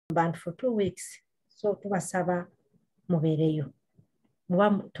band for 2 weeks. So tubasaba mubereyo.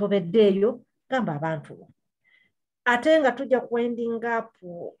 Muba tobeddeyo gamba abantu. Ate nga tujja winding up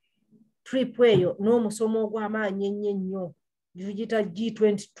trip eyo n'omusomo gw'amaanyi ennyo giyita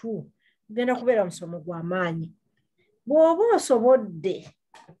G22 genda kubeera musomo gw'amaanyi. Bw'oba osobodde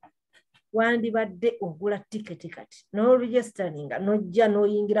wandibadde ogula tiketi kati n'oregisteringa n'ojja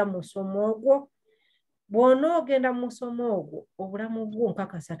n'oyingira mu musomo ogwo. Bw'onoogenda mu musomo ogwo obulamu bwo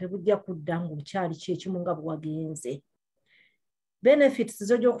nkakasa tebujja kudda ng'okyali kyekimu nga bwagenze. Benefits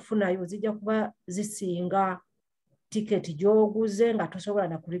z'ojja okufunayo zijja kuba zisinga tiketi gy'oguze nga tosobola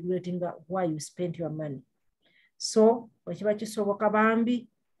na kuregulatinga why you spent your money. So bwekiba kisoboka bambi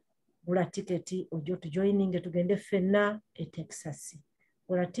gula tiketi ojja tujoininge tugende ffenna e Texas.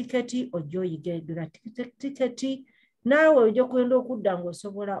 Gula tiketi ojja oyige gula tiketi naawe ojja kugenda okudda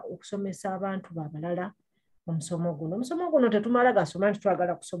ng'osobola okusomesa abantu babalala omusomo guno. Omusomo guno tetumala gasoma nti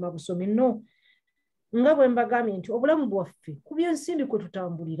twagala kusoma busomi no. Nga bwe mbagambye nti obulamu bwaffe ku byensimbi kwe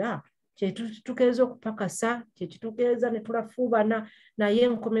tutambulira kyetutegeeza okupakasa kyekitutegeeza ne tulafuubana naye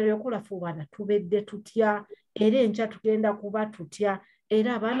enkomerero y'okulafuubana tubedde tutya era enkya tugenda kuba tutya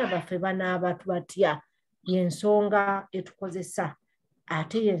era abaana baffe banaaba batya. Y'ensonga etukozesa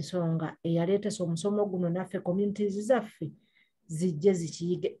ate y'ensonga eyaleetesa omusomo guno naffe communities zaffe zijje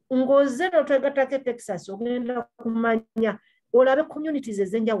zikiyige. Ng'oze n'otwegattako e Texas ogenda kumanya olabe communities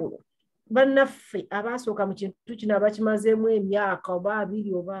ez'enjawulo bannaffe abaasooka mu kintu kino abakimazeemu emyaka oba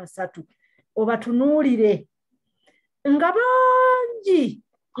 2 oba 3 obatunuulire nga bangi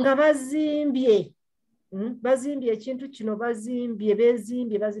nga bazimbye ekintu kino bezimbye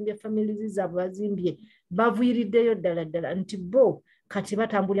family zaabwe bazimbye baviiriddeyo ddala nti bo kati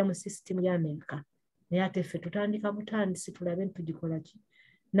batambulira mu system ya America. Naye ate ffe tutandika butandisi tulabe nti tugikola ki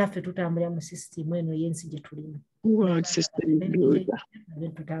naffe tutambulira mu system eno y'ensi gye tulimu. World system builder.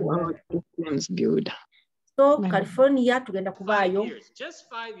 World builder. So California tugenda kubaayo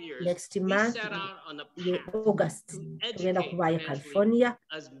next month August tugenda kubaayo California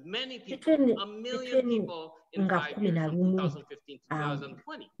between nga 11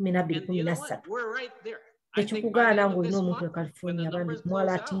 12 ekikugaana ng'olina omuntu e California bambi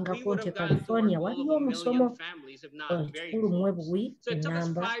mwalatingako nti e California waliyo omusomo ekikulu mmwe buwi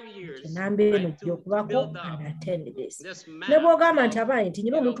enamba eno gy'okubako and attend this. Ne bw'ogamba nti abaye nti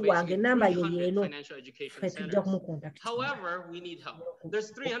nyina omuntu wange enamba ye yeeno ffe tujja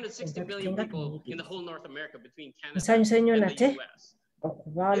kumukontaktisanyuse nnyo nate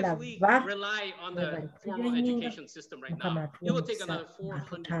okubalaba mukama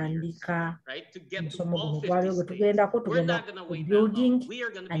tutandika omusomo guno gwaliwo gwe tugendako tugenda ku building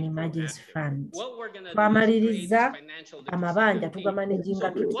an emergency fund. Twamaliriza amabanja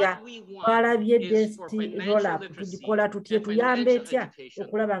tugamanaginga tutya twalabye desti roll-up tugikola tutye tuyambe etya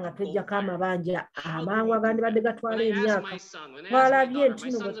okulaba nga twejjako amabanja amangu agandi badde gatwala emyaka. Twalabye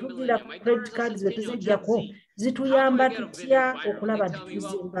nti no bwe tugira credit cards bwe tuzijjako zituyamba tutya okulaba nti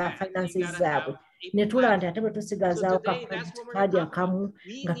tuzimba finances zaabwe. Ne tulaba nti ate bwe tusigazaawo ka credit card akamu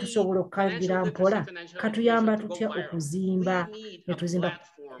nga tusobola okukagira mpola katuyamba tutya okuzimba ne tuzimba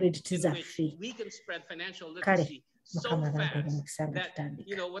credit zaffe. Kale mukama bantu omukisa nga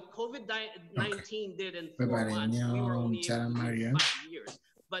tutandika.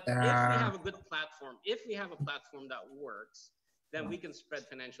 But if we have a good platform, if we have a platform that works, then we can spread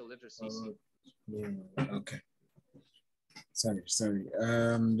financial literacy. Okay. Sorry.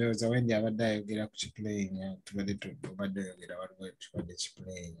 There was a way the other day get up to playing to the little but the other way to the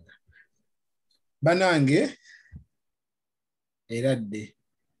playing. Banange Eradde.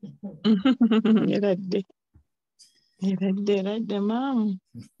 Eradde, mom.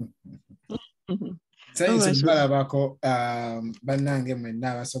 Sayinsi balabako bannange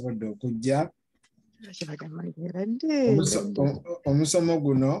mwenna abasobodde okujja omusomo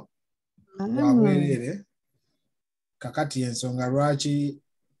guno gwabwerere kakati ensonga lwaki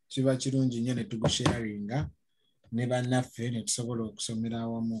kiba kirungi nnyo ne tugusharinga ne bannaffe ne tusobola okusomera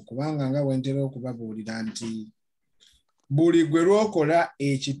awamu kubanga nga bwentera okubabuulira nti buli gwe lwokola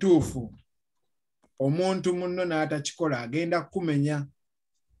ekituufu omuntu munno n'atakikola agenda kukumenya.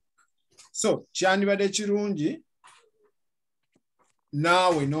 So kyandibadde kirungi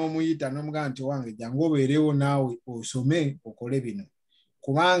naawe n'omuyita n'omugamba nti wange jangu obeerewo naawe osome okole bino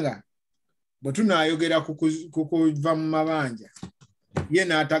kubanga bwe tunaayogera kukuva mu mabanja ye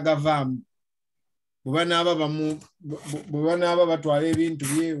n'atagavaamu bwe banaaba batwala ebintu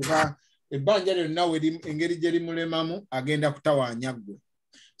bye oba ebbanja lyonna engeri gye limulemamu agenda kutawaanya ggwe.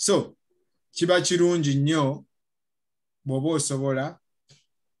 So kiba kirungi nnyo bw'oba osobola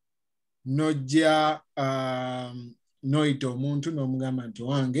nojja noyita omuntu n'omugamba nti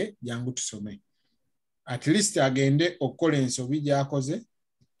wange jangu tusome. At least agende okukola ensobi gy'akoze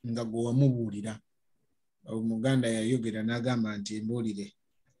nga gwe wamubuulira. Omuganda yayogera n'agamba nti embuulire.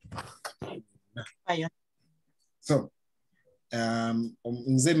 So,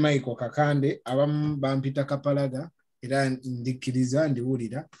 nze Michael Kakande abamu bampita Kapalaga era ndikkiriza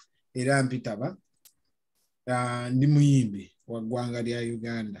ndiwulira era mpitaba. Ndi muyimbi wa ggwanga lya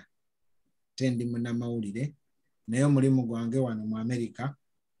Uganda. Tendi munnamawulire naye omulimu gwange wano mu America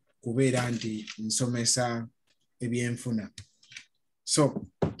kubeera nti nsomesa ebyenfuna. So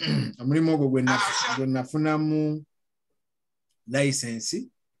omulimu ogwo gwe nafunamu license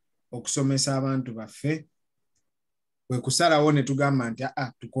okusomesa abantu baffe kwe kusalawo ne tugamba nti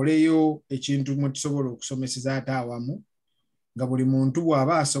tukoleyo ekintu mwe tusobola okusomeseza ate awamu nga buli muntu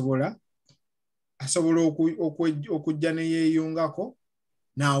bw'aba asobola okujja ne yeeyungako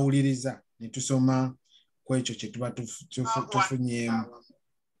n'awuliriza ne tusoma ku ekyo kye tuba tufunyeemu.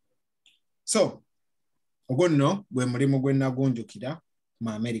 So ogwo nno gwe mulimu gwe nagunjukira mu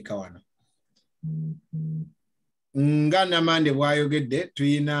America wano. Nga Namande bw'ayogedde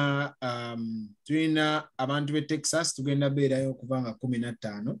tuyina abantu b'e Texas tugenda beerayo okuva nga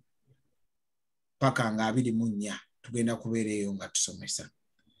 15 paka nga 24 tugenda kubeerayo nga tusomesa.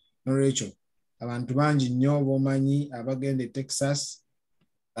 Nolwekyo abantu bangi nnyo b'omanyi abagenda e Texas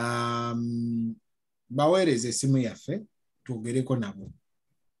baweereza essimu yaffe twogereko nabo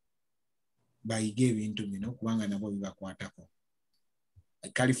bayige ebintu bino kubanga nabo bibakwatako.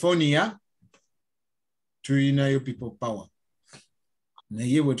 California tuyinayo people power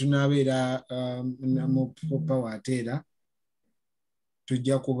naye bwe tunaabeera mu people power ate era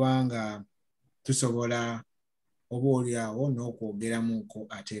tujja kubanga tusobola oboolyawo n'okwogeramuko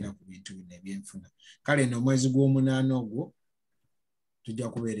ate era ku bintu bino ebyenfuna. Kale n'omwezi gw'omunaana ogwo tujja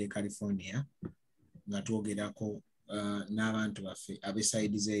kubeera e California nga twogerako n'abantu baffe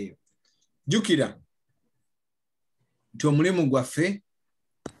ab'esayidi zeeyo. Jjukira nti omulimu gwaffe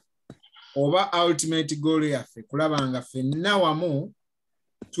oba ultimate goal yaffe kulaba nga ffenna wamu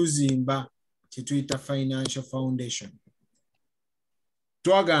tuzimba kye tuyita financial foundation.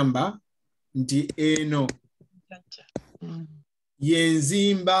 Twagamba nti eno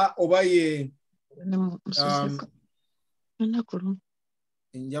yenzimba oba ye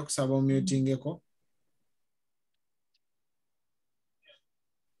nja kusaba omyutingeko.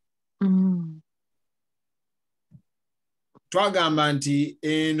 Twagamba nti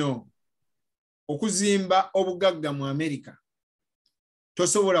eno okuzimba obugagga mu America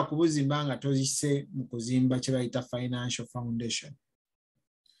tosobola kubuzimba nga tozise mu kuzimba kye bayita financial foundation.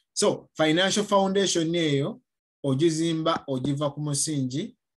 So financial foundation eyo ogizimba ogiva ku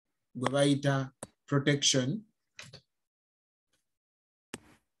musingi gwe bayita protection.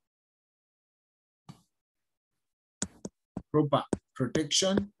 Proper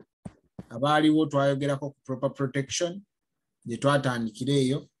protection. Abaaliwo twayogerako ku proper protection gye twatandikira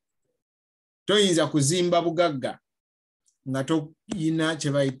eyo. Toyinza kuzimba bugagga nga toyina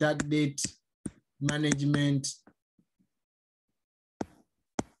kye bayita debt management.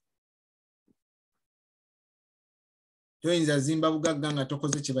 Toyinza zimba bugagga nga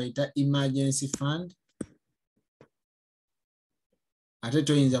tokoze kye bayita emergency fund. Ate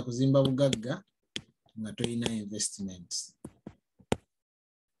toyinza kuzimba bugagga nga toyina investments.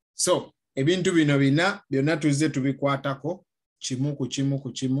 So ebintu bino bina byonna tuzze tubikwatako kimu ku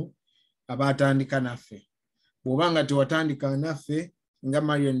kimu abatandika naffe. Bw'oba nga tewatandika naffe nga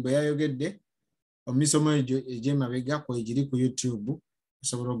Marion bwe yayogedde omisomo egy'emabega kwegiri ku YouTube.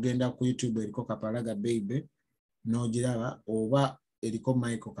 Osobola okugenda ku YouTube eriko Kapalaga Baby n'ogiraba oba eriko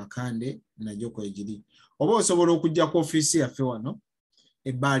Michael Kakande nagyo kwegiri. Oba osobola okujja ku ofiisi yaffe wano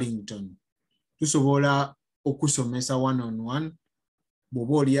e Burlington. Tusobola okusomesa one on one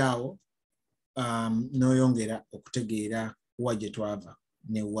bw'oba oli awo n'oyongera okutegeera wa gye twava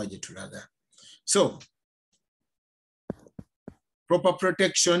ne wa gye tulaga. So proper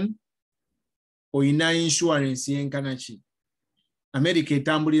protection oyina insurance yenkana ki. America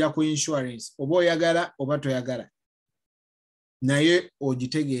etambulira ku insurance oba oyagala oba toyagala naye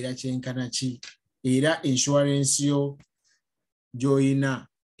ogitegeera kyenkana ki era insurance yo gy'oyina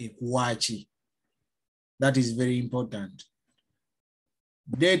ekuwaaki. That is very important.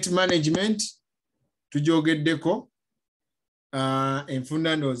 Debt management tujogeddeko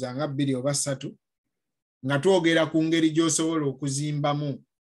enfunda ndowooza nga 2 oba 3 nga twogera ku ngeri gy'osobola okuzimbamu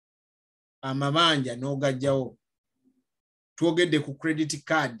amabanja n'ogajjawo. Twogedde ku credit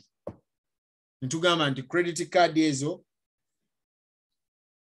card netugamba nti credit card ezo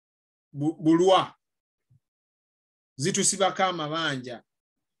bulwa zitusibako amabanja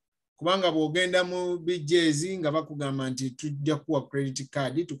kubanga bwogenda mu bijezi nga bakugamba nti tujja kuwa credit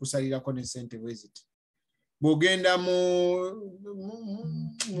card tukusalirako ne sente bweziti. Bwogenda mu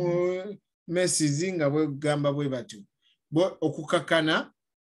messages nga bwegamba bwe batyo. Okukakana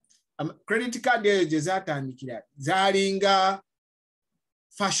credit card eyo gye zaatandikira zaalinga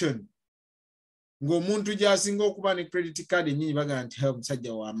fashion. Ng'omuntu gy'asinga okuba ne credit card ennyingi bagamba nti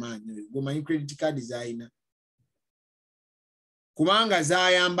omusajja w'amaanyi gwomanyi credit card z'alina. Kubanga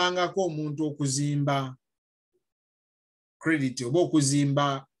zaayambangako omuntu okuzimba credit oba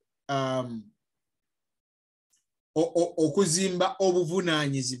okuzimba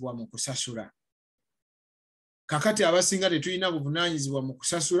obuvunaanyizibwa mu kusasula. Kakati abasinga tetulina buvunaanyizibwa mu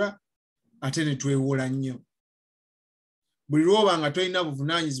kusasula ate ne twewola nnyo. Buli lwoba nga tolina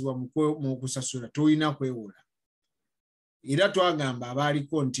buvunaanyizibwa mu kusasula tolina kwewola. Era twagamba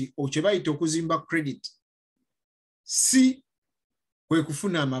abaaliko nti kye bayita okuzimba credit si kwe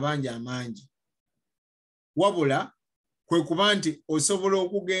kufuna amabanja amangi. Wabula kwe kuba nti osobola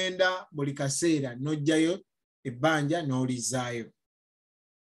okugenda buli kaseera n'ojjayo ebbanja n'olizaayo.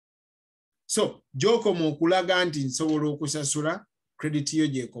 So gy'okoma okulaga nti nsobola okusasula credit yo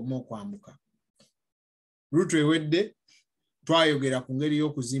gy'ekoma okwambuka. Lutu ewedde twayogera ku ngeri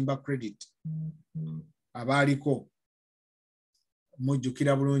y'okuzimba credit. Abaaliko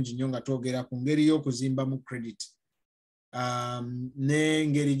mujjukira bulungi nnyo nga twogera ku ngeri y'okuzimba mu credit.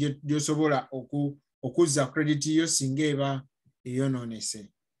 N'engeri gy'osobola okuzza credit yo singa eba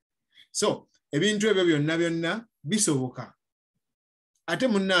eyonoonese. So ebintu ebyo byonna bisoboka. Ate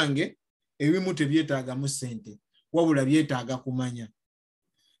munnange ebimu tebyetaagamu ssente wabula byetaaga kumanya.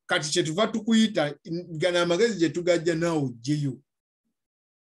 Kati kye tuva tukuyita gana amagezi gye tugajja naawe ojjeyo.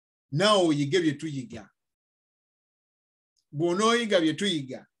 Naawe oyige bye tuyiga. Bw'onooyiga bye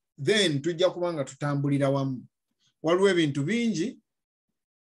tuyiga then tujja kuba nga tutambulira wamu. Waliwo ebintu bingi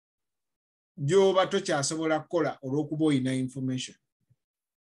by'oba tokyasobola kukola olw'okuba olina information.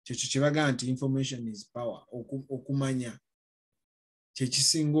 Kyekyo kye bagamba nti information is power. Okumanya kye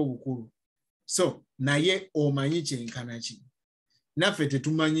kisinga obukulu. So naye omanyi kyenkana ki. Naffe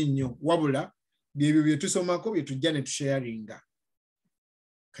tetumanyi nnyo wabula byebyo bye tusomako bye tujja ne tusharinga.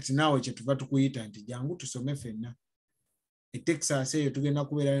 Kati naawe kye tuva tukuyita nti jangu tusome ffenna. E Texas eyo tugenda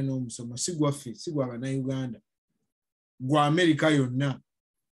kubeerayo n'omusomo si gwaffe si gwa bannayuganda. Gwa Amerika yonna.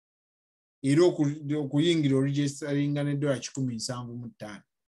 Era okuyingira oregistaringa ne $175.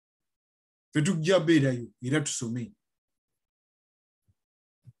 Ffe tujja beerayo era tusome.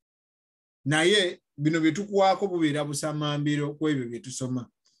 Naye bino bye tukuwaako bubeera busamambiro ku ebyo bye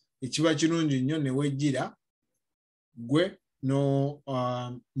tusoma. Ekiba kirungi nnyo ne wejjira gwe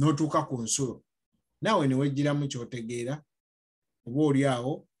n'otuuka ku nsulo. Naawe ne wejjiramu ky'otegeera oba oli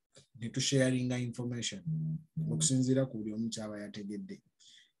awo ne tusharinga information okusinziira ku buli omu kyaba yategedde.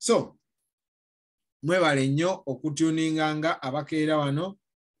 So mwebale nnyo okutuninganga abakeera wano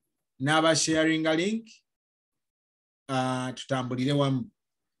n'abasharinga link tutambulire wamu.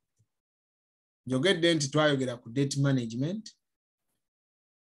 Njogedde nti twayogera ku debt management.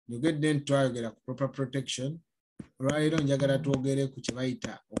 Njogedde nti twayogera ku proper protection. Olwaleero njagala twogere ku kye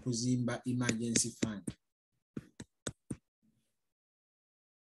bayita okuzimba emergency fund.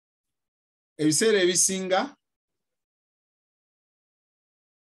 Ebiseera ebisinga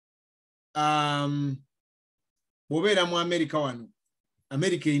bw'obeera mu Amerika wano,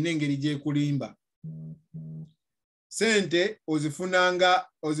 Amerika erina engeri gy'ekulimba. Sente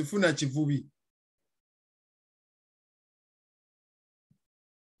ozifuna kivubi.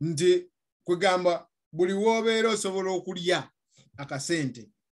 Nti kwegamba buli w'obeera osobola okulya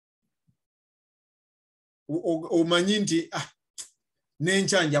akasente. Omanyi nti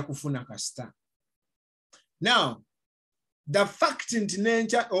n'enkya nja kufuna kasita. Now, the fact nti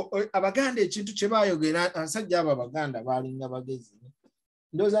n'enkya Abaganda ekintu kye baayogera abasajja abo Abaganda baalinga bagezi.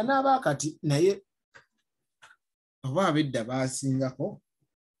 Ndowooza n'abaakati naye oba ab'edda baasingako.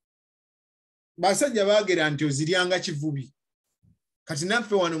 Basajja baagera nti oziryanga kivubi. Kati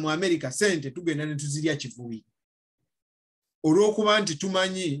naffe wano mu Amerika sente tugenda ne tuzirya kivubi. Olw'okuba nti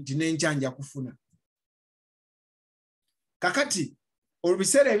tumanyi nti n'enkya nja kufuna. Kakati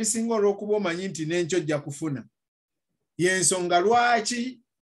olbiseera ebisinga olw'okuba omanyi nti n'enkya ojja kufuna. Y'ensonga lwaki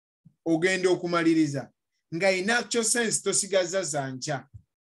ogenda okumaliriza nga in actual sense tosigaza za nkya.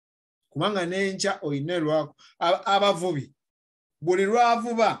 Kubanga n'enkya oyina lwako. Abavubi buli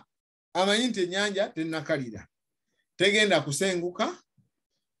lwavuba amanyi nti ennyanja tennakalira. Tegenda kusenguka,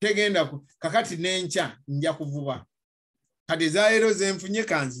 kakati n'enkya nja kuvuba. Kati zaayero zenfunye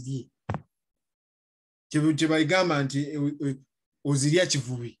kanzirye. Kye bayigamba nti ozirya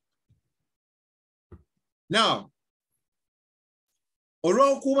kivubi. Now,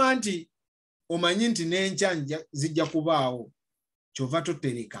 olw'okuba nti omanyi nti n'enkya zijja kubaawo kyova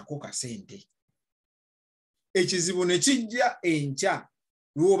toterekako kasente. Ekizibu ne kijja enkya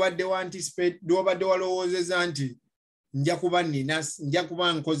lw'obadde walowoozeza nti nja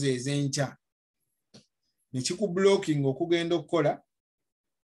kuba nkoze ez'enkya ne kikublocking okugenda okukola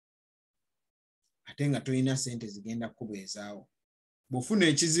ate nga tolina sente zigenda kukubeezaawo. Bw'ofuna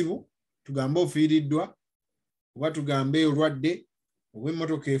ekizibu tugambe ofiiriddwa oba tugambe olwadde oba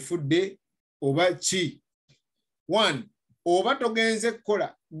emmotoka efudde oba ki. One, oba togenze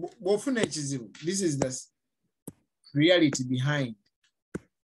kukola bw'ofuna ekizibu. This is the reality behind.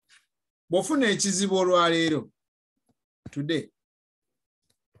 Bw'ofuna ekizibu olwaleero today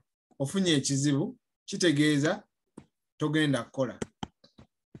ofunye ekizibu kitegeeza togenda kukola.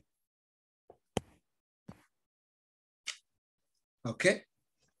 Okay?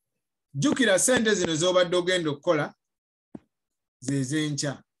 Jjukira sente zino z'obadde ogenda okukola ze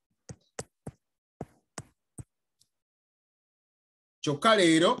z'enkya. Kyokka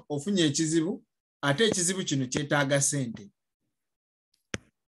leero ofunye ekizibu ate ekizibu kino kyetaaga sente.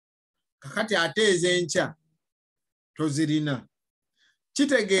 Kakati ate ez'enkya tozirina.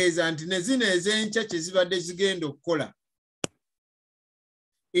 Kitegeeza nti ne zino ez'enkya kye zibadde zigenda okukola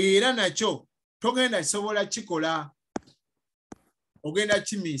era nakyo togenda kisobola kikola, ogenda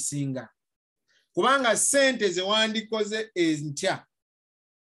kimiisinga kubanga sente ze wandikoze enkya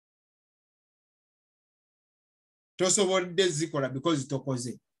tosobodde zikola because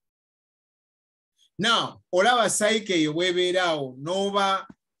tokoze. Now olaba cycle eyo bw'ebeeraawo n'oba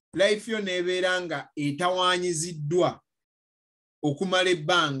life yo n'ebeera nga etawaanyiziddwa okumala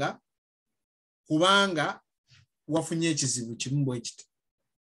ebbanga kubanga wafunye ekizibu kimu bwe kiti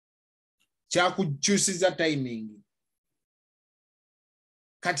kyakukyusiza timing.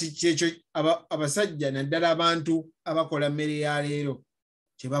 Kati kyekyo abasajja naddala abantu abakola mmere ya leero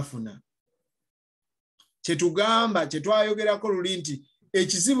kye bafuna. Kye tugamba kye twayogerako luli nti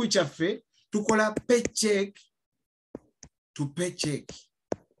ekizibu kyaffe tukola paycheck to paycheck.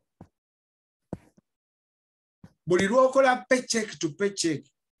 Buli lw'okola paycheck to paycheck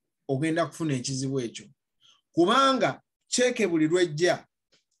ogenda kufuna ekizibu ekyo kubanga cheque buli lwejja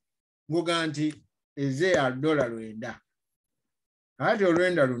ngoga nti eze ya $9. Ate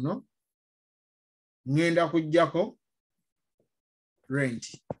olwenda luno ngenda kujjako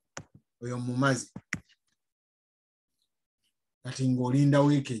rent oyo mumazi kati ng'olinda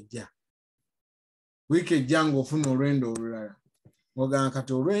wiiki ejja. Wiiki ejja ng'ofuna olwenda olulala ngoga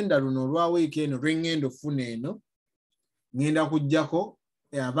kati olwenda luno olwa wiiki eno lwengenda ofuna eno ngenda kujjako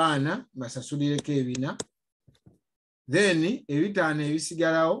abaana basasulireko ebina, then ebitaano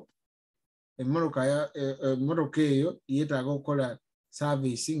ebisigalawo emmotoka eyo yeetaaga okukola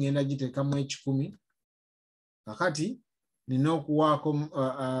service ngenda giteekamu 10. Kakati nina okuwaako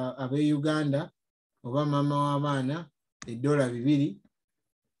ab'e Uganda oba maama w'abaana $2.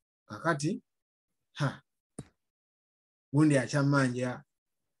 Kakati gundi akyamanja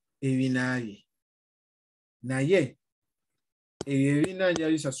ebinaabye naye ebyo ebinanja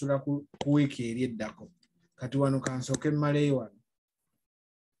bisasula ku wiiki eri eddako. Kati wano kansooke mmaleyo wano.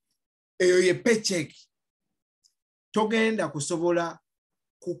 Eyo ye paycheck. Togenda kusobola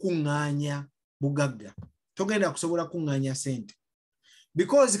kukuŋŋaanya bugagga, togenda kusobola kuŋŋaanya sente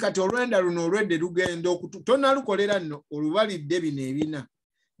because kati olwenda luno olwedde lugenda tonnalukolera nno olubalidde bino ebina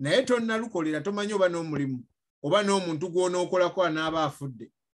naye tonnalukolera tomanyi oba n'omulimu oba n'omuntu gw'onookolako anaaba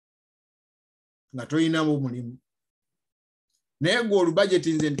afudde nga toyinamu omulimu. Naye gwe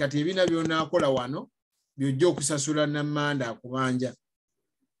olubajeti nze kati ebina by'onaakola wano by'ojja okusasula nammanda akubanja.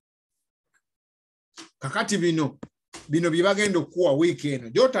 Kakati bino bye bagenda okuwa wiiki eno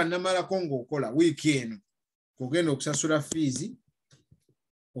gy'otannamalako ng'okola wiiki eno k'ogenda okusasula fees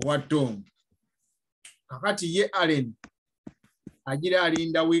owa Tom. Kakati ye Allen agira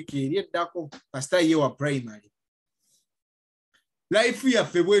alinda wiiki eri eddako kasita ye wa primary. Life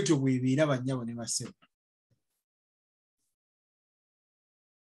yaffe bwetyo bw'ebeera bannyabo ne bassebo.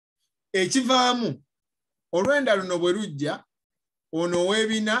 Ekivaamu olwenda luno bwe lujja ono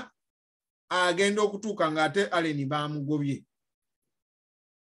ow'ebina agenda okutuuka ng'ate Allen baamugobye.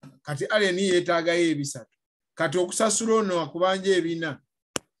 Kati Allen yeetaagayo ebisatu. Kati okusasula ono akubanja ebina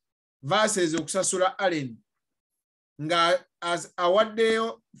versus okusasula Allen nga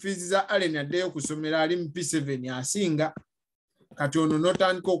awaddeyo fees za Allen addeyo kusomera ali mu P7 asinga. Kati ono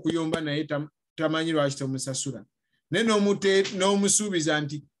n'otandika okuyomba naye tamanyi lwaki tomusasula. Naye n'omusuubiza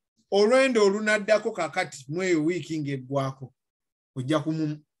nti olwenda olunaddako kakati mweyo wiiki ng'eggwako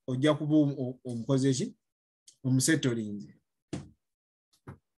ojja kuba omukoze ki omusetolinze.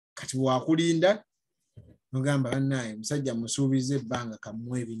 Kati wakulinda nogamba bannaye musajja musuubize ebbanga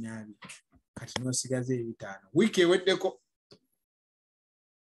kamuwa ebinaabi kati nosigaze ebitaano wiiki eweddeko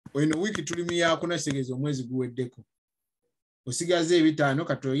eno wiiki tuli mu yakuna kitegeeza omwezi guweddeko osigaze ebitaano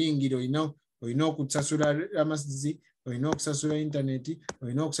kati oyingira olina okusasula amazzi olina okusasula intaneti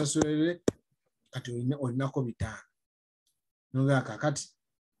olina okusasula kati olinako bitaano nogamba kakati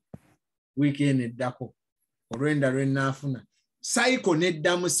wiiki eno eddako olwenda lwennaafuna sayiko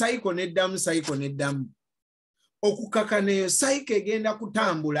neddamu okukaka neyo sayiko egenda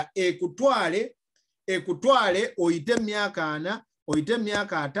kutambula ekutwale oyite emyaka 4 oyite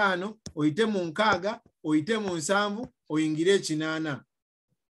emyaka 5 oyite mu 6 oyite mu 7 oyingire 8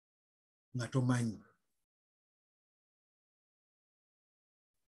 nga tomanyi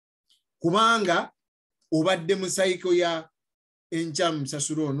kubanga obadde mu sayiko ya enkya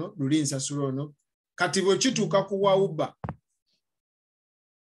musasula ono luli nsasula ono kati bwe kituuka ku wawuba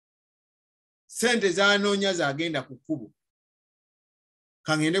sente zanoonya zagenda ku kkubo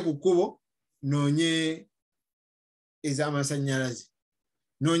kangende ku kkubo noonye ez'amasannyalaze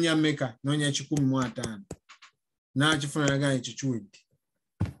noonya meka noonya 150 nakifuna nagaa ekyo kiwedde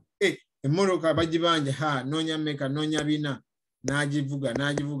emmoloka bagibanja noonya meka noonya 4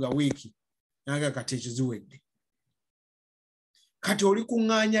 nagivuga wiiki naga kati ekyo ziwedde kati oli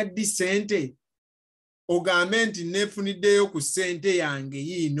kuŋŋaanya ddi ssente ogambe nti neefuniddeyo ku ssente yange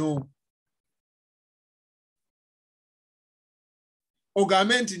yiino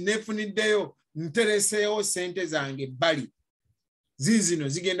ogambe nti neefuniddeyo ntereseewo ssente zange ebbali ziizino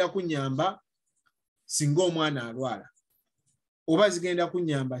zigenda kunnyamba singa omwana alwala oba zigenda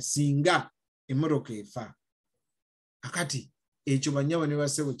kunnyamba singa emmotoka efa akati ekyo bannyabo ne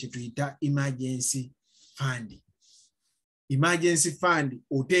bassebo kye tuyita emergency fund. Emergency fund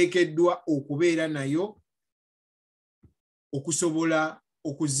oteekeddwa okubeera nayo okusobola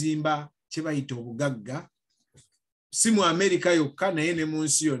okuzimba kye bayita obugagga si mu Amerika yokka naye ne mu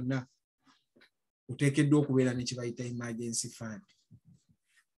nsi yonna oteekeddwa okubeera ne kye bayita emergency fund.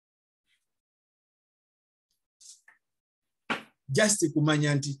 Just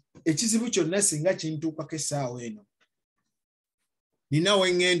kumanya nti ekizibu kyonna singa kintuukako essaawa eno nina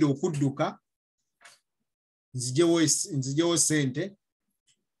we ŋŋenda okudduka nzijewo ssente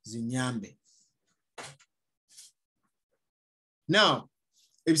zinyambe. Now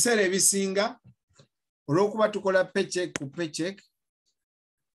ebiseera ebisinga olw'okuba tukola paycheck ku paycheck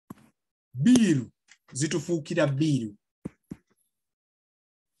biiru zitufuukira biiru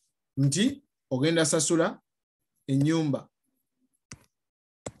nti ogenda sasula ennyumba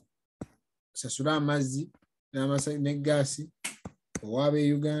sasula amazzi ne gaasi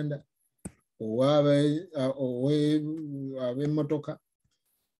owaabe Uganda ow'emmotoka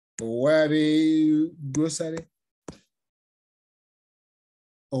owaabe grocery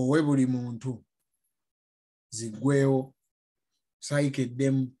owe buli muntu ziggwewo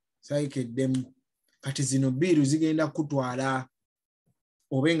sayikeddemu kati zino biiru zigenda kutwala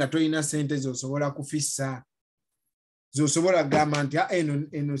obe nga tolina ssente zosobola kufissa zosobola gamba nti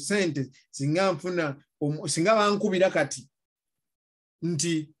eno ssente singa bankubira kati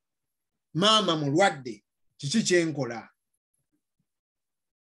nti maama mulwadde kiki kyenkola.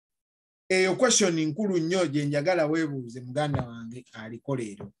 Eyo question nkulu nnyo gye njagala weebuuze muganda wange aliko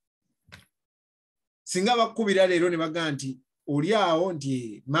leero. Singa bakubira leero ne bagamba nti oli awo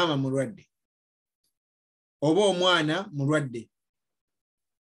nti maama mulwadde oba omwana mulwadde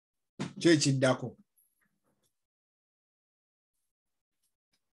kyekiddako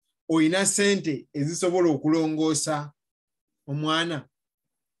oyina ssente ezisobola okulongoosa omwana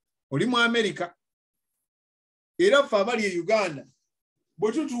oli mu Amerika era ffe abali e Uganda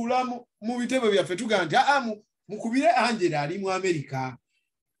bwe tutuula mu bitebe byaffe tugamba nti mukubire Angela ali mu Amerika.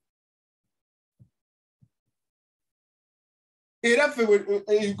 Era ffe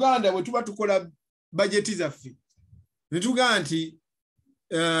e Uganda bwe tuba tukola bajeti zaffe ne tugamba nti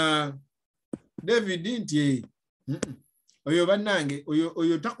David nti oyo bannange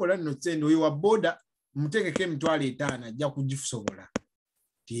oyo takola nno ssente oyo wa boda mutegeke emitwalo 5 ajja kugisobola.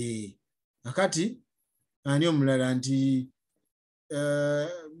 Akati ani omulala nti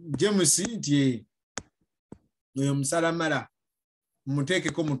James nti oyo musalamala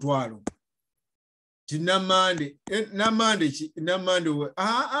muteekeko mutwalo ti namande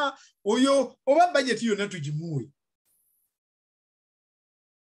oyo oba bajeti yonna tugimuwe.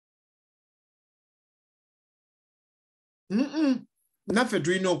 Naffe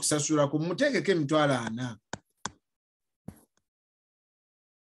tulina okusasula ku muteekeko emitwalo 4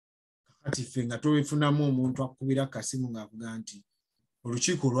 kati ffe nga twefunamu omuntu akubira kasimu ng'avuga nti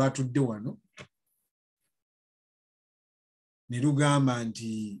olukiiko lwatudde wano ne lugamba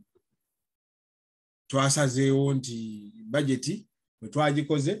nti twasazeewo nti budget bwe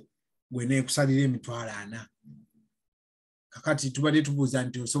twagikoze gwe neekusalira emitwalo 4 kakati tubadde tubuuza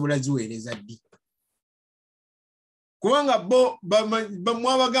nti osobola ziweereza ddi kubanga bo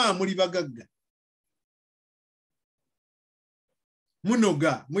mwabagamba muli bagagga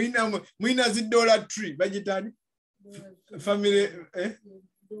munoga mulina $1 tree bagitani family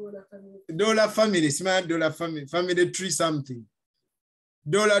dollar family smart dollar family tree something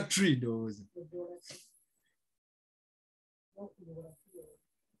 $1 tree doze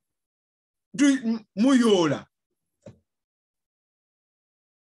muyola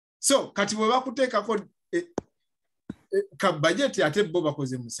so kati bwe bakuteekako ka budget ate bo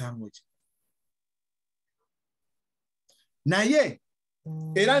bakoze musango ki naye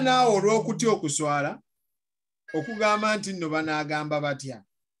era naawe olw'okutya okuswala okugamba nti nno banaagamba batya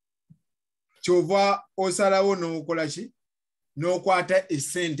kyova osalawo n'okola ki n'okwata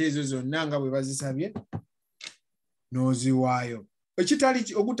essente ezo zonna nga bwe bazisabye n'oziwaayo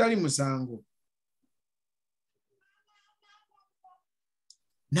ogutali musango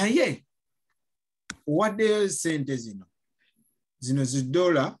naye owaddeyo ssente zino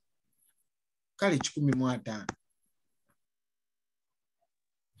 $1 kale 150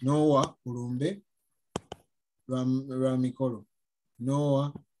 nowa kulumbe lwa mikolo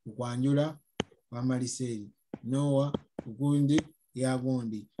nowa okwanjula wamaliseeri nowa ogundi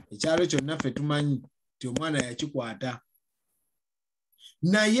yagundi ekyalo kyonna ffe tumanyi nti omwana yakikwata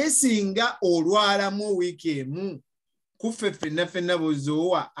naye singa olwalamu wiiki emu kuffe ffenna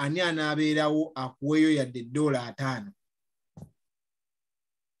bozoowa ani anaabeerawo akuweeyo yadde $5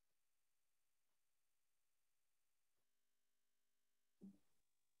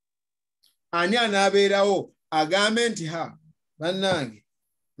 ani anaabeerawo agambe nti bannange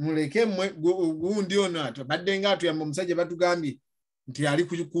muleke gundi ono ato badde nga atuyamba omusajja batugambye nti ali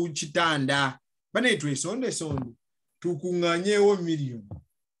ku kitanda bane twesonde tukuŋŋanyeewo $1,000,000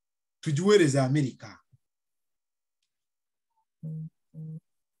 tugiweereza Amerika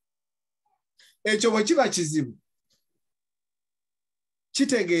ekyo bwe kiba kizibu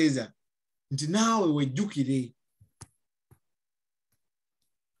kitegeeza nti naawe wejjukire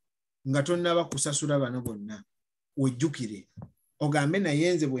nga tonnaba kusasula bano bonna wejjukire ogambe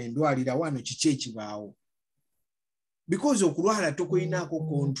naye nze bwe ndwalira wano kiki ekibaawo because okulwala tokulinaako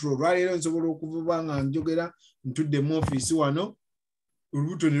control lwaleero nsobola okuvuba nga njogera ntudde mu ofiisi wano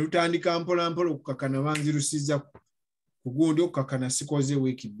olubuto ne lutandika mpola okukakana banzirusizza ku gundi okukakana sikoze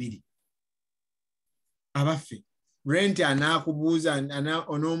wiiki 2 abaffe renti anaakubuuza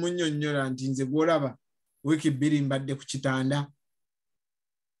onoomunnyonnyola nti nze gwolaba wiiki 2 mbadde ku kitanda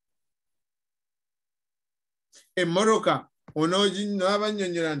emmoroka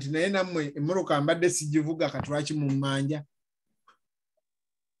onoobannyonnyola nti naye nammwe emmoroka mbadde sigivuga katwaki mu mmanja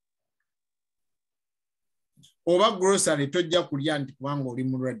oba grocery tojja kulya nti kubanga oli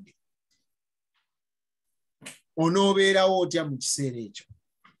mulwadde onoobeerawo otya mu kiseera ekyo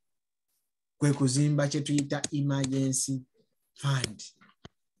kwe kuzimba kye tuyita emergency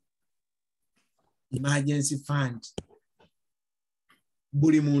fund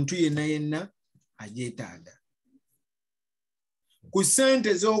buli muntu yenna agyetaaga ku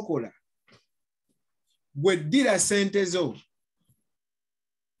ssente z'okola gwe ddira ssente zo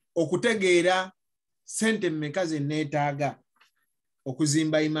okutegeera ssente mmeka ze neetaaga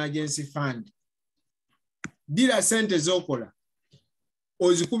okuzimba emergency fund ddira ssente z'okola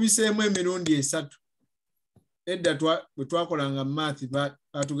ozikubiseemu emirundi 3 edda bwe twakolanga math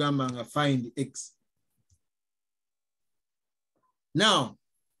batugambanga find x now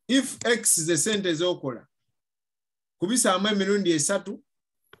if x ze ssente z'okola kubisaamu emirundi 3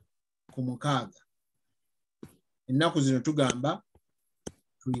 ku 6 ennaku zino tugamba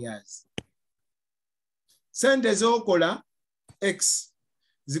 2 years ssente z'okola x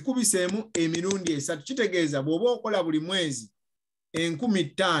zikubiseemu emirundi 3 kitegeeza bw'oba okola buli mwezi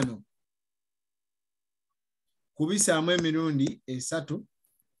 50,000 kubisaamu emirundi 3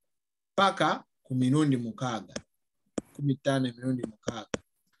 paka ku mirundi 6 15 emirundi 6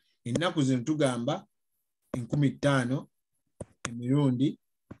 ennaku zino tugamba 50,000 emirundi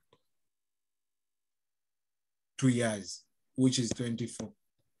 2 years which is 24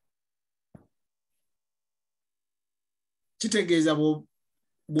 kitegeeza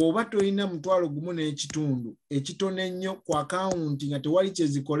bw'oba tolina $1.5 ekitono ennyo ku akawunti nga tewali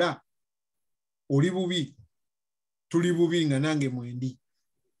kyezikola oli bubi tuli bubi nga nange mwendi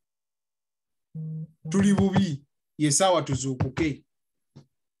tuli bubi yesaawa tuzuukuke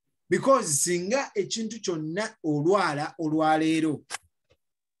because singa ekintu kyonna olwala olwaleero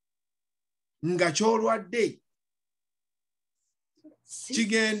nga kyolwadde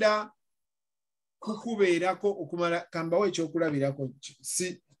kigenda kukubeerako okumala kambawo ekyokulabirako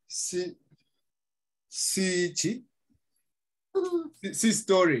si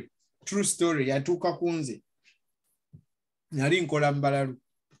story, true story yatuuka ku nze. Nali nkola mbalalu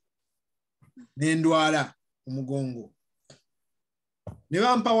n'endwala omugongo. Ne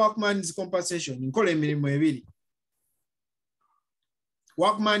bampa workman's compensation nkola emirimu ebiri.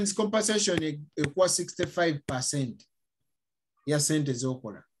 Workman's compensation ekuwa 65% ya sente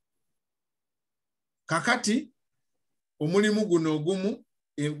z'okola. Kakati omulimu guno ogumu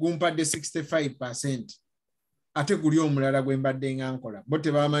gumpadde 65%. Ate guli omulala gwe mbadde nga nkola. Bo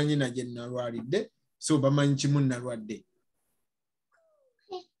tebamanyi na gye nalwalidde, so bamanyi kimu nalwadde.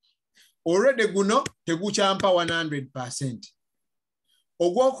 Already guno tegukyampa 100%.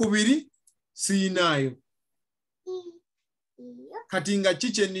 Ogwokubiri siinaayo. Kati nga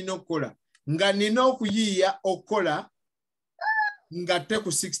kikye nina okukola. Nga nina okuyiiya okukola nga te ku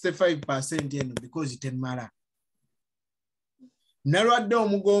 65% eno because temala. Nalwadde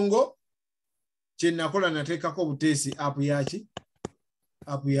omugongo kye nakola nateekako obuteesi app yaki?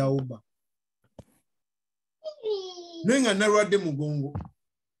 App ya Uber. Naye nga nalwadde mugongo.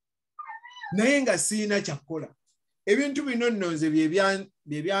 Naye nga siina kyakola. Ebintu bino nonze bye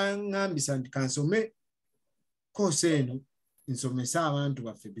byaŋŋambisa nti kansome koose eno nsomesa abantu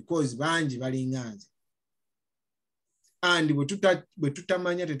baffe because bangi balinga nze. And bwe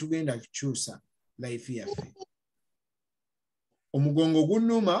tutamanya tetugenda kukyusa life yaffe. Omugongo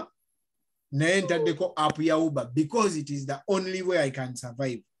gunnuma naye ntaddeko app ya Uber because it is the only way I can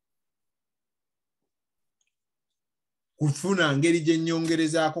survive. Kufuna ngeri gye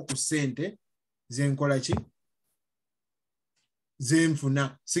nnyongerezaako ku ssente zenkola ki?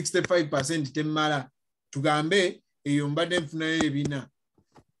 Zenfuna 65% temmala. Tugambe eyo mbadde nfunayo ebina.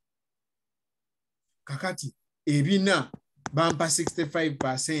 Kakati ebina bampa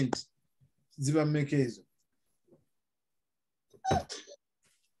 65% ziba mmeka ezo?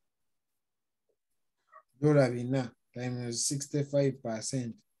 $4 times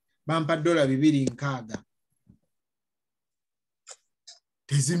 65% bampa $260.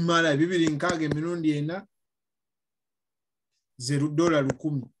 Tezimala $260 emirundi ena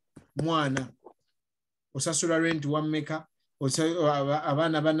 $10 mwana. Osasula rent wammeka,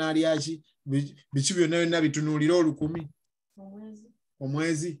 abaana banaalyaki, biki byonna byonna bitunuulira $10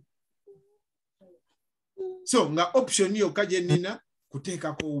 omwezi. So nga option yokka gye nnina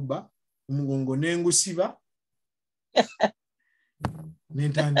kuteekako Uber omugongo n'engusiba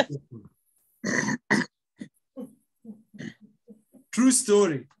n'entandika okukola. True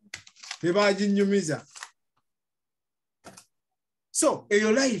story. Tebaaginnyumiza. So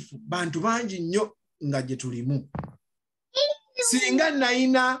eyo life bantu bangi nnyo nga gye tulimu. Singa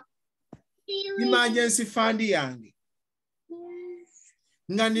nayina emergency fund yange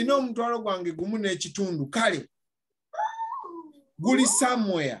nga nina omutwalo gwange gumu n'ekitundu, kale guli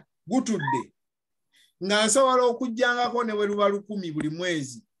somewhere gutudde nga nsobola okujjangako ne bwe luba 10 buli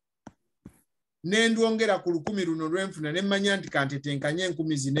mwezi n'endwongera ku 10 luno lwenfuna ne mmanya nti kantetenkanye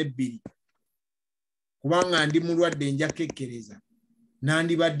 12,000 kubanga ndi mulwadde nja kekkereza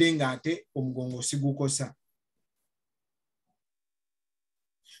nandibadde ng'ate omugongo sigukosa.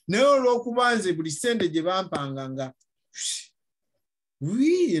 Naye olw'okuba nze buli ssente gye bampanga nga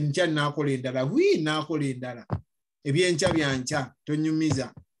enkya naakola endala, naakola endala, ebyenkya byankya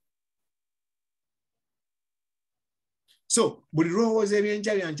tonyumiza. So buli lowooza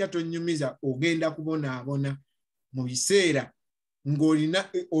ebyenkya byankya tonyumiza ogenda kubonaabona mu biseera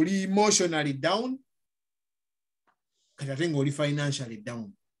ng'oli emotionally down kati ate ng'oli financially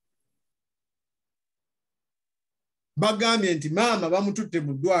down. Bagambye nti maama bamututte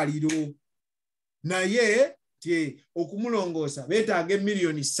mu ddwaliro naye okumulongoosa beetaaga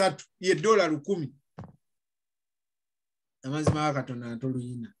 $3,000,000 ye $10,000. Amazima ga Katonda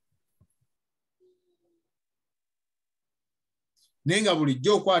ntoluyina. Naye nga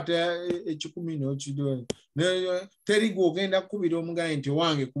bulijjo okwata $10,000 n'okidola teri gw'ogenda kukubira omugaye nti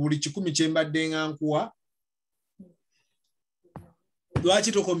wange ku buli 10 kye mbadde nga nkuwa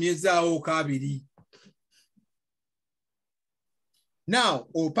lwaki tokomyezaawo kabiri? Now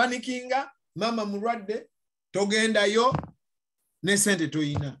opanikinga mama mulwadde togendayo ne sente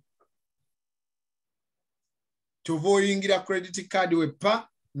toyina. Kyova oyingira credit card wepa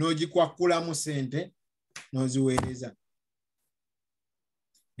n'ogikwakulamu sente n'oziweereza.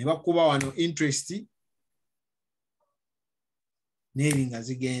 Ne bakuba wano interest n'eri nga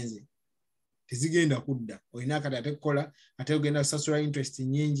zigenze. Tezigenda kudda. Olina akati ate kukola ate ogenda kusasula interest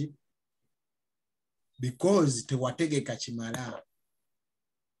nyingi because tewategeka kimala.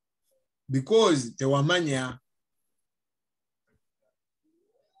 Because tewamanya.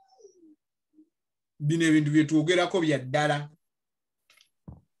 bino ebintu bye twogerako bya ddala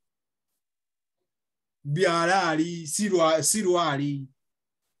byalaali sirwali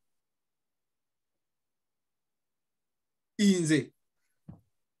inze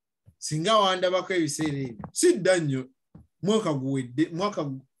singa wandabako ebiseera ebyo sidda nnyo mwaka guwedde mwaka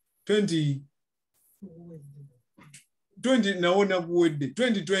 20 nawona guwedde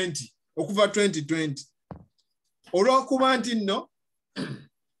 2020 okuva 2020 olw'okuba nti nno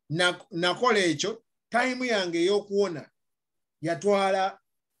nakola ekyo time yange ey'okuwona yatwala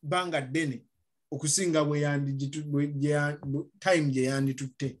bbanga ddene okusinga time gye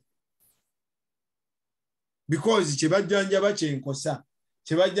yanditutte because kyebajjanjaba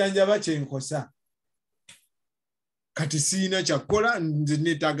kyenkosa kati siina kyakukola nze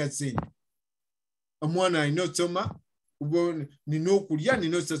neetaaga ssente omwana alina okusoma nina okulya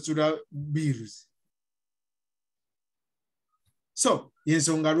nina osasula bills so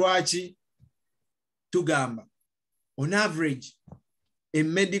yensonga lwaki tugamba on average a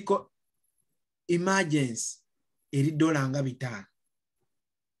medical emergency eri $5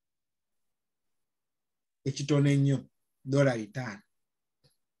 ekitono ennyo $5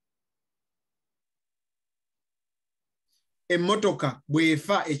 emmotoka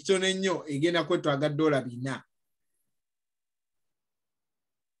bwefa ekitono ennyo egenda kwetwaga $4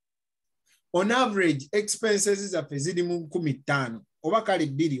 on average expenses zaffe ziri mu 15 oba kale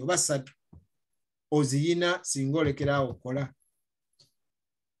 2 oba 3 oziyina singa olekerawo okola.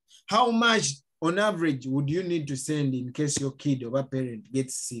 How much on average would you need to send in case your kid or parent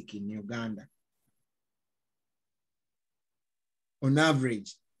gets sick in Uganda? On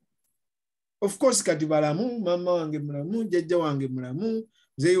average. Of course, kati balamu, mama wange mulamu, jajja wange mulamu,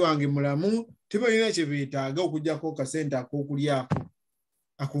 mzei wange mulamu, tebalina kye beetaaga okujjako kasente ak'okulyako.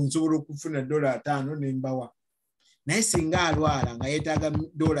 Akunsobola okufuna $5 ne mbawa. Naye singa alwala nga yeetaaga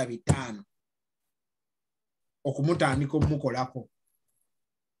 $5 okumutandika omukolako.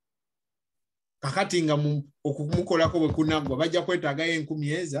 Kakati nga okumukolako bwe kunagwa bajja kwetaagayo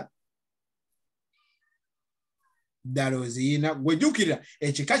 10,000 ddala oziyina. Gwejjukira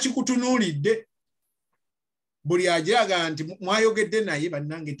ekika kikutunuulidde buli agiraga nti mwayogedde naye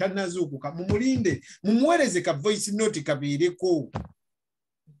bannange tannazuukuka mumulinde mumuweereze ka voice note kabiireko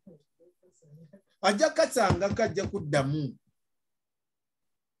ajja kasanga kajja kuddamu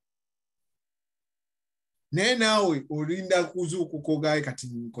naye naawe olinda kuzuukuka ogaye kati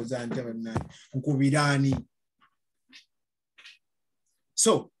nkoza ntya bannange nkubiraani.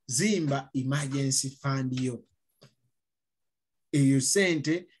 So zimba emergency fund yo eyo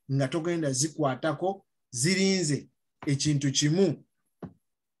sente nga togenda zikwatako zirinze ekintu kimu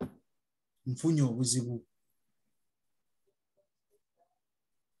nfunye obuzibu.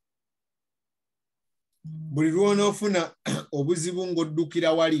 Buli lw'onoofuna obuzibu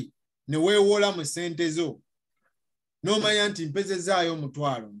ng'oddukira wali ne weewola mu sente zo n'omanya nti mpezezaayo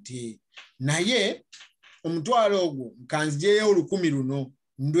 $1,000 nti naye $1,000 ogwo nkanzijeyo 1,000 luno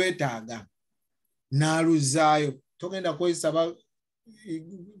ndwetaaga n'aluzaayo togenda kwesaba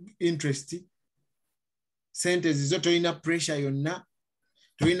interest sente zizo tolina pressure yonna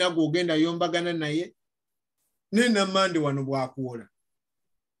tolina gwogenda yombagana naye nenamande wano bwakuwola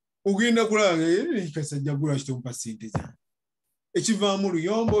ogenda kulaba kasajja gula kitompa sente zange ekivaamu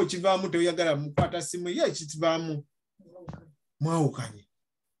luyombo ekivaamu toyagala mukwata simu ye ekivaamu mwawukanye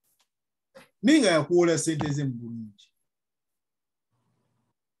ninga yakuwola sente ze mu bulungi.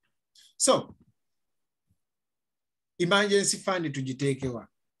 So emergency fund tugiteekewa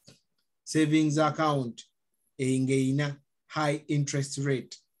savings account engeyina high interest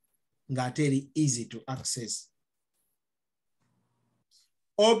rate ng'ate eri easy to access.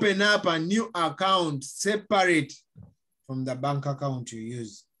 Open up a new account separate from the bank account you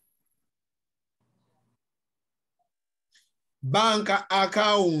use. Bank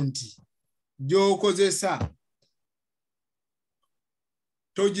account gy'okozesa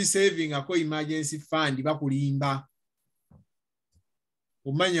togi saving ako emergency fund bakulimba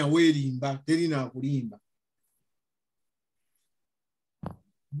omanya weerimba terina akulimba.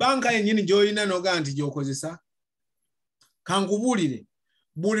 Banka yennyini gy'olina noga nti gy'okozesa kankubuulire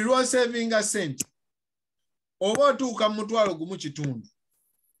buli lwa savinga sente oba otuuka mu $1.5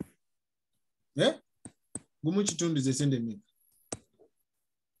 $1.5 ze sente mmeka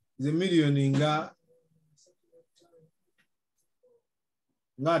ze miliyoni nga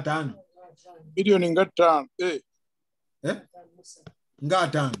 5 miliyoni nga 5 nga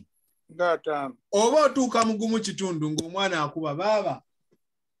 5 oba otuuka mu $1.5 ng'omwana akuba baaba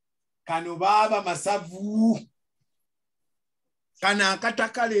kano baaba masavu kana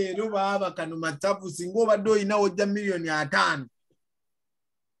akataka leero baaba kano masavu singa obadde olina wojja $5,000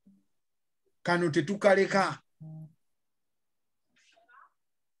 kano tetukaleka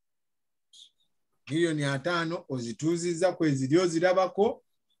miliyoni 5 ozituuzizza kweziri ozirabako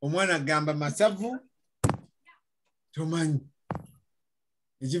omwana agamba masavu tomanyi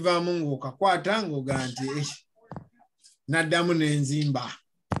ekivaamu ng'okakwata ng'oga nti naddamu n'enzimba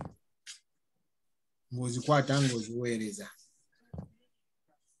ng'ozikwata ng'oziweereza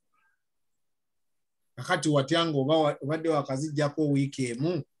kakati watya ng'obadde wakazijjako wiiki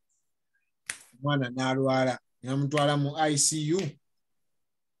emu omwana n'alwala namutwala mu ICU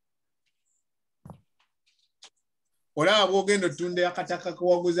olaba bw'ogenda otunda akataka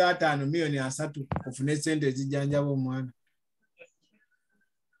kewaguza 5 miliyoni 3 ofune sente ezijjanjaba omwana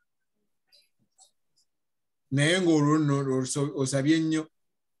naye ng'olwo osabye nnyo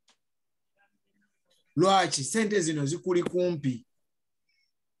lwaki sente zino zikuli kumpi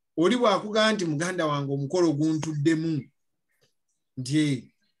oli bw'akugamba nti muganda wange omukolo guntuddemu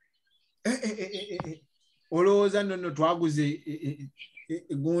nti olowooza nno twaguze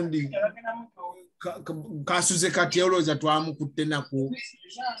gundi kasuze kati olowooza twamukutte naku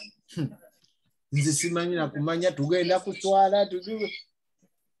nze simanyi nakumanya tugenda kutwala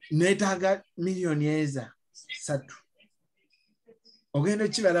neetaaga miliyoni 3 ogenda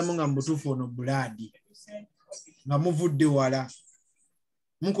okibalamu nga mubutuufu ono bulaadi nga muvudde wala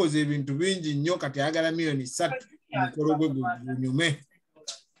mukoze ebintu bingi nnyo kati ayagala miliyoni 3 omukolo gwe gunyume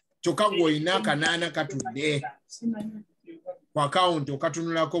kyokka gw'olina akanaana katudde ku akawunti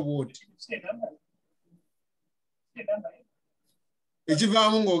okatunulako bwoti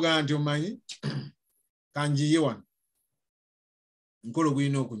ekivaamu ng'ogamba nti omanyi kanjiye wano omukolo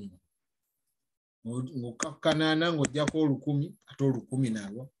gulina okunyuma ng'okakanaana ng'ojjako 10 ate 10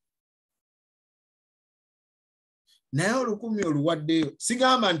 nalwo naye 10 oluwaddeyo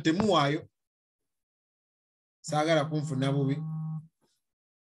sigamba nti temuwaayo saagala kunfuna bubi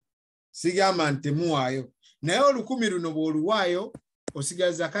sigamba nti temuwaayo naye 10 luno bw'oluwaayo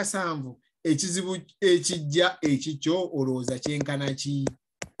osigaza 7 ekizibu ekijja ekikyo olowooza kyenkana ki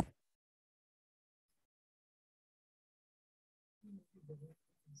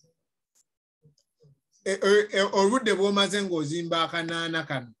oludde bw'omaze ng'ozimba akanaana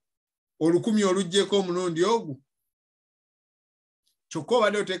kano 10 oluggyeko omulundi ogwo kyokka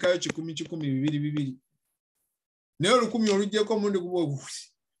obadde oteekayo 10,200 naye 10 oluggyeko omulundi gubwo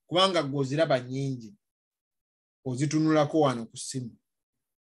kubanga gw'oziraba nnyingi ozitunulako wano ku ssimu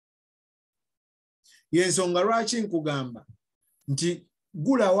y'ensonga lwaki nkugamba nti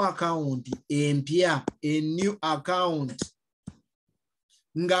gulawo akawunti empya new account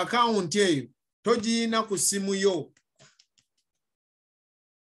nga akawunti eyo togiyina ku ssimu yo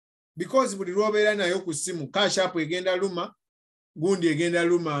because buli lw'obeera nayo ku ssimu cash app egenda luma gundi egenda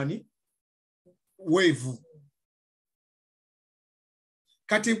lumaani weevu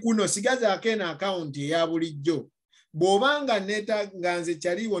kati kuno sigazaako eno akawunti eya bulijjo bw'obanga nga nze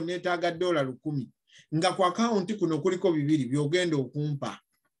kyaliwo neetaaga $10 nga ku akawunti kuno kuliko 2 by'ogenda okumpa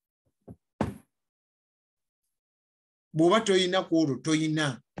bw'oba toyina ku olwo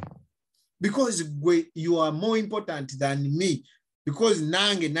toyina because you are more important than me because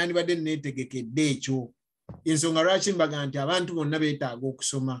nange nandibadde neetegekedde ekyo ensonga lwaki mbaga nti abantu bonna beetaaga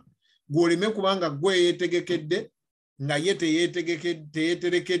okusoma gw'oleme kubanga gwe yeetegekedde nga ye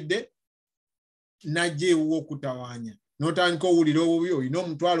teyeeterekedde najja ewuwo okutawaanya n'otandika owulira obubi olina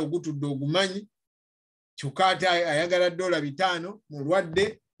omutwalo ogutudde ogumanyi kyokka ate ayagala $5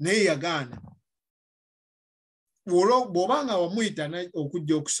 mulwadde naye yagaana bw'obanga wamuyita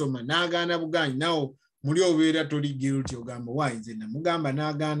okujja okusoma n'agaana buganyi nawe muli obeera toli guilty ogamba waayi nze namugamba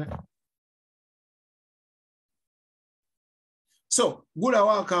n'agaana so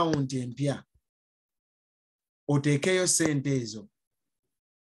gulawo akawunti empya oteekeyo sente ezo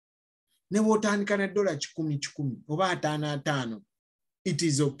ne bw'otandika na $10 oba 5 it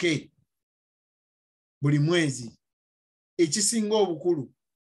is okay buli mwezi ekisinga obukulu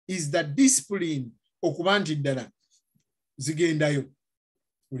is the discipline okuba nti ddala zigendayo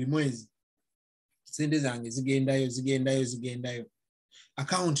buli mwezi sente zange zigendayo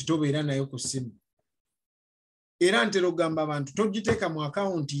akawunti tobeera nayo ku ssimu era ntera okugamba abantu togiteeka mu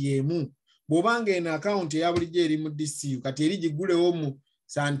akawunti y'emu bw'obanga eno akawunti eya bulijjo eri mu DCU kati eri gigulewo mu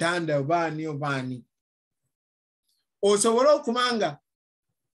Santanda obaani osobola okumanga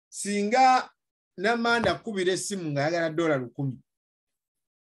singa namanda akubira essimu ng'ayagala $10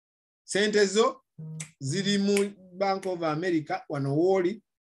 sente zo ziri mu Bank of America wano wooli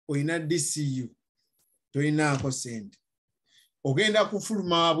olina DCU toyinaako sente ogenda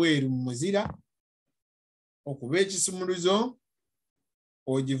kufuluma wabweru mu muzira okuba ekisumuluzo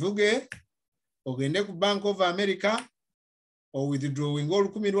ogivuge ogende ku Bank of America o withdrawing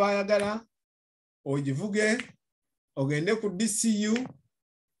 $10 lwayagala ogivuge ogende ku DCU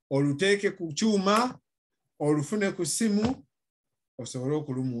oluteeke ku kyuma olufune ku simu osobole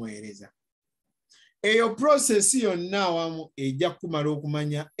okulumuweereza. Eyo process yonna awamu ejja kumala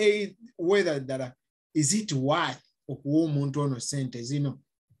okumanya whether ddala is it worth okuwa omuntu ono sente zino.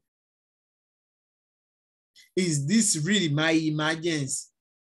 Is this really my emergency?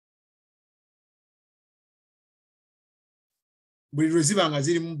 Buli lwe ziba nga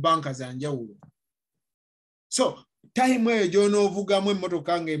ziri mu banka za njawulo. So time eyo gy'onoovugamu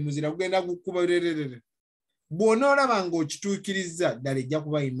emmotoka ng'emuzira kugenda kukuba rererere. Bw'onoolaba ng'okituukiriza ddala ejja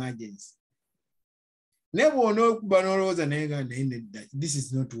kuba emergency. Ne bw'onookuba n'olowooza naye nga nedda, this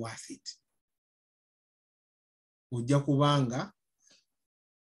is not worth it. Ojja kubanga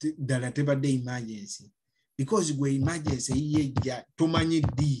ddala tebadde emergency. Because gwe emergency yejja tumanyi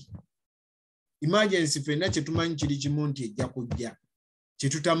ddi. Emergency fenna kye tumanyi kiri kimu nti ejja kujja. Kye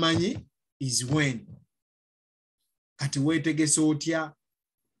tutamanyi is when. Kati weetegese otya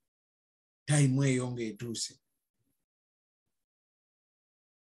time eyo ng'etuuse.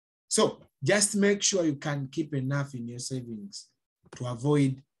 So just make sure you can keep enough in your savings to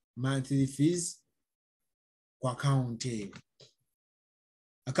avoid monthly fees ku account eyo.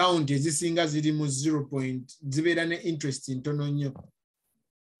 Account ezisinga ziri mu 0. Zibeera ne interest ntono nnyo.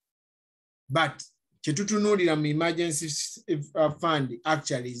 But kye tutunuulira mu emergency fund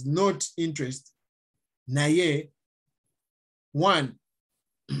actually is not interest, naye one,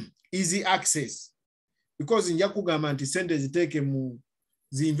 easy access. Because nja kugamba nti sente ziteeke mu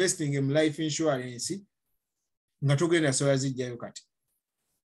zi-investing mu life insurance nga togenda sola zijjayo kati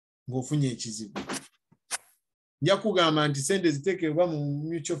ng'ofunye ekizibu. Nja kugamba nti sente ziteekebwa mu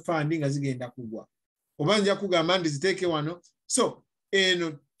mutual fund nga zigenda kugwa. Oba nja kugamba nti ziteeke wano. So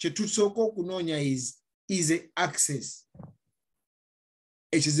eno kye tusooka okunoonya is easy access.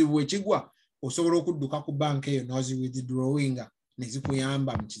 Ekizibu ekigwa osobola okudduka ku banka eyo n'ozi-withdrawinga ne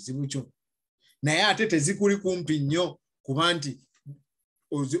zikuyamba mu kizibu kyo. Naye ate tezikuli kumpi nnyo kuba nti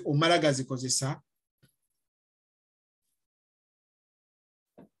omala gazikozesa.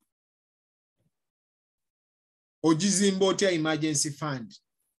 Ogizimba otya emergency fund?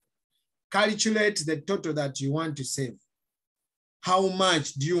 Calculate the total that you want to save. How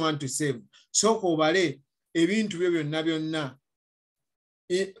much do you want to save? Sooka obale ebintu byo byonna byonna.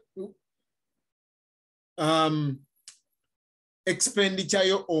 Expenditure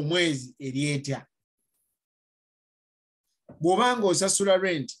yo omwezi eri etya. Bw'obanga osasula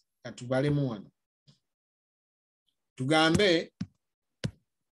rent katubalemu wano. Tugambe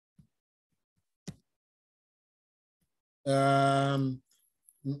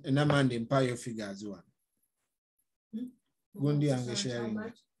namande mpayo figures wano. Gundi yange sharing.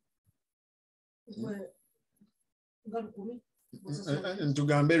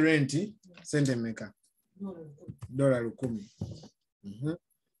 Tugambe renti sente meka. $10.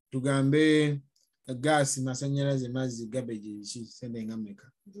 Tugambe gas, masanyalaze, mazzi, garbage sente nga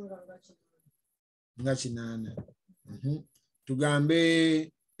meka. Nga 8.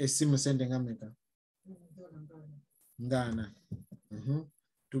 Tugambe esimu sente nga meka. Nga 4.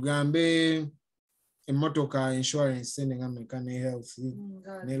 Tugambe emmotoka insurance sente nga meka, ne health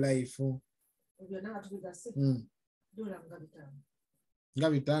ne life. Nga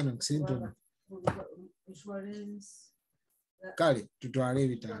 5 kusintono. Kale tutwale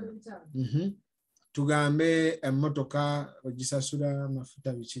 5. Tugambe emmotoka ogisasula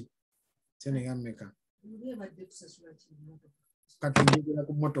mafuta biki sente nga meka. Kati njogera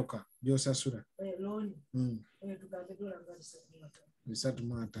ku mmotoka gy'osasula.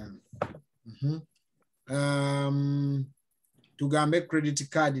 $3.5. Tugambe credit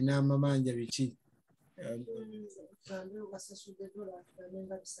card n'amamanja biki.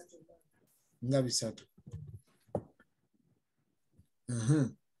 Nga 3.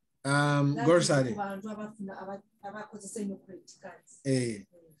 Grocery.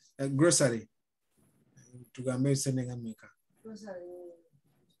 Grocery. Tugambe sente nga meka.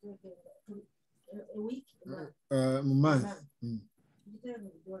 Mu month.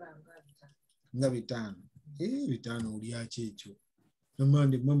 Nga 5. 5 olyaky ekyo.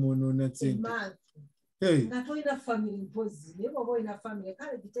 Namande mwemonoona sente. Nga tolina family mpozi. Naye bw'oba olina family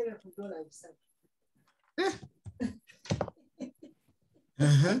kale giteeke ku $3.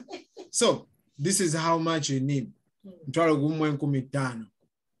 So this is how much you need. Mtwalo gumu 15.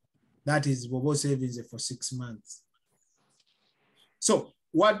 That is Bobo savings for 6 months. So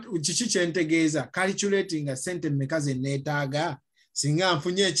what kiki kyentegeeza calculating a sente mmeka ze neetaaga singa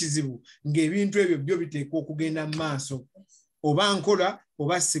nfunye ekizibu ng'ebintu ebyo byo biteekwa okugenda mu maaso oba nkola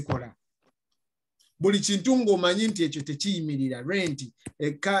oba sikola. buli kintu ng'omanyi nti ekyo tekiyimirira rent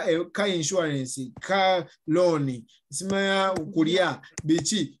car insurance car loan simaya kulya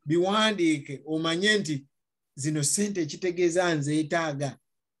biki biwandiike omanye nti zino ssente ekitegeeza nzeetaaga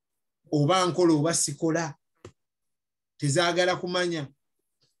oba nkola oba sikola tezaagala kumanya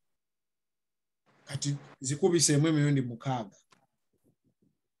kati zikubiseemu emirundi 6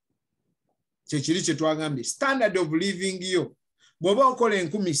 kyekiri kye twagambye standard of living yo bw'oba okola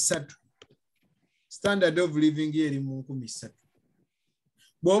 3,000 standard of living yo eri mu 3,000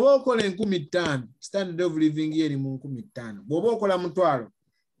 bw'oba okola 5,000 standard of living yo eri mu 5,000 bw'oba okola 1,000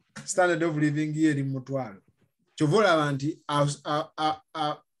 standard of living yo eri mu 1,000 kyova olaba nti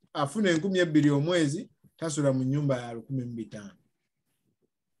afuna 2,000 omwezi tasula mu nnyumba ya 1,500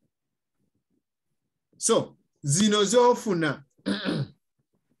 so zino z'ofuna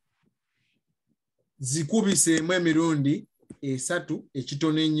zikubiseemu emirundi 3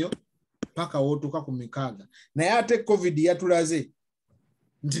 ekitono ennyo paka wootuuka ku 6 naye ate covid yatulaze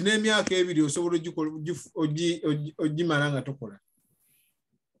nti n'emyaka 2 osobola ogimala nga tokola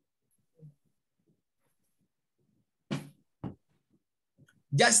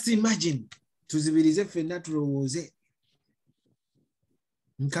just imagine tuzibirize ffenna tulowooze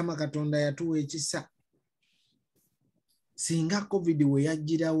Mukama Katonda yatuwa ekisa singa covid we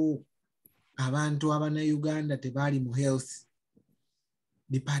yajjirawo abantu abannayuganda tebaali mu health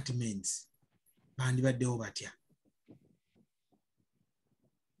departments bandibaddewo batya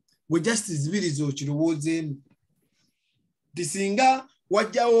gwe just zibiriza okirowoozeemu nti singa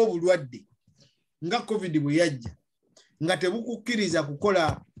wajjawo obulwadde nga covid bwe yajja nga tebukukkiriza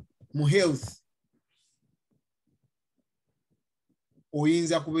kukola mu health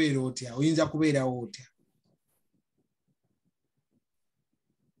oyinza kubeera otya oyinza kubeerawo otya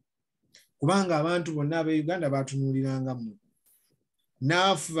kubanga abantu bonna ab'Uganda batunuulirangamu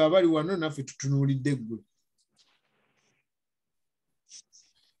naffe abali wano naffe tutunuulidde ggwe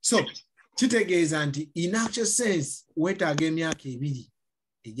so kitegeeza nti in actual sense weetaaga emyaka 2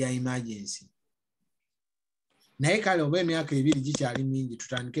 egya emergency naye kale oba emyaka 2 gikyali mingi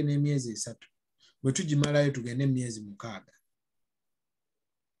tutandike n'emyezi 3 bwe tugimalayo tugende emyezi 6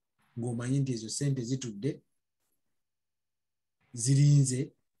 ng'omanyi nti ezo ssente zitudde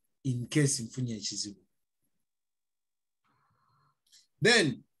zirinze in case mfunye ekizibu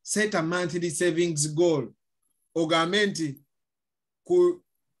then set a monthly savings goal ogambe nti ku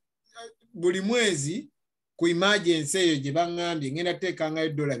buli mwezi ku emergency eyo gye baŋŋambye ngenda teekangayo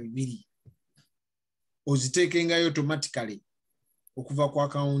 $2 oziteekengayo automatically okuva ku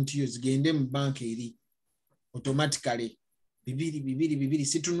akawunti yo zigende mu banka eri automatically 2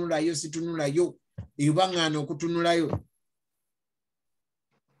 situnulayo eyo baŋŋaana okutunulayo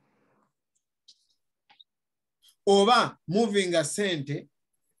oba moving a sente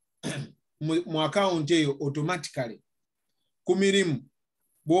mu account eyo automatically ku mirimu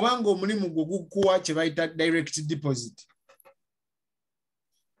bw'obanga omulimu gwo gukuwa kye bayita direct deposit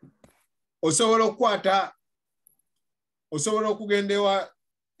osobola okugenda ewa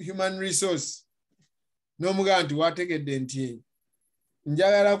human resource n'omugamba nti wategedde nti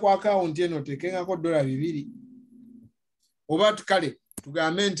njagala ku account eno oteekengako $2 oba kale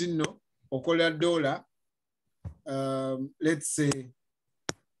tugambe nti nno okola $, let's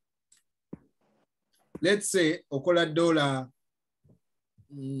say okola $,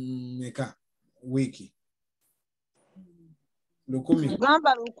 meka wiki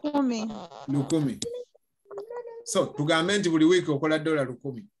 10,000 so tugambe nti buli wiki okola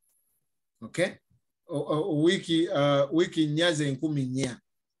 $10 okay wiki nyaze 14,000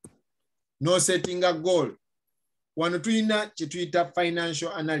 no setting a goal wano tuyina kye tuyita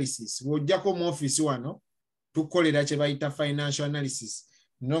financial analysis wojjako mu office wano tukolera kye bayita financial analysis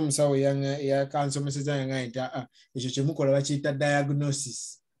n'omusawo yakansomeseza yangaita ekyo kye mukola bakiyita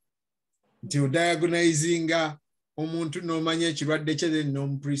diagnosis nti odiagonizinga omuntu n'omanya ekirwadde kye then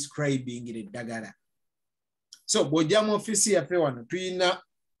n'omuprescribing eddagala so bw'ojja mu office yaffe wano tuyina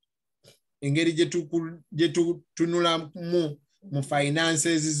engeri gye tutunula mu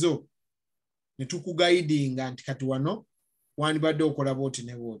finances zo ne tukugaidinga nti kati wano wandibadde okola booti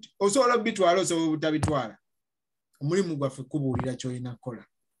ne booti osobola obitwala osobola obutabitwala omulimu gwaffe kubuulira ky'olina kukola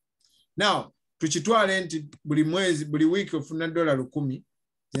now tukitwale nti buli mwezi buli wiiki ofuna $10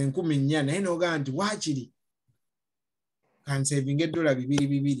 14,000 naye n'ogamba nti waakiri kansevinga $2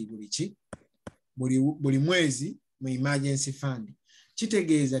 buli buli mwezi mu emergency fund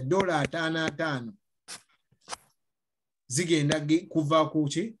kitegeeza $5 zigenda kuva ku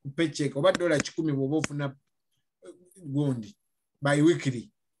paycheck oba $10 bw'oba ofuna gundi by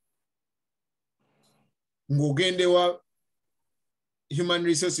weekly ng'ogende wa human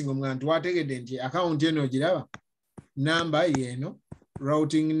resource ng'omuntu wategedde nti account eno ogiraba namba yeeno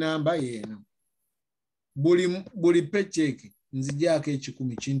routing namba yeeno buli paycheck nzigyako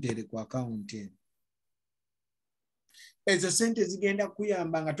 10 kintere ku account eno. Ezo sente zigenda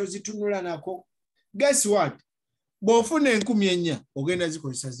kuyamba nga tozitunula nako. Guess what? Bw'ofuna 4,000 ogenda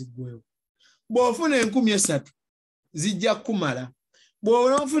zikozesa ziggwewo. Bw'ofuna 3,000 zijja kumala.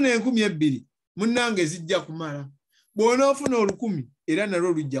 Bw'ofuna 2,000 munnange zijja kumala. Bw'onoofuna 1,000 era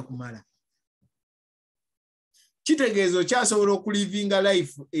nalwo lujja kumala. Kitegeeza okyasobola okulivinga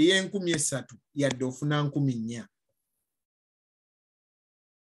life ey'e3,000 yadde ofuna 4,000.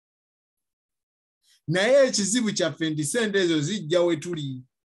 Naye ekizibu kyaffe nti sente ezo zijja we tuli.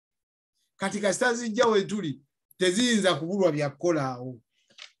 Kati kasita zijja we tuli teziyinza kubulwa bya kukola awo.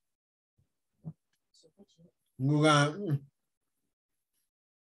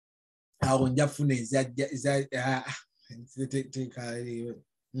 Awo nja funa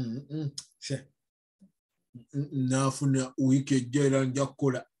nafuna wiiki ejja era nja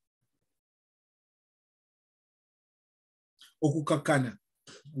kukola. Okukakana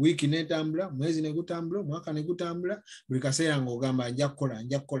wiiki netambula, mwezi negutambula, mwaka negutambula, buli kaseera ng'ogamba nja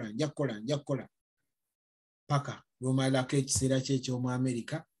kukola paka lw'omalako ekiseera kye eky'omu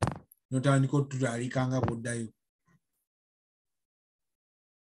Amerika n'otandika otutaalika nga bw'oddayo.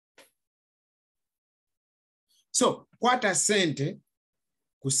 So kwata sente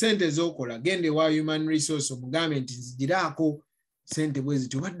ku sente z'okola, gende wa human resource omugambe nti nzigiraako sente bwe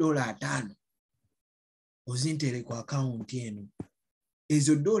ziti oba $5 ozintere ku account eno.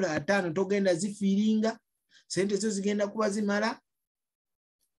 Ezo $5 togenda zifiiringa, sente zo zigenda kuba zimala,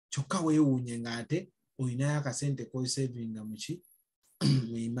 kyokka weewuunye ng'ate olinayo akasente k'osavinga muki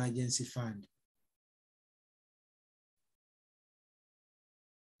mu emergency fund.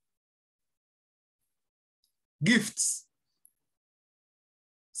 Gifts.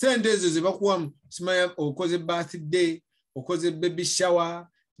 Sente ezo ze bakuwamu, simanya okoze birthday, okoze baby shower,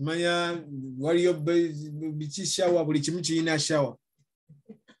 simanya waliyo biki shower, buli kimu kirina shower.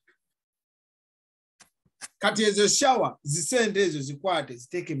 Kati ezo shower zisente ezo zikwate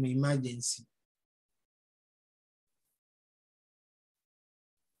ziteeke mu emergency.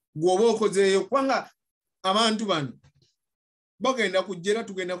 Gwoba okozeeyo kubanga abantu bano bagenda kujja era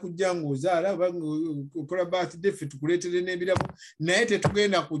tugenda kujja ng'ozaala okola birthday ffe tukuleetere n'ebirabo, naye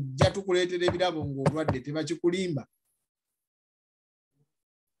tetugenda kujja tukuleetera ebirabo ng'olwadde tebakikulimba.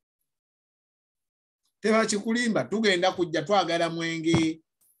 Tugenda kujja twagala mwenge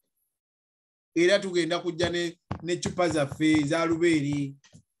era tugenda kujja n'eccupa zaffe eza lubeere.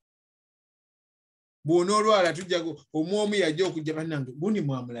 Bw'onoolwala tujja omwomu yajja okujja bannange gundi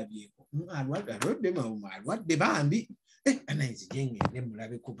mwamulabyeko alwadde bambi anayinzije ngende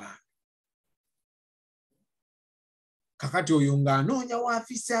mulabe ku bambi. Kakati oyo ng'anoonya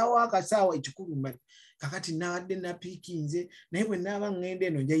waafisaawo akasaawa ekikulu kakati nabadde napiikinze naye bwe naaba ngenda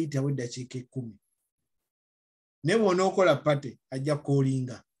eno nja yitawo eddakiika 10. Naye bw'onookola pate ajja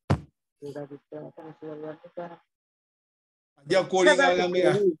koolinga. Ajja koolinga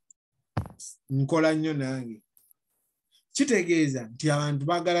agambira nkola nnyo nange. Kitegeeza nti abantu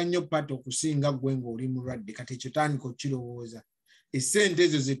baagala nnyo pate okusinga gwe ng'oli mulwadde. Kati ekyo tandika okukirowooza. Essente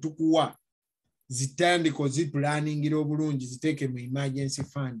ezo ze tukuwa zitandika ozipulaningira obulungi ziteeke mu emergency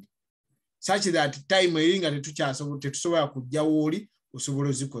fund. Such that time eri nga tetusobola kujja wooli osobola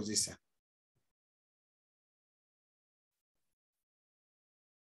ozikozesa.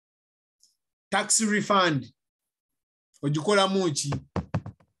 Tax refund ogikolamu ki?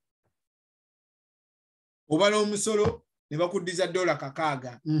 Obala omusolo ne bakuddiza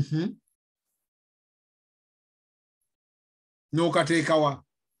 $600 n'okateekawa.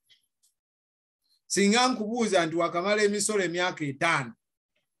 Singa nkubuuza nti wakamala emisolo emyaka 5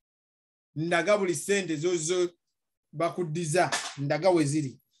 ndaga buli ssente zozo bakuddiza ndaga we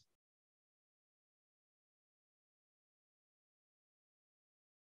ziri.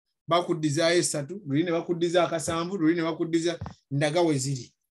 Bakuddiza 3, luli ne bakuddiza 7, luli ne bakuddiza ndaga we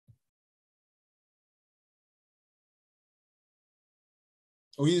ziri.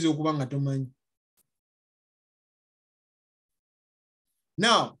 Oyinza okuba nga tomanyi.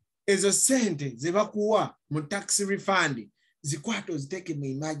 Now, ezo sente ze bakuwa mu tax refund zikwata oziteeke mu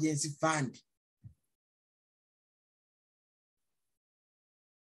emergency fund.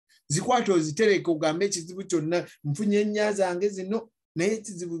 Zikwata ozitereke ogambe ekizibu kyonna nfunye ennya zange zino naye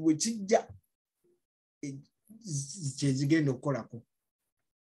ekizibu bwe kijja kyezigenda okukolako.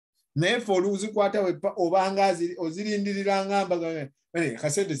 Naye fe oluzikwata obanga ozirindirira ngamba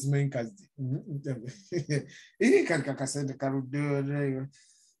kasente simanyi kazi. Kali kasente kaludde.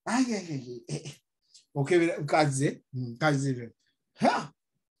 Okebera kazi. Ha!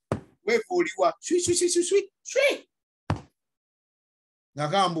 Wefuuliwa swi nga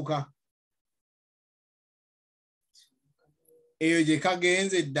kambuka. Eyo gye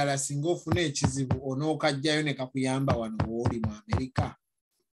kagenze ddala singa ofuna ekizibu onookajjayo ne kakuyamba wano w'oli mu Amerika.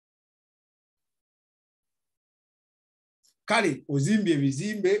 Kale ozimbye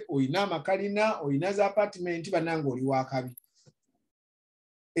ebizimbe, oyina amakalina, oyina za apartment bannange oli wakabi.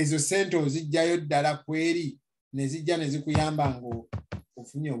 Ezo ssente ozijjayo ddala kweri ne zijja ne zikuyamba nga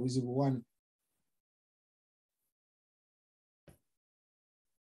ofunye obuzibu wano.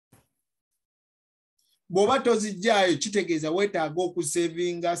 Bw'oba tozijjayo kitegeeza weetaaga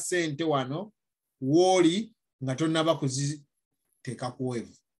okusevinga ssente wano w'oli nga tonnaba kuziteeka ku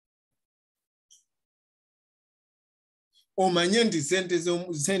weevu. Omanye nti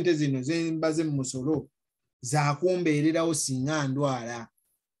ssente zino ze mbaze mu musolo zaakumbeererawo singa ndwala,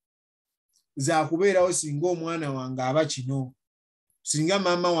 zaakubeerawo singa omwana wange aba kino, singa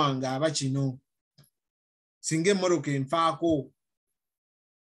maama wange aba kino, singa emmoroka enfaako.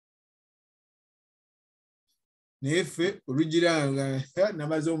 Naye ffe olugira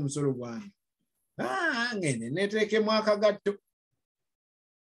nabaze omusolo gwange ngende neteekemu akagatto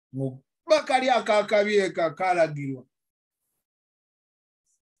bakali akakabi eka kalagirwa,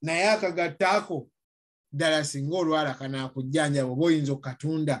 naye akagatto ako ddala singa olwala kanaakujjanjaba oba oyinza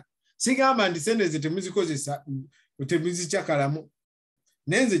okukatunda. Sigamba nti sente ze temuzikozesa temuzikyakalamu,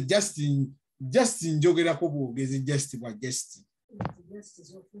 naye nze just njogerako bwogezi just bwa just.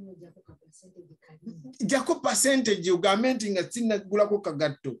 Jako percentage ugambe nti nga sinagulako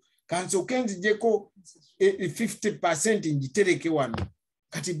kagatto kansooke nzijjeko 50% njitereke wano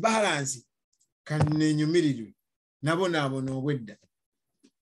kati balance kanenyumirirwe nabonaabona obwedda.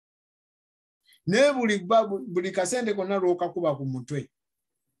 Naye buli kasente konna lw'okakuba ku mutwe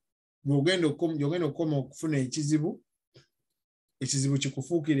bw'ogenda okukoma okufuna ekizibu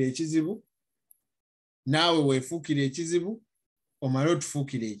kikufuukira ekizibu, naawe weefuukira ekizibu, omale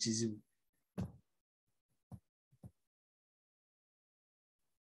otufuukira ekizibu.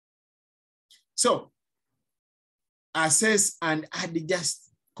 So, assess and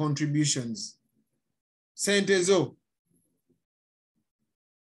adjust contributions. Sente zo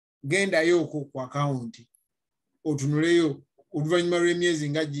gendayo ku account otunuleyo oluvannyuma lw'emyezi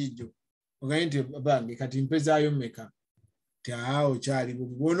nga gijjo ogaye nti bange kati mpezaayo mmeka taawo kyali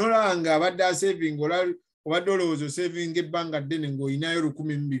bubi. Bw'onolanga abadde asaving obadde olowooza saving ebbanga ddene ng'olinayo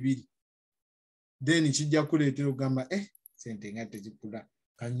 1,200, then kijja kuleetera okugamba sente nga tezikula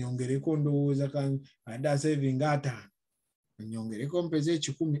kanyongereko ndowooza abadde asaving 5 kanyongereko mpeze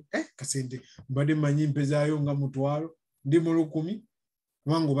 10 kasente mbadde manyi mpezaayo nga 1,000 ndi mu 10,000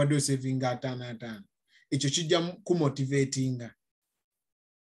 kubanga obadde osavinga 5. Ekyo kijja kumotivatinga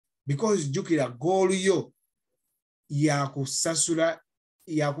because jjukira goal yo yakusasula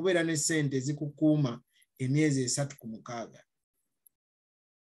yakubeera ne ssente zikukuuma emyezi 3 ku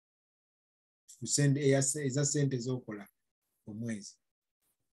 6 eza ssente z'okola omwezi.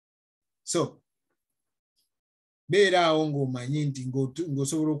 So beera awo ng'omanyi nti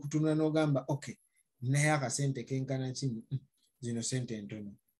ng'osobola okutunula n'ogamba okay naye akasente kenkana kino zino ssente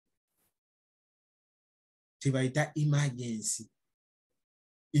ntono. Tebayita emergency.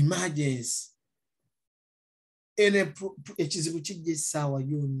 Ekizibu kijja essaawa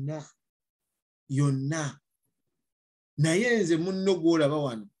yonna. Naye nze munno gw'olaba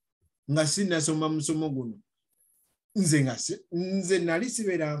wano nga sinnasoma musomo guno nze nali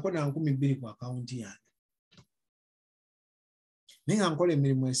sibeeranko na 2,000 ku akawunti yange naye nga nkola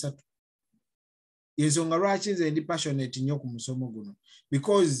emirimu 3. Yensonga lwaki nze ndi passionate nnyo ku musomo guno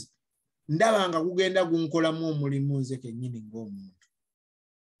because ndaba nga gugenda gunkolamu omulimu nze kennyini ng'omuntu.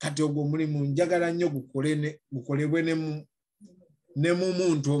 Kati ogwo omulimu njagala nnyo gukolebwe ne mu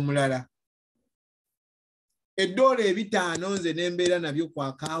muntu omulala. $5 nze nembeera nabyo ku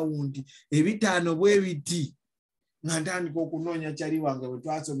akawunti 5 bwe biti nga ntandika okunoonya kyali wange bwe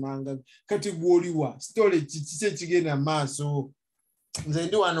twasomanga kati gw'oliwa story kiki ekigenda mu maaso. Nze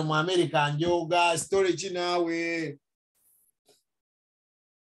ndi wano mu America njoga story kinaawe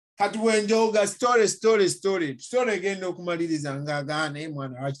kati wenjoga story egenda okumaliriza ng'agaana naye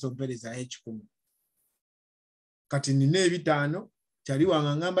mwana lwaki tompereza 10. Kati nina 5 kyali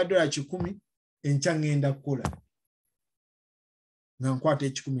wange ngamba $10 enkya ngenda kukola nga nkwata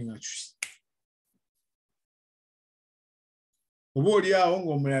 10 nga kyusi. Oba oli awo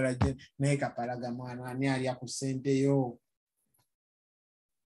ng'omulala naye kapalaga mwana ani alya ku ssente yo.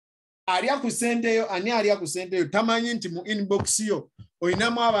 Ani alya ku ssente yo tamanyi nti mu inbox yo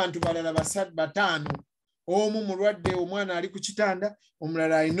oyinamu abantu balala 5. Omu mulwadde, omwana ali ku kitanda,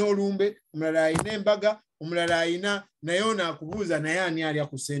 omulala alina olumbe, omulala alina embaga, omulala ayina naye ono akubuuza naye ani alya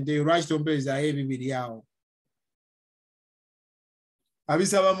ku ssente eyo lwaki tompeezaayo ebibiri awo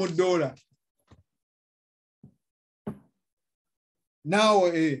abisaba mu $.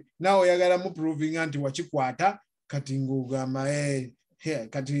 Naawe oyagala mu provinga nti wakikwata kati ng'ogamba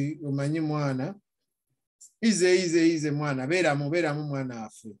kati omanyi mwana ize mwana beeramu mwana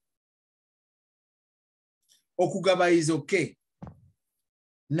afe. Okugaba is okay.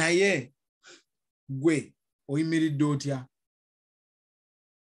 Naye gwe oyimiridde otya?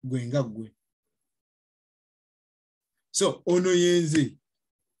 Gwe nga gwe. So ono yenze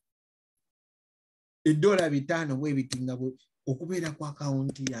 $5 bwe bitinga okubeera ku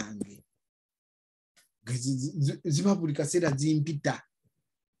akawunti yange. Ziba buli kaseera zimpita.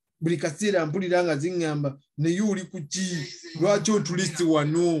 Buli kaseera mpulira nga ziŋŋamba naye oli ku ki? Lwaki otulisi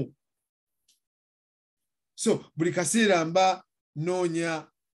wano? So buli kaseera mba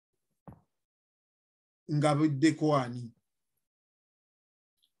noonya nga buddeko ani.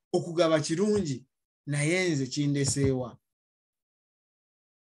 Okugaba kirungi naye nze kindeseewa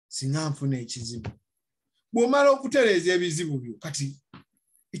singa nfuna ekizibu. Bw'omala okutereeza ebizibu byo kati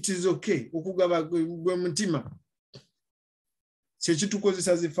it is okay. Okugaba gwe mutima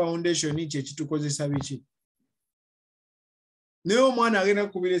kyekitukozesa zi foundation kyekitukozesa biki. Naye omwana agenda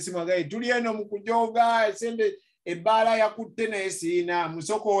kukubira esimu agaye tuli eno mu kujooga esente ebbaala yakutte naye siina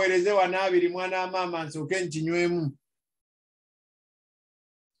musoko oweereze wanaabiri mwana maama nsooke nkinywemu.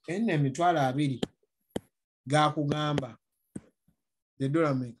 Enne $20 gakugamba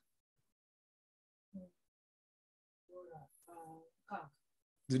 $6 meka?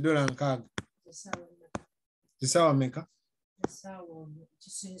 $6 zisaawa meka?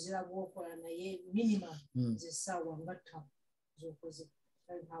 Kisinzira bw'okola naye minimum zisaawa nga 5 z'okoze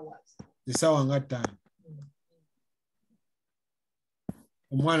 5 hours. Zisaawa nga 5.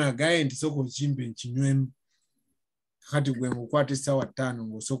 Omwana agaye nti sooka okimpe nkinywemu. Kati gwe ngukwata essaawa 5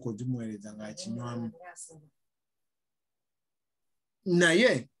 ng'osooka ogimuweereza ng'akinywamu.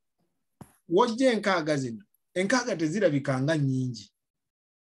 Naye wojja 6 zino 6 tezirabikanga nnyingi.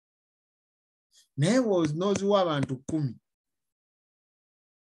 Naye n'oziwa abantu 10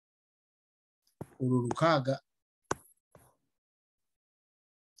 olwo 6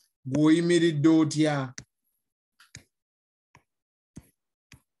 gw'oyimiridde otya?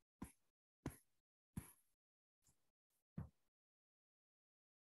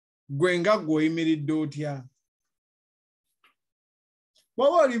 Gwe nga gw'oyimiridde otya?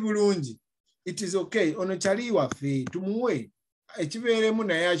 Bw'oba oli bulungi it is okay. Ono kyali waffe tumuwe ekibeeremu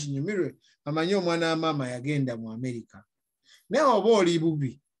naye akinyumirwe amanye omwana wa maama yagenda mu Amerika. Naye oba oli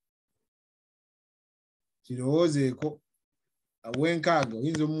bubi kirowoozeeko aw'enkaaga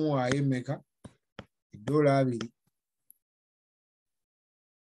oyinza omuwaayo emeka? $2.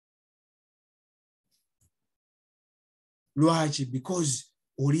 Lwaki? Because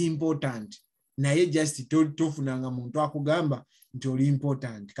oli important. Naye just tofunanga muntu akugamba nti oli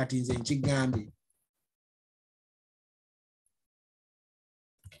important. Kati nze nkigambye.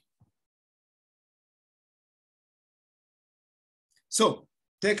 So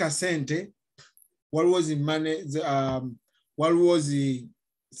teeka sente waliwo zi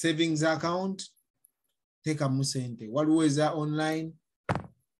savings account teekamu sente. Waliwo eza online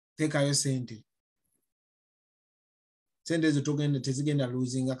teekayo sente. Sente ezo tezigenda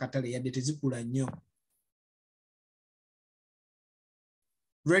losing akatale yadde tezikula nnyo.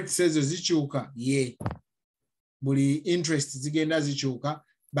 Rates ezo zikyuka buli interest zigenda zikyuka,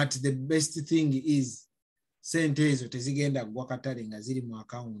 but the best thing is sente ezo tezigenda gwa katale nga ziri mu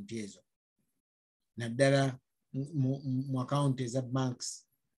account ezo. Naddala mu account eza banks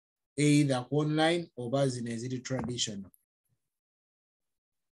either online oba zino eziri traditional.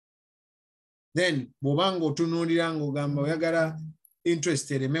 Then bw'obanga otunuulira ng'ogamba oyagala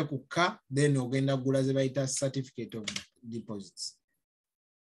interest ereme kukka, then ogenda gula ze bayita certificate of deposits.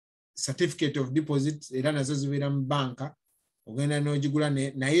 Certificate of deposits era nazo zibeera mu banka, ogenda n'ogigula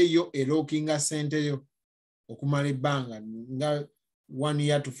naye yo erookinga sente yo okumala ebbanga nga 1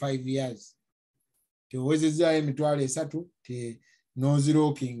 year to 5 years. Teowezezaayo $3,000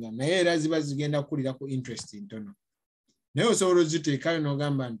 n'ozirookinga naye era ziba zigenda kukulira ku interest ntono. Naye osobola oziteekayo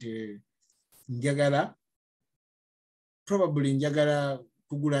n'ogamba nti probably njagala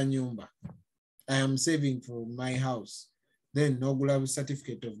kugula nyumba. I am saving for my house. Then n'ogula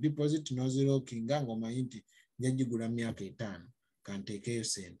certificate of deposit n'ozirookinga ng'omanyi nti nja gigula myaka 5 kanteekeyo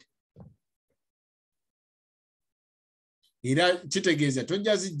sente. Era kitegeeza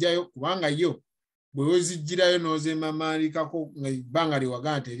tojja zijjayo kubanga yo bwe ozijjirayo n'ozemamaalikako nga ebbanga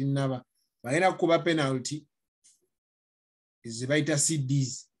liwagana terinaba balina kukuba penalty ze bayita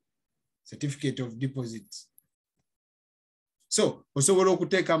CDs. certificate of deposits. So osobola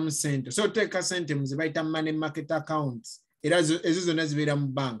okuteeka mu sente. So teeka sente mu zibayita money market accounts. Era ezo zonna zibeera mu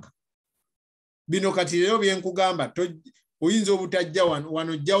banka. Bino kati leero bye nkugamba oyinza obutajja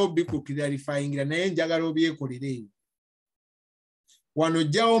wano ojjawo bikuklarifyingira naye njagala obyekolere. Wano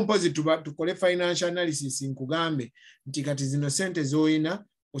ojjawo mpozi tukole financial analysis nkugambe nti kati zino sente z'oyina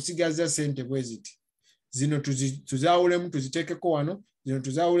osigaza sente bwe ziti. Zino tuzaawulemu tuziteekeko wano, zino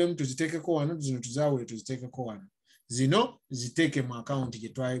tuzaawulemu tuziteekeko wano, zino tuzaawule tuziteekeko wano. Zino ziteeke mu account gye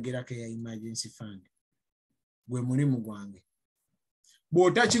twayogerako eya emergency fund. Gwe mulimu gwange.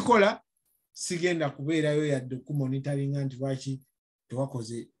 Bw'otakikola sigenda kubeerayo yadde okumonitoringa nti lwaki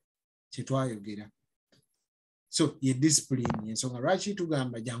tewakoze kye twayogera. So ye discipline ensonga lwaki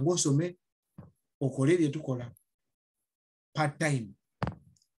tugamba jangu osome okole bye tukola part time.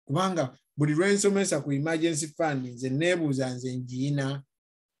 Kubanga buli lwensomesa ku emergency fund nze neebuuza nze ngiina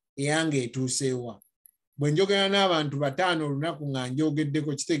eyange etuuseewa. Bwe njogera n'abantu 5 olunaku nga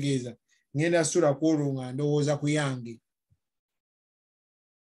njogeddeko kitegeeza ngenda sula ku olwo nga ndowooza ku yange.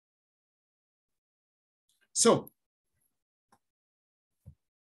 So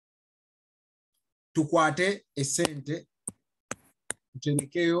tukwate essente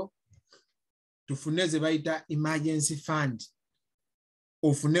tuterekeyo tufune ze bayita emergency fund.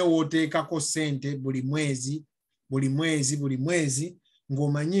 Ofune wooteekako ssente buli mwezi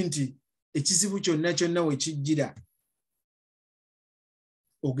ng'omanyi nti ekizibu kyonna we kijjira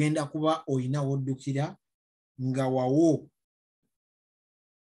ogenda kuba oyina woddukira nga wawo.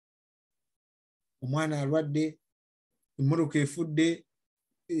 Omwana alwadde, emmotoka efudde,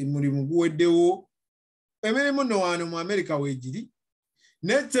 mulimu guweddewo, emirimu no wano mu Amerika weegiri.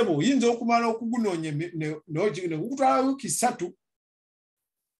 Netsebo oyinza okumala okugunoonya ne gukutwala wiiki 3.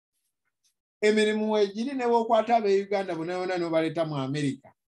 Emirimu weegiri ne bw'okwata ab'e Uganda bonna n'obaleeta mu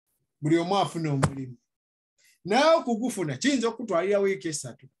Amerika. Buli omu afuna omulimu. Naye okugufuna kiyinza okutwalira wiiki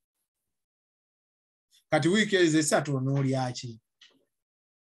 3. Kati wiiki ezo 3 onoolya ki?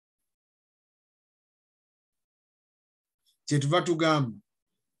 Kyetuva tugamba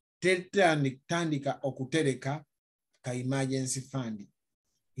tandika okutereka ka emergency fund.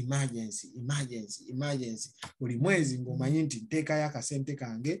 Emergency. Buli mwezi ng'omanyi nti nteekayo akasente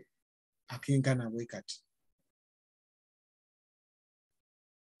kange akenkana bwe kati.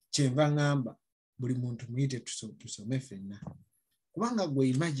 Kyenva ngamba buli muntu muyite tusome ffenna. Kubanga gwe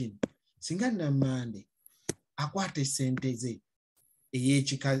imagine singa Namande akwata essente ze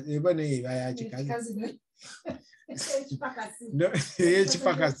ey'ekikazi eba naye eba yakikazi.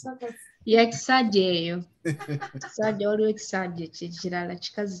 Ey'ekipakasi. Yakisajja eyo. Kisajja waliwo ekisajja kirala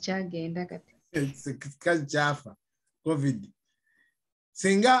kikazi kyagenda kati. Ekikazi kyafa COVID.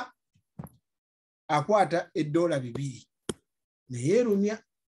 Singa akwata $2 neyeerumya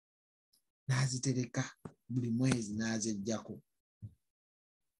n'azitereka buli mwezi n'azeggyako.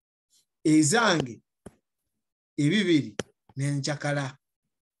 Ezange 2 n'enkyakala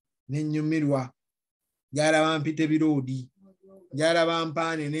n'ennyumirwa gyalaba mpite biroodi gyalaba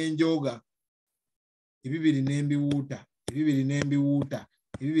mpaane n'enjooga 2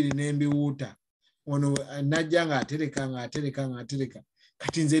 n'embiwuuta. Ono najja ng'atereka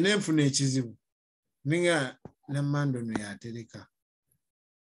kati nze nenfuna ekizibu ninga Namando ono yatereka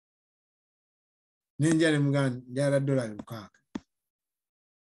nenja ne muganda njala $600.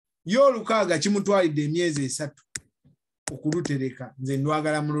 Yo $600 kimutwalidde emyezi 3 okulutereka nze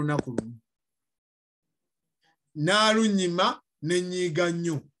ndwagala mu lunaku lumu. N'alunyima n'ennyiiga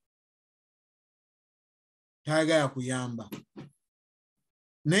nnyo. Tayagala kuyamba.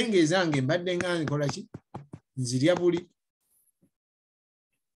 Naye ng'ezange mbadde nga nkola ki? Nzirya buli.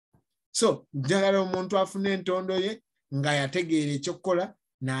 So njagala omuntu afuna entondo ye nga yategeera ekyokukola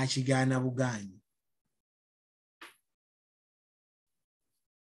n'akigaana bugaanyi.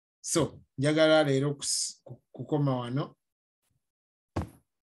 So njagala leero kukoma wano.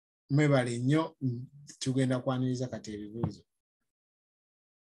 Mwebale nnyo tugenda kwaniriza kati ebibuuzo.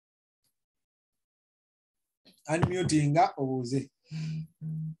 Unmutinga obuuze.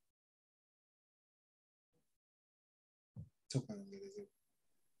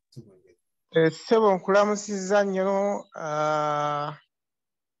 Ssebo nkulamusizza nnyo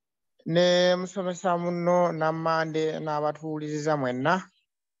ne musomesa muno Namande n'abatuwuliriza mwenna.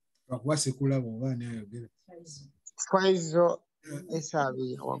 Lwakuba sekulaba oba ani ayogera. Faizo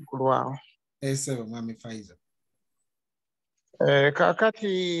esaabi waggulu awo. Ssebo mwami Faizo.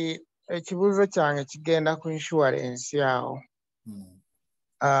 Kaakati ekibuuzo kyange kigenda ku insurance awo.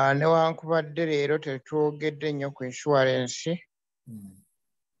 Newankubadde leero tetwogedde nnyo ku insurance.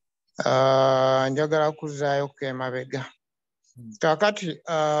 Njagala kuzzaayo ku emabega. Kaakati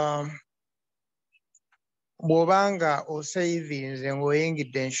bw'obanga osavinze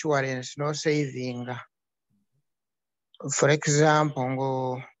ng'oyingidde insurance n'osavinga, for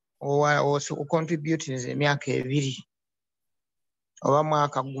example ocontributinze emyaka 2 oba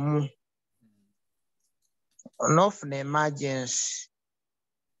mwaka gumu, n'ofuna emergency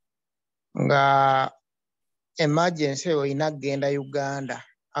nga emergency eyo olina kugenda Uganda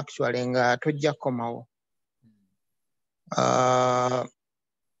actually nga tojja kukomawo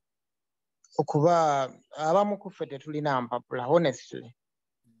okuba abamu ku ffe tetulina mpapula honestly.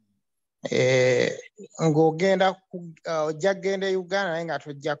 Ng'ogenda ojja kugenda Uganda naye nga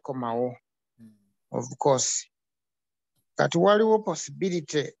tojja kukomawo of course. Kati waliwo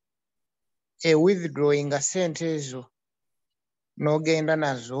possibility withdrawing sente ezo n'ogenda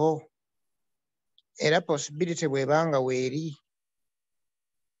nazo, era possibility bw'ebanga weeri,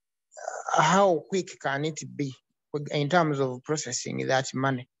 how quick can it be in terms of processing that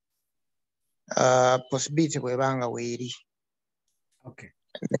money? Possibility bw'ebanga weeri. Okay.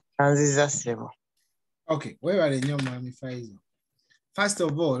 Anziza ssebo. Okay, weebale nnyo Mwami Faizo. First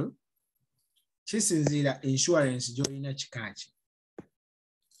of all, kisinziira insurance gy'olina kika ki.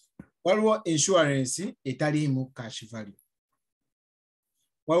 Waliwo insurance etaliimu cash value.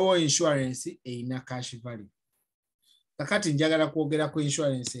 Waliwo insurance erina cash value. Kakati njagala kwogera ku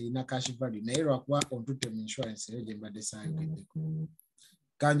insurance erina cash value naye lwakuba ontutte mu insurance eyo gye mbadde saayogeddeko.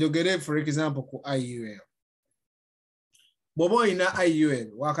 Kanjogere for example ku IUL. Bw'oba olina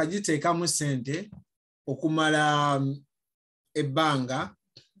IUL wakagiteekamu ssente okumala ebbanga,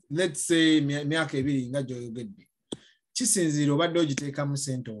 let's say myaka 2 nga gy'oyogedde, kisinziira obadde ogiteekamu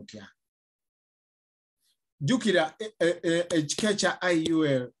ssente otya. Jjukira ekika kya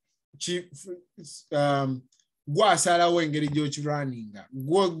IUL gwasalawo engeri gy'okirwaninga.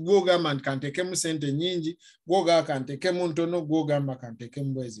 Gw'ogamba nti kanteekemu ssente nnyingi, gw'ogamba kanteekemu ntono, gw'ogamba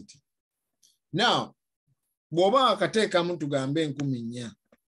kanteekemu bwe ziti. Now, bw'oba wakateekamu tugambe 4,000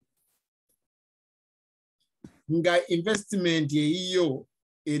 nga investment eyiyo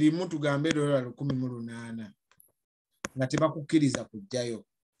erimu tugambe $1,800 nga tebakukkiriza kujjayo.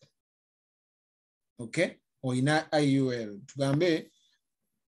 Okay? Oyina IUL tugambe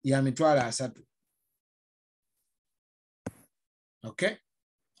ya $3,000. Okay?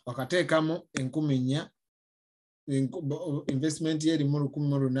 Wakateekamu 4,000, investment ye erimu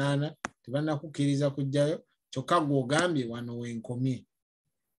 $1,800, tebanakukkiriza kujjayo, kyokka gw'ogambye wano wenkomye.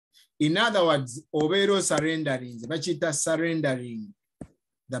 In other words, obeera surrendering, bakiyita surrendering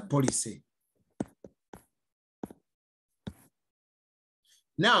the policy.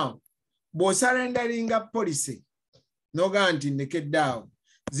 Now, bw'osurrenderinga policy n'ogamba nti nnekeddaawo,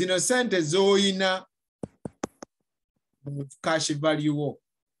 zino ssente z'oyina mu cash value wo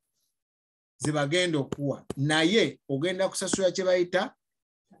ze bagenda okuwa, naye ogenda kusasula kye bayita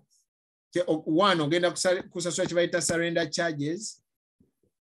ogenda kusasula kye bayita surrender charges.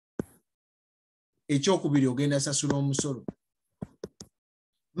 Ekyokubiri ogenda sasula omusolo.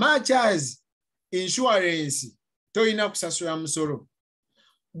 Much as insurance toyina kusasula musolo,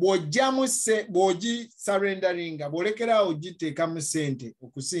 bw'ogi surrenderinga, bw'olekerawo ogiteekamu ssente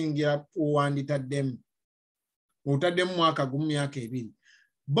okusingira owanditaddemu, otaddemu mwaka gumu myaka 2,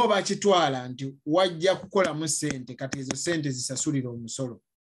 bo bakitwala nti wajja kukolamu ssente, kati ezo ssente zisasulira omusolo.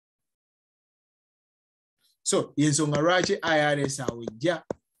 So yensonga lwaki IRS awo ejja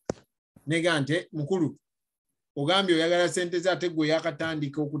nega nti mukulu ogambye oyagala ssente ze ate gwe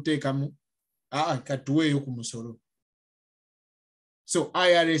yakatandika okuteekamu katuweeyo ku musolo. So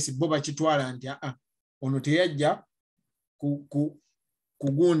IRS bo bakitwala nti ono teyajja ku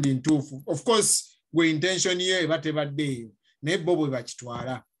gundi ntuufu. Of course gwe intention ye eba tebadde eyo, naye bo bwe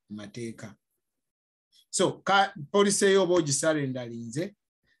bakitwala mu mateeka. So policy eyo oba ogisurrendarinze,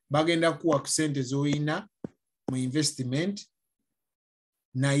 bagenda kuwa ku ssente z'oyina mu investment,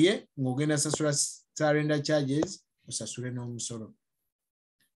 naye ng'ogenda sasula surrender charges osasule n'omusolo.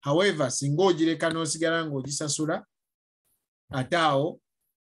 However, singa ogireka n'osigala ng'ogisasula, ate awo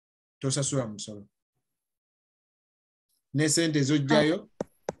tosasula musolo. Ne ssente z'ojjayo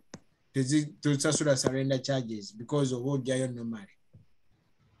tosasula surrender charges because oba ojjayo normally.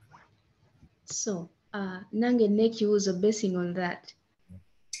 So, nange nekibuuzo basing on that.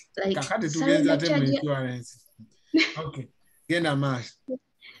 Like, kakati tugenza ate mu insurance. Okay, genda maaso.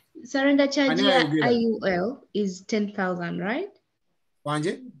 Surrender charge ya IUL is 10,000, right?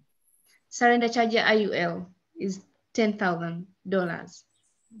 Wanje? Surrender charge ya IUL is $10,000.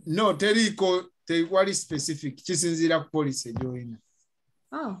 No, tewali specific. Kisinziira ku policy gy'olina.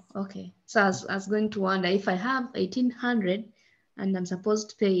 Oh, okay. So I was going to wonder if I have 1,800 and I'm supposed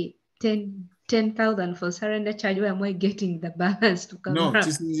to pay 10,000 for surrender charge, where am I getting the balance to come? No,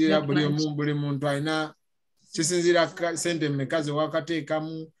 kisinziira buli muntu alina kisinziira sente mmeka ze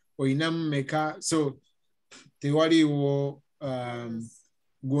wakateekamu oyinamu mmeka so tewaliwo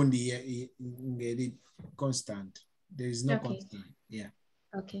gundi ngeri constant. There is no constant. Yeah.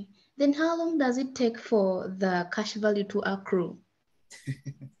 Okay. Then how long does it take for the cash value to accrue?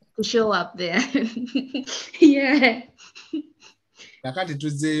 To show up there? Yeah. Kakati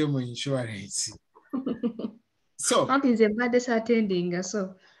tuzzeeyo mu insurance. So. How is a bad attending?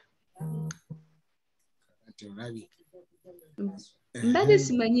 So. Mbadde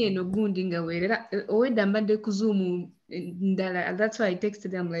simanyi eno gundi nga weerera owedda mbadde ku Zoom ndala. That's why I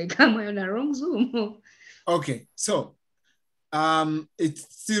texted them like, am I on a wrong Zoom? Okay, so it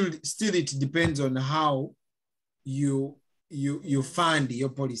still it depends on how you fund your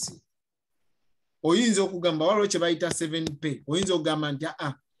policy. Oyinza okugamba waliwo kye bayita 7pay. Oyinza okugamba nti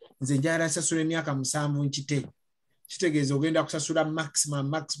nze njagala sasula emyaka 7 nkite. Kitegeeza ogenda kusasula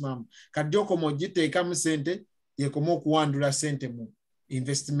maximum. Kadde okoma ogiteekamu sente yekoma okuwandula sente mu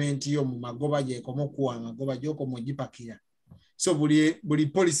investment yo mu magoba yekoma okuwa magoba gyokoma ogipakira. So buli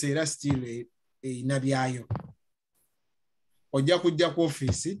policy era still eyina byayo. Ojja kujja ku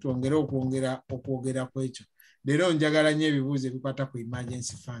office twongere okwogera ku ekyo. Leero njagala nnyo ebibuuzo ebikwata ku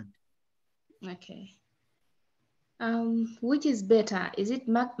emergency fund. Okay. Which is better? Is it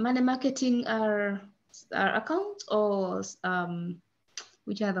money marketing or account or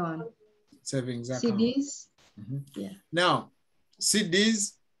which other one? Savings account. CDs? Yeah. Now,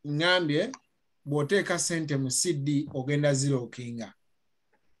 CDs ngambye bw'oteeka sente mu CD ogenda zero kinga.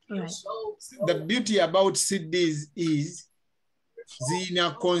 Right. The beauty about CDs is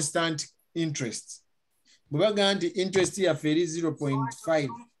zina constant interest. Bwebaga nti interest yaffe eri 0.5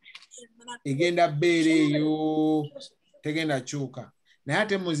 egenda beera eyo tegenda kyuka. Naye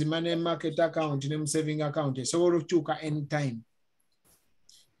ate muzima ne market account ne mu saving account esobola okukyuka anytime.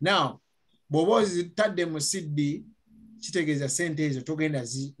 Now, bw'oba ozitadde mu CD kitegeeza sente ezo togenda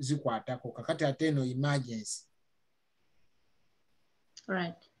zikwatako kakati ate eno emergency.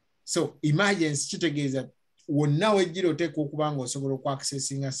 Right. So emergency kitegeeza wonna wejjira oteeka okuba nga osobola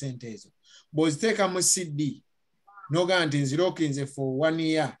okwaccessinga sente ezo. Bw'oziteeka mu CD n'ogamba nti nzirokinze for 1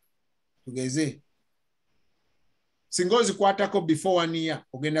 year tugeze. Singa ozikwatako before 1 year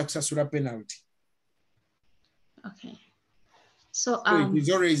ogenda kusasula penalty. Okay. So it is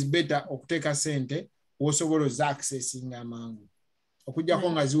always better okuteeka sente osobola za accessinga amangu.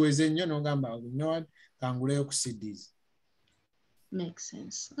 Okujjako nga ziweze nnyo n'ogamba no kanguleyo ku CDs. Makes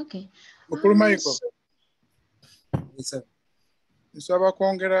sense. Okay. Okulu Michael. Nsaba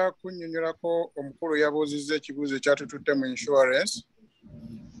kwongera kunnyonnyolako omukulu yabuuzizza ekibuuzo ekyatututte mu insurance.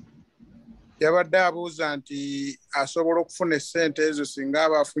 Yabadde abuuza nti asobola okufuna essente ezo singa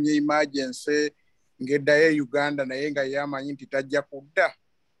aba afunye emergency ng'eddayo e Uganda naye nga yamanyi nti tajja kudda.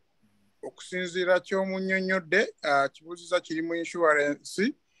 Okusinziira ky'omunnyonnyodde kibuuziza kiri mu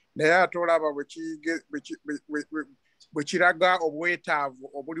insurance naye ate olaba bwe kiraga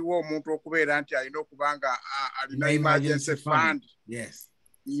obwetaavu obuliwo omuntu okubeera nti alina okuba nga alina emergency fund. Yes.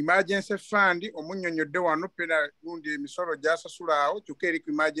 Emergency fund omunnyonnyodde wano pena gundi emisolo gy'asasula awo kyokka eri ku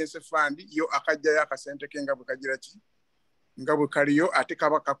emergency fund yo akajjayo akasente ke nga bwe kagira ki nga bwe kaliyo ate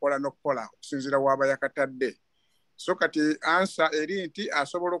kaba kakola n'okukola okusinziira w'aba yakatadde. So kati answer eri nti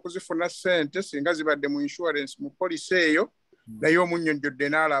asobola okuzifuna sente singa zibadde mu insurance mu policy eyo naye omunnyonnyodde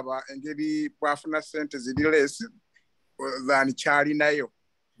n'alaba engeri bw'afuna sente ziri less than kyalinayo.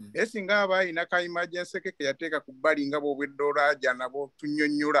 Naye singa aba alina ka emergency ke yateeka ku bbali nga bw'obwedde olwaja nabo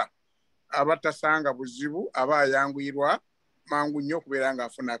tunnyonnyola aba tasanga buzibu aba ayanguyirwa mangu nnyo okubeera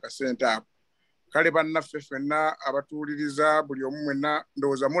ng'afuna akasente ako. Kale bannaffe ffenna abatuwuliriza buli omu mwenna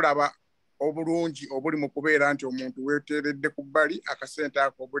ndowooza mulaba obulungi obuli mu kubeera nti omuntu weeteeredde ku bbali akasente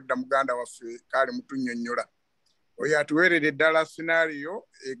ako obwedda muganda waffe kale mutunnyonnyola. Oyo atuweerera ddala scenario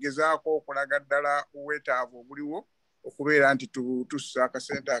egezaako okulaga ddala obwetaavu obuliwo okubeera nti tussa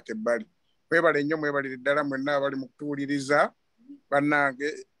akasente ako ebbali. Mwebale nnyo mwebalire ddala mwenna abali mu kutuwuliriza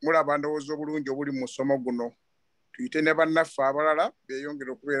bannange mulaba ndowooza obulungi obuli mu musomo guno. Tuyite ne bannaffe abalala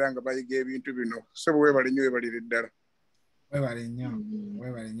beeyongere okubeera nga bayiga ebintu bino. Ssebo weebale nnyo weebalire ddala. Weebale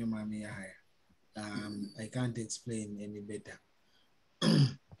nnyo Mwami Yahaya. I can't explain any better.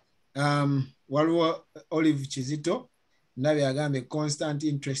 Waliwo Olive Kizito ndabye agambye constant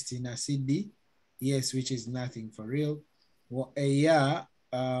interest in a CD. Yes, which is nothing for real. Well, a year,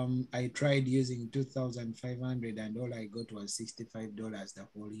 I tried using 2,500 and all I got was $65 the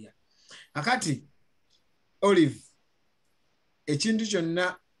whole year. Akati, Olive, ekintu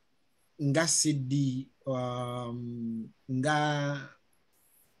kyonna nga CD, nga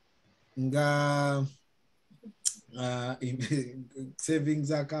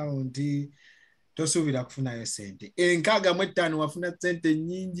savings account, tosuubira kufunayo sente. 65 wafuna sente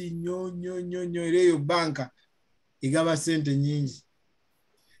nyingi nnyo era eyo banka egaba sente nyingi.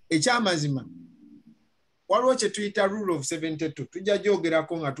 Ekyamazima waliwo kye tuyita rule of 72 tujja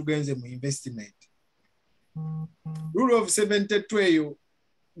gyogerako nga tugenze mu investment. Rule of 72 eyo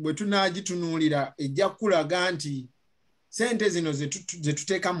bwe tunaagitunuulira ejja kulaga nti sente zino ze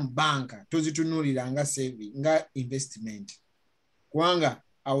tuteeka mu banka tozitunuulira nga saving nga investment kubanga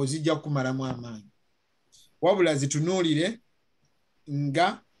awo zijja kumalamu amaanyi, wabula zitunuulire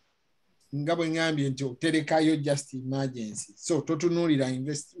nga bwe ngambye nti oterekayo just emergency, so totunuulira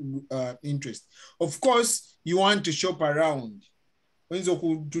interest. Of course you want to shop around, oyinza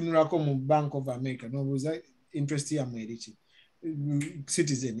okutunulako mu Bank of America nobuuza interest yammwe eriki,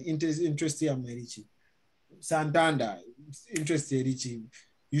 Citizen interest yammwe eriki, Santander interest eriki.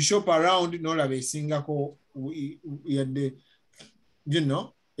 You shop around nolaba esingako yadde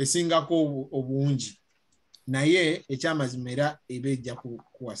esingako obungi, naye ekyamazima era eba ejja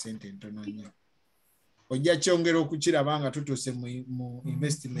kuwa sente ntono nnyo. Ojja kyongera okukiraba nga tutuuse mu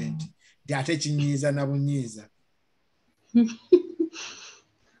investment nti ate kinyiiza na bunyiiza.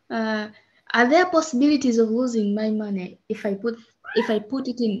 Are there possibilities of losing my money if I put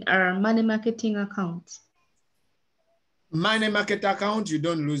it in a money marketing account? Money market account, you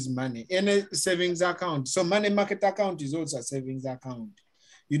don't lose money. Any savings account. So money market account is also a savings account.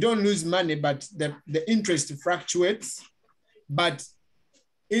 You don't lose money, but the interest fluctuates. But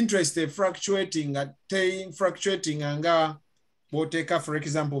interest fluctuating anga boteka, for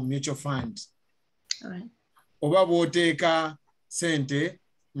example, mutual funds. All right. Oba boteka sente.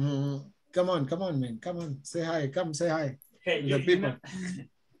 Come on, man. Come on. Say hi. Come say hi. Hey, the people.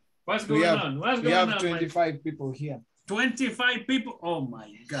 What's going on? We have 25 people here. 25 people. Oh my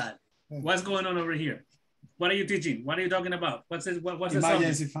God. What's going on over here? What are you teaching? What are you talking about? What's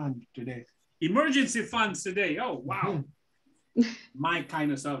emergency fund today? Emergency funds today. Oh, wow. My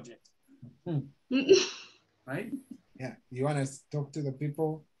kind of subject. Right? Yeah. You want to talk to the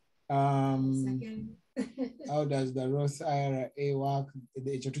people? How does the Roth IRA work?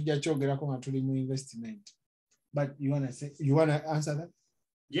 Investment. But you want to answer that?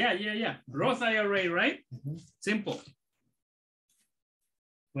 Yeah. Roth IRA, right? Simple.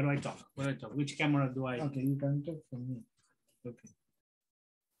 What do I talk? Which camera do I? Okay, you can talk from me. Okay.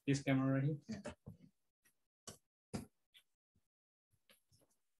 This camera right here? Yeah.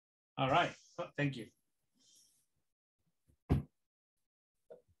 All right. Oh, thank you.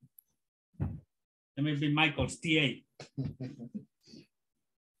 Let me be Michael's TA.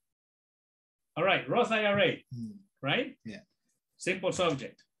 All right, Roth IRA, right? Yeah. Simple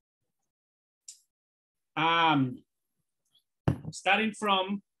subject. Starting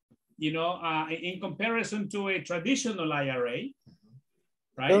from, in comparison to a traditional IRA,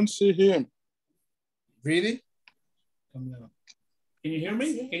 right? Don't see him. Really? Can you hear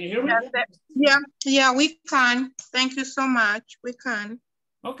me? Can you hear me? Yeah, we can. Thank you so much. We can.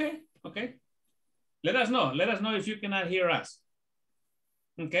 Okay. Let us know if you cannot hear us.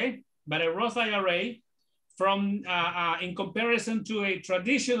 Okay, but a Roth IRA from in comparison to a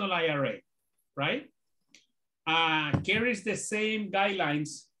traditional IRA, right? Carries the same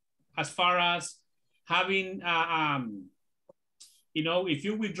guidelines as far as having, if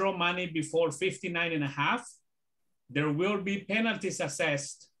you withdraw money before 59.5, there will be penalties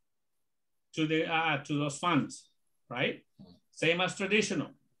assessed to those funds, right? Same as traditional.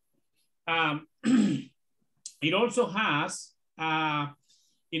 It also has, a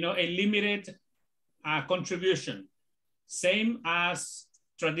limited contribution, same as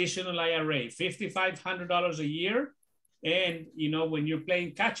traditional IRA, $5,500 a year. And, when you're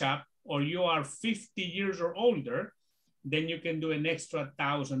playing catch up or you are 50 years or older, then you can do an extra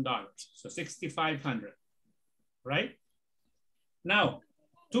 $1,000. So $6,500, right? Now,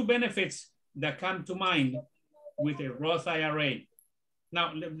 two benefits that come to mind with a Roth IRA.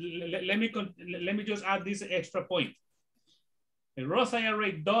 Now, let me just add this extra point. A Roth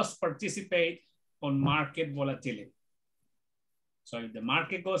IRA does participate on market volatility. So if the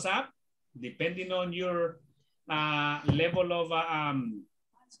market goes up, depending on your level of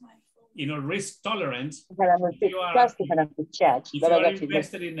risk tolerance, if you are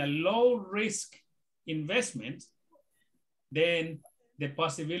invested in a low risk investment, then the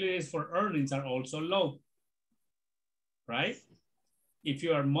possibilities for earnings are also low, right? If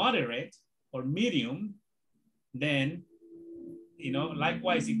you are moderate or medium, then,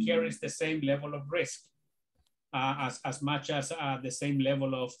 likewise, it carries the same level of risk as much as the same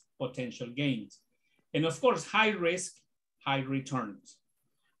level of potential gains. And of course, high risk, high returns,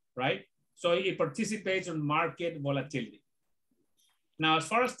 right? So it participates in market volatility. Now, as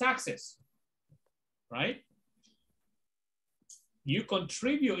far as taxes, right? You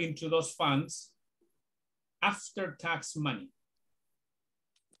contribute into those funds after tax money.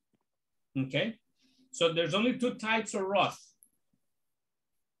 Okay, so there's only two types of Roth.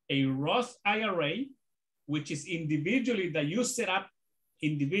 A Roth IRA, which is individually that you set up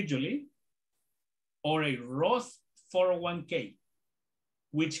individually, or a Roth 401k,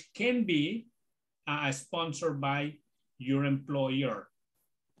 which can be sponsored by your employer.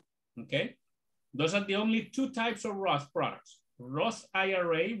 Okay, those are the only two types of Roth products. Roth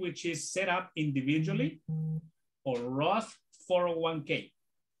IRA, which is set up individually, or Roth 401k.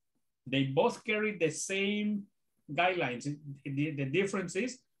 They both carry the same guidelines. The difference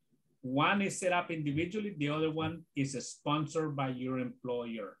is one is set up individually, the other one is sponsored by your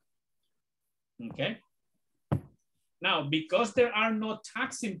employer. Okay. Now, because there are no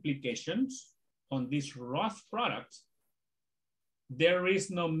tax implications on these Roth products, there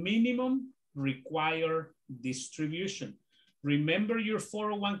is no minimum required distribution. Remember your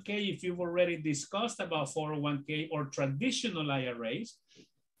 401k, if you've already discussed about 401k or traditional IRAs,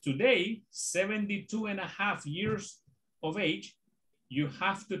 today, 72.5 years of age, you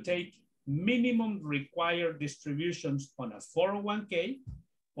have to take minimum required distributions on a 401k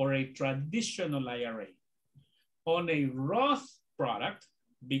or a traditional IRA. On a Roth product,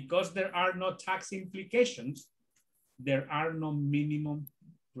 because there are no tax implications, there are no minimum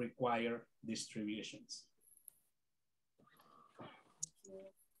required distributions.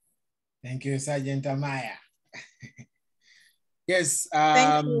 Thank you, Sergeant Amaya. Yes.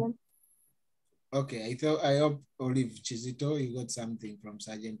 Thank you. Okay, I hope Olive Chizito, you got something from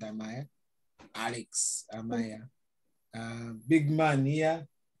Sergeant Amaya. Alex Amaya, big man here,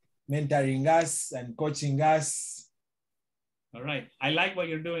 mentoring us and coaching us. All right, I like what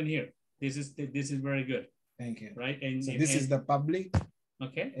you're doing here. This is very good. Thank you. Right, and so this is the public.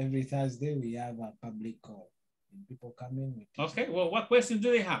 Okay. Every Thursday we have a public call. And people come in. Okay. Well, what questions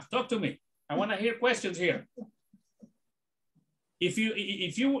do they have? Talk to me. I want to hear questions here. If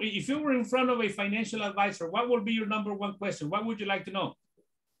you were in front of a financial advisor, what would be your number one question? What would you like to know?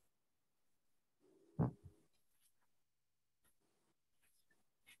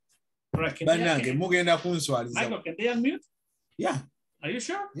 Right, Michael, can they unmute? Yeah. Are you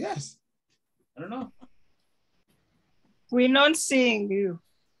sure? Yes. I don't know. We're not seeing you.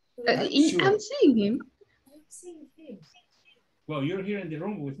 Sure. I'm seeing him. I'm seeing him. Well, you're here in the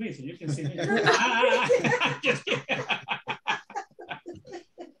room with me, so you can see me.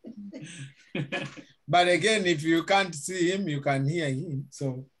 But again, if you can't see him, you can hear him.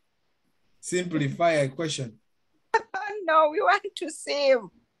 So simplify a question. No, we want to see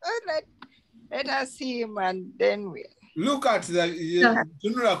him. Let us see him and then we look at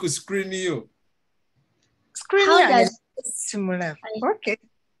the screen you. Screen here. Similar. Okay.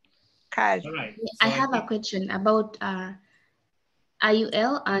 All right. I have a question about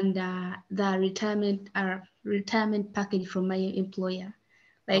IUL and the retirement package from my employer.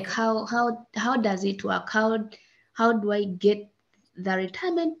 Like okay. How does it work? How do I get the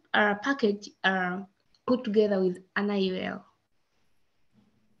retirement package put together with an IUL?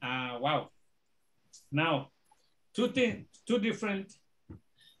 Wow. Now, two different.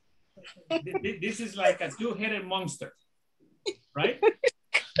 This is like a two-headed monster, right?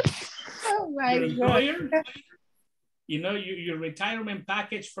 Oh my your employer, God. You know, your retirement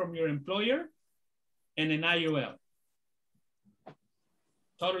package from your employer and an IUL.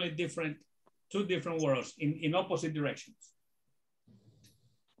 Totally different, two different worlds in opposite directions.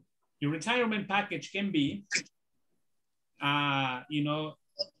 Your retirement package can be, you know,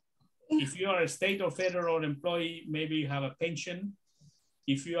 if you are a state or federal employee, maybe you have a pension.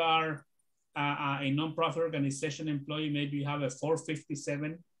 If you are a nonprofit organization employee, maybe you have a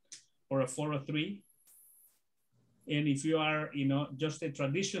 457 or a 403. And if you are, you know, just a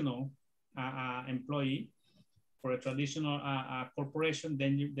traditional employee for a traditional corporation,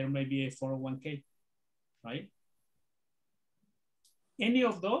 then there may be a 401k, right? Any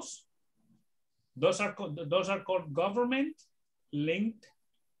of those are called government-linked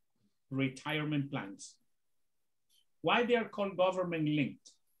retirement plans. Why they are called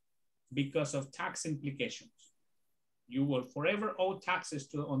government-linked? Because of tax implications. You will forever owe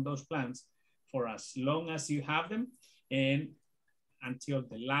taxes on those plans for as long as you have them and until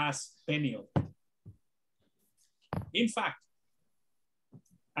the last penny of it. In fact,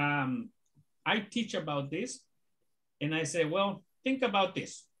 I teach about this and I say, well, think about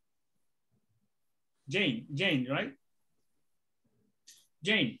this. Jane, right?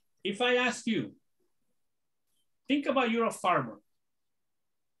 Jane, if I ask you, think about you're a farmer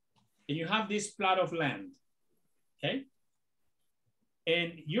and you have this plot of land, okay?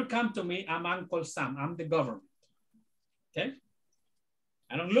 And you come to me, I'm Uncle Sam, I'm the government, okay?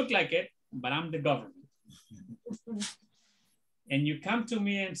 I don't look like it, but I'm the government. And you come to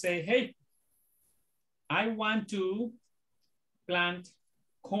me and say, hey, I want to plant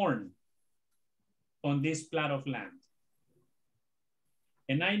corn on this plot of land.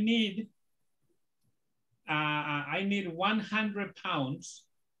 And I need 100 pounds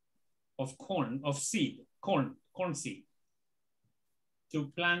of corn, of seed, corn seed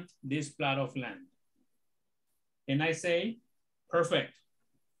to plant this plot of land. And I say, perfect.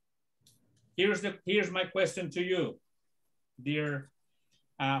 Here's my question to you, dear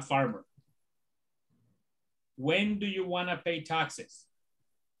farmer. When do you want to pay taxes?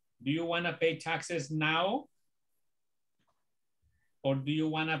 Do you want to pay taxes now? Or do you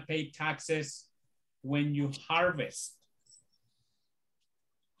want to pay taxes when you harvest?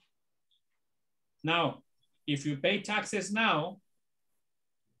 Now, if you pay taxes now,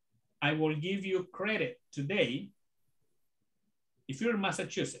 I will give you credit today. If you're in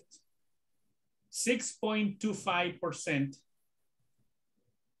Massachusetts, 6.25%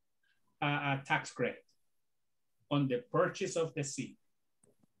 tax credit on the purchase of the seed.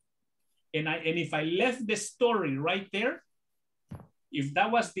 And if I left the story right there, if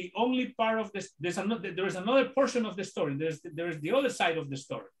that was the only part of this, there is another portion of the story. There is the other side of the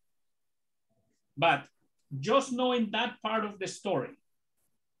story. But just knowing that part of the story,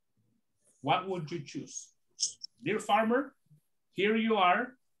 what would you choose? Dear farmer, here you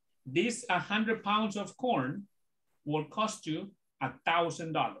are. This 100 pounds of corn will cost you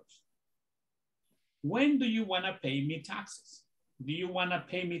 $1,000. When do you want to pay me taxes? Do you want to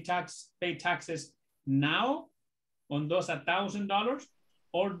pay taxes now on those $1,000,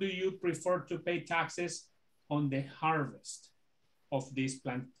 or do you prefer to pay taxes on the harvest of this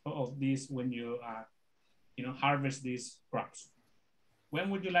plant, of this, when you harvest these crops? When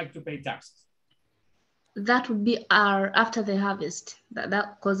would you like to pay taxes? That would be after the harvest.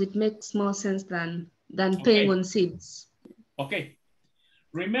 That because it makes more sense than paying on seeds. Okay.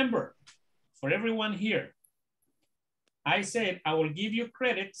 Remember, for everyone here, I said I will give you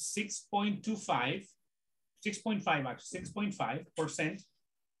credit 6.5%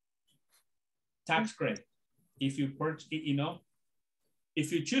 tax credit. If you purchase,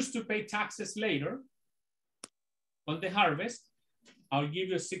 if you choose to pay taxes later on the harvest, I'll give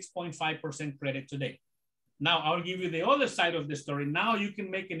you 6.5% credit today. Now I'll give you the other side of the story. Now you can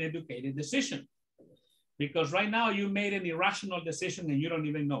make an educated decision, because right now you made an irrational decision and you don't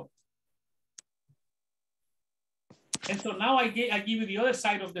even know. And so now I give you the other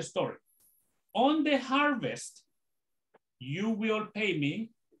side of the story. On the harvest, you will pay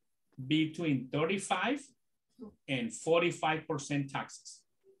me between 35 and 45% taxes.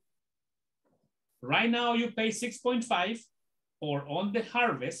 Right now you pay 6.5, or on the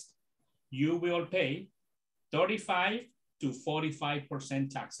harvest, you will pay 35 to 45%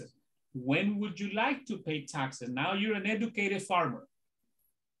 taxes. When would you like to pay taxes? Now you're an educated farmer.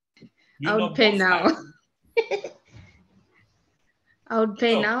 I would pay now. I would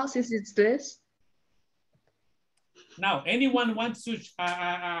pay now since it's less. Now, anyone wants to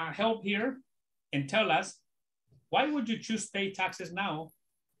help here and tell us, why would you choose pay taxes now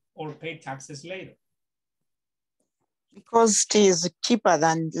or pay taxes later? Because it is cheaper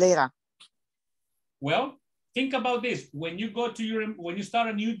than later. Well, think about this. When you go to when you start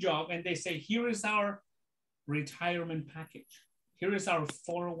a new job and they say, here is our retirement package. Here is our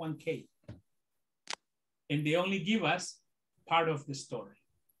 401k. And they only give us part of the story.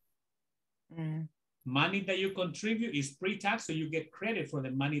 Mm. Money that you contribute is pre-tax, so you get credit for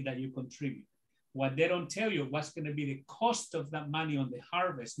the money that you contribute. What they don't tell you, what's going to be the cost of that money on the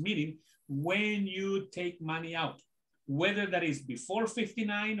harvest, meaning when you take money out, whether that is before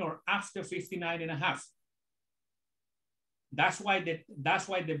 59 or after 59 and a half. That's why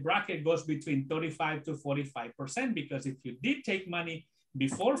the bracket goes between 35 to 45%, because if you did take money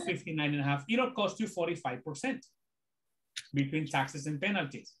before 59 and a half, it'll cost you 45% between taxes and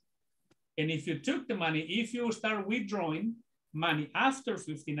penalties. And if you took the money, if you start withdrawing money after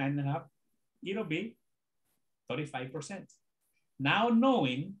 59 and a half, it'll be 35%. Now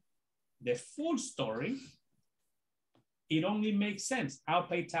knowing the full story, it only makes sense. I'll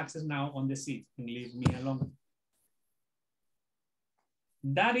pay taxes now on the seed and leave me alone.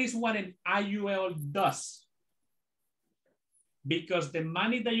 That is what an IUL does. Because the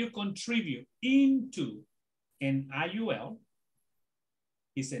money that you contribute into an IUL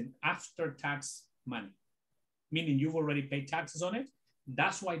is an after-tax money, meaning you've already paid taxes on it.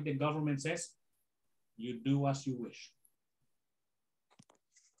 That's why the government says, you do as you wish.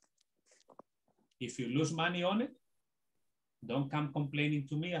 If you lose money on it, Don't come complaining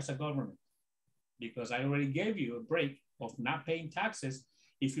to me as a government, because I already gave you a break of not paying taxes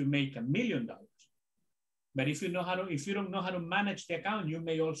if you make $1 million. But if you don't know how to manage the account, you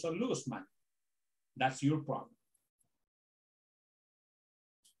may also lose money. That's your problem.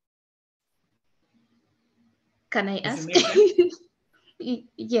 Can I Does ask? it make sense?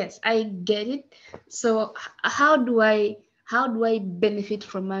 Yes, I get it. So how do I benefit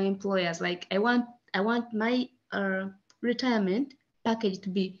from my employers? Like I want my retirement package to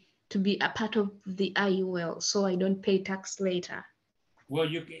be a part of the IUL, so I don't pay tax later. Well,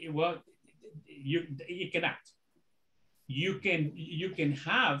 you cannot. You can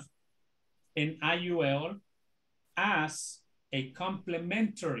have an IUL as a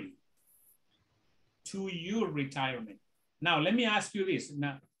complementary to your retirement. Now, let me ask you this.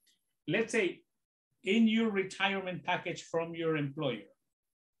 Now, let's say in your retirement package from your employer,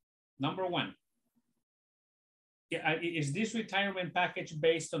 number one, is this retirement package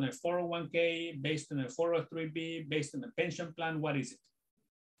based on a 401k, based on a 403b, based on a pension plan? What is it?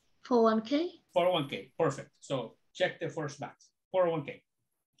 401k? 401k, perfect. So check the first box, 401k.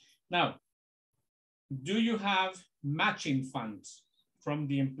 Now, do you have matching funds from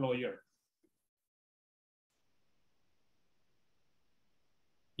the employer?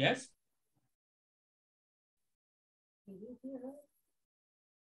 Yes?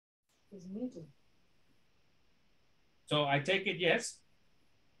 So I take it yes.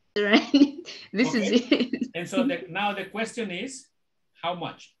 Right. This is it. And so now the question is, how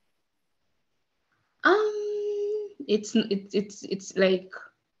much? It's like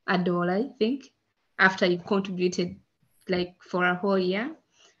 $1, I think, after you contributed like for a whole year.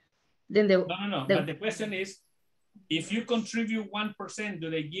 Then No. But the question is, if you contribute 1%, do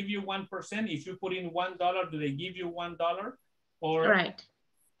they give you 1%? If you put in $1, do they give you $1? Or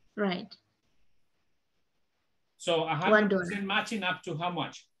right. So 100% matching up to how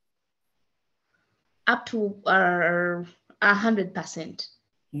much? Up to 100%.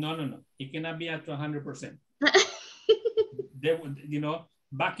 No. It cannot be up to 100%. They would,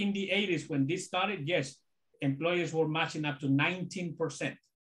 back in the 80s when this started, yes, employers were matching up to 19%.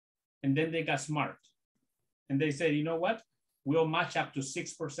 And then they got smart. And they said, you know what? We'll match up to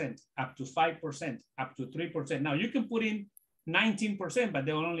 6%, up to 5%, up to 3%. Now you can put in 19%, but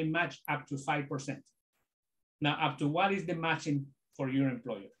they will only match up to 5%. Now, up to what is the matching for your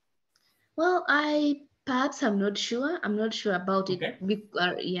employer? Well, I'm not sure. I'm not sure about it. Okay.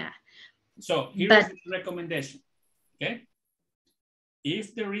 Yeah. So here is the recommendation. Okay.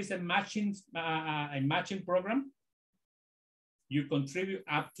 If there is a matching program, you contribute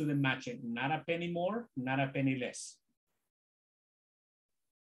up to the matching, not a penny more, not a penny less.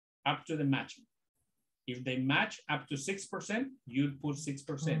 Up to the matching. If they match up to 6%, you put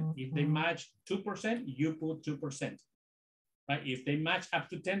 6%. If they match 2%, you put 2%. Right? If they match up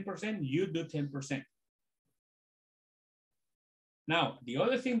to 10%, you do 10%. Now, the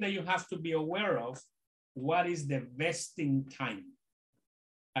other thing that you have to be aware of, what is the vesting time?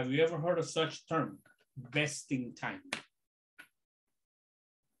 Have you ever heard of such term, vesting time?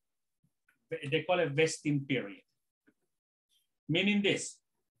 They call it vesting period. Meaning this,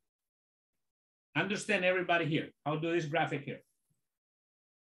 understand everybody here. I'll do this graphic here.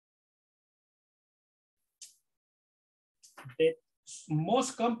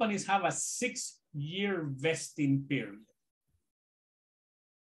 Most companies have a 6-year vesting period.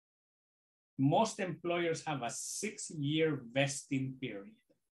 Most employers have a 6-year vesting period.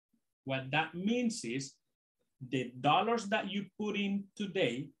 What that means is the dollars that you put in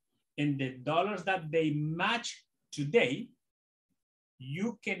today and the dollars that they match today,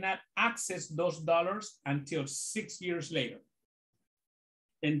 you cannot access those dollars until 6 years later.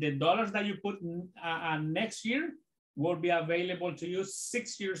 And the dollars that you put next year will be available to you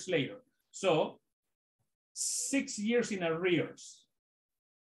 6 years later. So 6 years in arrears,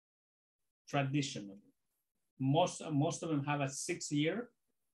 traditionally. Most of them have a 6-year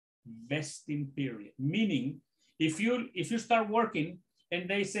vesting period. Meaning, if you start working and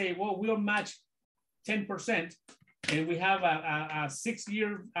they say, well, we'll match 10%, and we have a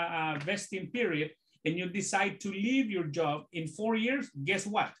 6-year vesting period, and you decide to leave your job in 4 years, guess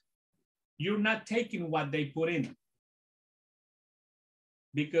what? You're not taking what they put in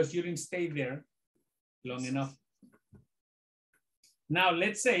because you didn't stay there long enough. Now,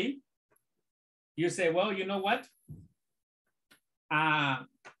 let's say you say, well, you know what?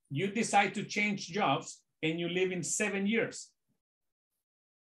 You decide to change jobs and you live in 7 years.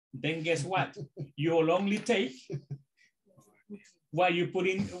 Then guess what? You'll only take what you put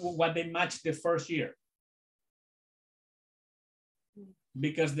in, what they match the first year.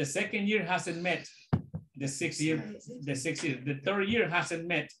 Because the second year hasn't met the 6 year, the third year hasn't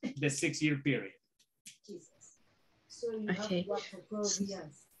met the 6 year period. So you have Okay. to work for 12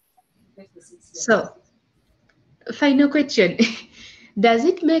 years. So, final question. Does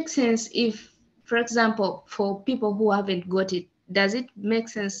it make sense if, for example, for people who haven't got it, does it make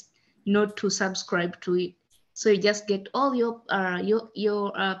sense not to subscribe to it? So you just get all your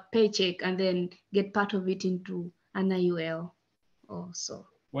paycheck and then get part of it into an IUL also.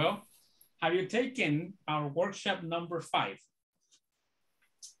 Well, have you taken our workshop number 5?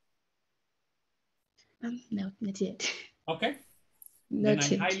 No, not yet. Okay. Not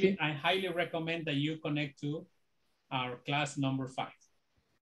Then yet. I highly recommend that you connect to our class number 5.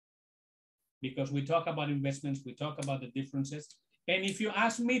 Because we talk about investments, we talk about the differences. And if you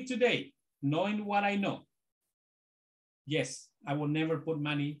ask me today, knowing what I know, yes, I will never put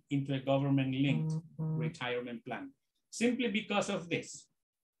money into a government-linked retirement plan. Simply because of this.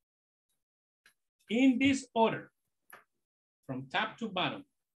 In this order, from top to bottom,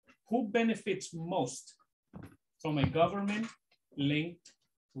 who benefits most from a government-linked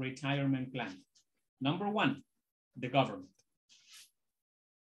retirement plan? Number 1, the government.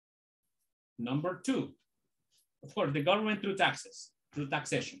 Number 2, of course, the government through taxes, through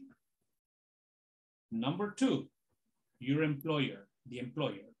taxation. Number 2, your employer, the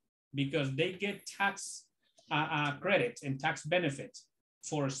employer, because they get tax credits and tax benefits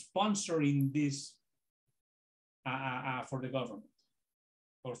for sponsoring this for the government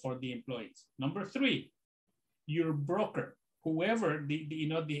or for the employees. Number 3, your broker, whoever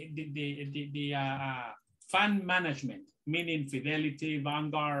the fund management, meaning Fidelity,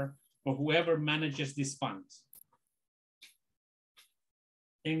 Vanguard, or whoever manages these funds.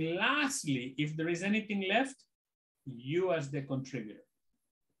 And lastly, if there is anything left, you as the contributor.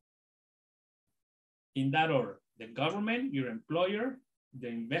 In that order, the government, your employer, the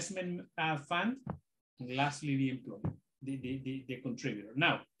investment fund, and lastly, the employer, the contributor.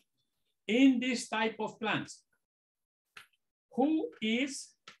 Now, in this type of plans, who is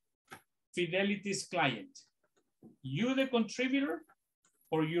Fidelity's client? You, the contributor,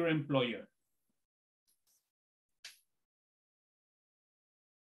 or your employer?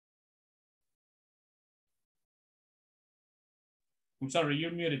 I'm sorry,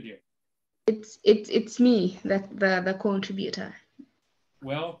 you're muted here. It's me, that the contributor.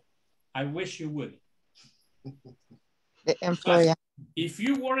 Well, I wish you would. The employer. If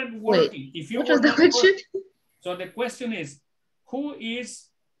you weren't working, if you What were was the not question? working, so the question is, who is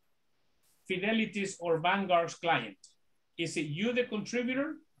Fidelity's or Vanguard's client? Is it you, the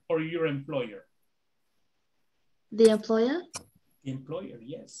contributor, or your employer? The employer? The employer,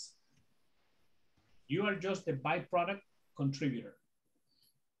 yes. You are just the byproduct contributor.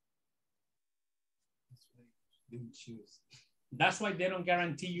 Didn't choose. That's why they don't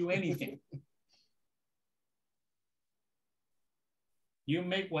guarantee you anything. You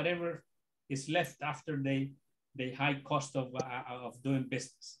make whatever is left after the high cost of doing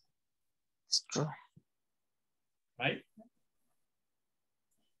business. It's true. Right?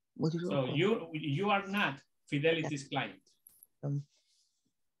 What is So you are not Fidelity's client.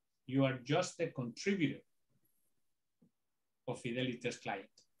 You are just a contributor of Fidelity's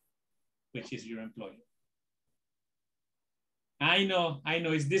client, which is your employer. I know,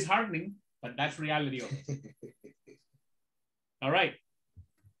 it's disheartening, but that's reality of it. All right.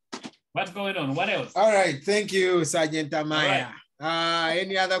 What's going on? What else? All right. Thank you, Sergeant Amaya. Right.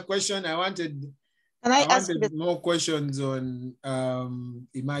 Any other question? I wanted more questions on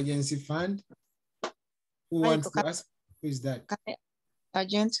emergency fund. Who wants to ask? Who is that?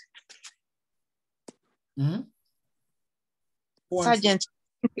 Sergeant. Mm-hmm. Sergeant,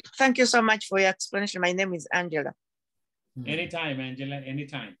 thank you so much for your explanation. My name is Angela. Anytime, Angela,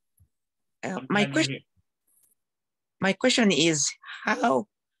 anytime. My question is, how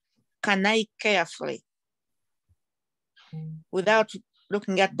can I carefully, without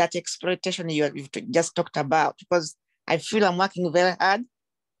looking at that exploitation you've just talked about, because I feel I'm working very hard,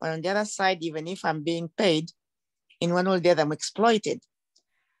 but on the other side, even if I'm being paid, in one way or the other, I'm exploited.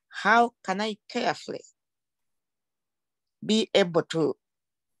 How can I carefully be able to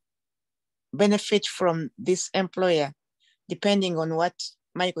benefit from this employer, depending on what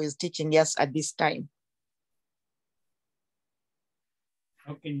Michael is teaching us at this time?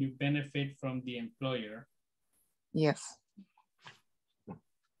 How can you benefit from the employer? Yes.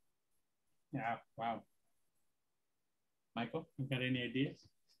 Yeah, wow. Michael, you got any ideas?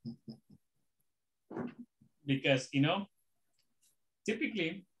 Because,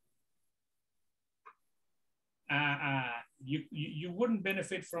 typically, you wouldn't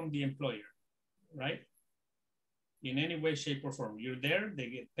benefit from the employer, right? In any way, shape, or form. You're there,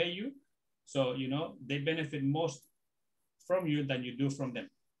 they pay you, So, you know, they benefit most from you than you do from them.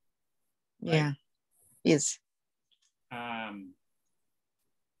 Right? Yeah, yes.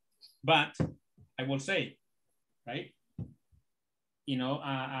 But I will say, right, you know,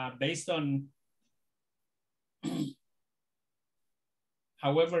 based on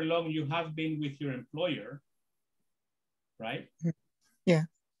however long you have been with your employer, right? Yeah.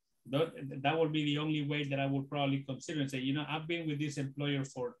 That would be the only way that I would probably consider and say, you know, I've been with this employer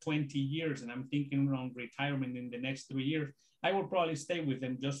for 20 years and I'm thinking around retirement in the next 3 years. I will probably stay with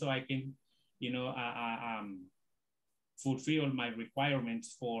them just so I can, you know, fulfill my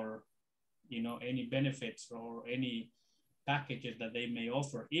requirements for, you know, any benefits or any packages that they may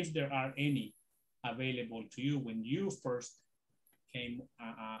offer, if there are any available to you when you first came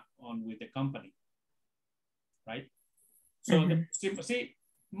on with the company, right? So see,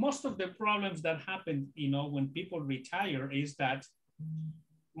 most of the problems that happen, you know, when people retire is that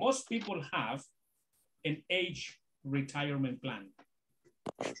most people have an age retirement plan.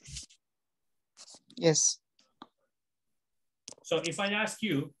 Yes. So if I ask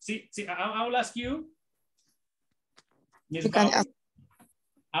you, I'll ask you, Ms. You can Bauer, ask.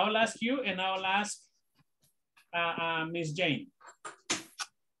 I will ask you and I will ask Ms. Jane.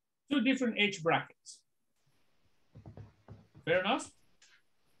 2 different age brackets. Fair enough?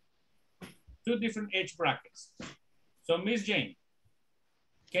 2 different age brackets. So Ms. Jane,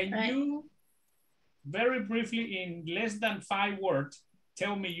 can you very briefly in less than 5 words,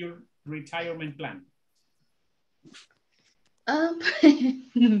 tell me your retirement plan?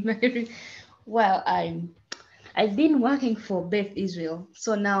 Well, I've been working for Beth Israel.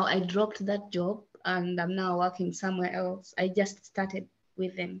 So now I dropped that job and I'm now working somewhere else. I just started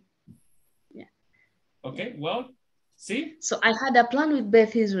with them. Yeah. Okay, well, see? So I had a plan with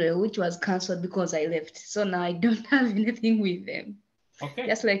Beth Israel, which was canceled because I left. So now I don't have anything with them. Okay.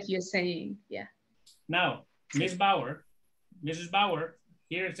 Just like you're saying, yeah. Now, Ms. Bauer, Mrs. Bauer,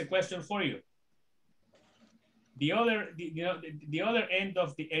 here's a question for you. The other end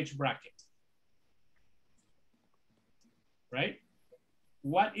of the age bracket, right?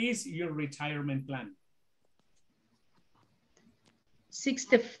 What is your retirement plan?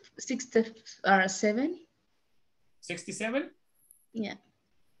 67. 67? Yeah.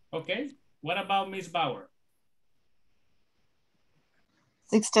 Okay. What about Ms. Bauer?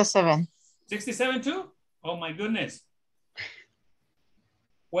 67. 67 too? Oh my goodness.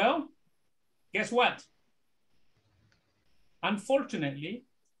 Well, guess what? Unfortunately,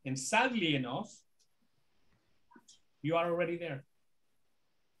 and sadly enough, you are already there.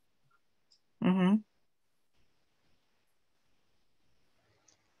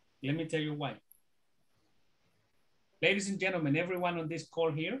 Let me tell you why. Ladies and gentlemen, everyone on this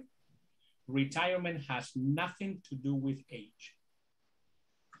call here, retirement has nothing to do with age.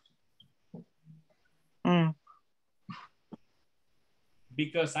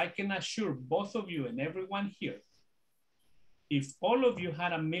 Because I can assure both of you and everyone here, if all of you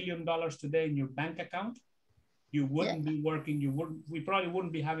had $1 million today in your bank account, you wouldn't be working, we probably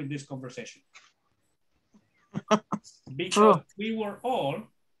wouldn't be having this conversation. Because we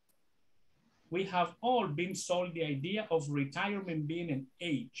have all been sold the idea of retirement being an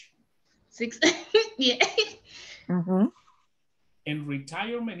age. Yeah. And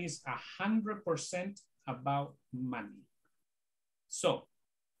retirement is 100% about money. So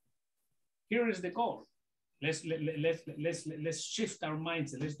here is the goal. Let's shift our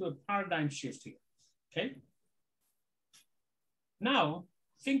mindset. Let's do a paradigm shift here. Okay. Now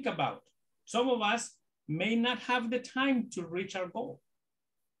think about, some of us may not have the time to reach our goal.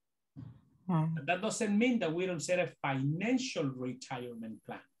 But that doesn't mean that we don't set a financial retirement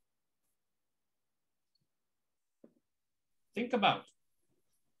plan. Think about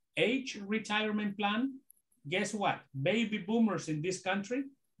age retirement plan. Guess what? Baby boomers in this country,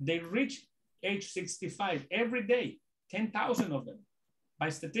 they reach age 65 every day, 10,000 of them by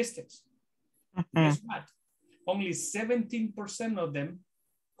statistics. Guess what? Only 17% of them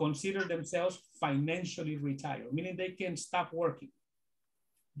consider themselves financially retired, meaning they can stop working.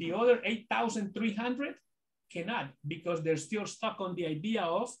 The other 8,300 cannot because they're still stuck on the idea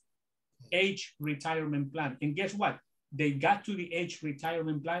of age retirement plan. And guess what? They got to the age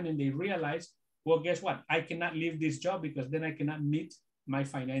retirement plan and they realized, well, guess what? I cannot leave this job because then I cannot meet my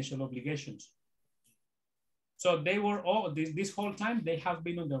financial obligations. So they were all, this whole time, they have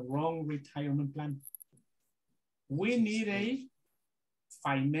been on the wrong retirement plan. We need a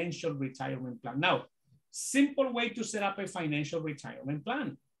financial retirement plan. Now, simple way to set up a financial retirement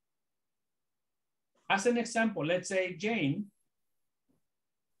plan. As an example, let's say Jane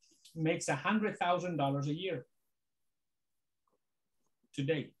makes $100,000 a year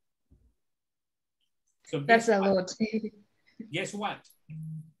today. So That's a lot. guess what?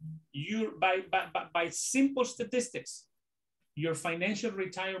 You by simple statistics, your financial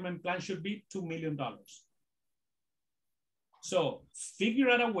retirement plan should be $2 million. So figure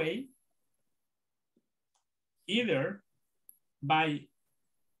out a way, either by,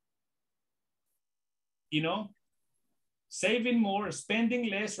 you know, saving more, spending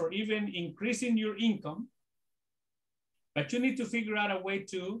less, or even increasing your income, but you need to figure out a way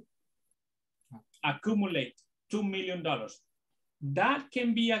to accumulate $2 million. That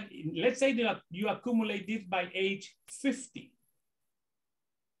can be, let's say that you accumulate it by age 50.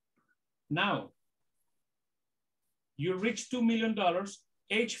 Now, you reach $2 million,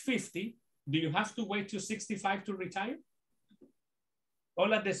 age 50, do you have to wait till 65 to retire?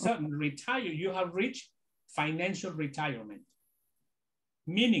 All of a sudden, retire, you have reached financial retirement.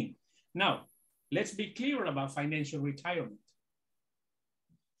 Meaning, now, let's be clear about financial retirement.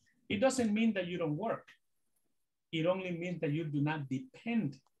 It doesn't mean that you don't work. It only means that you do not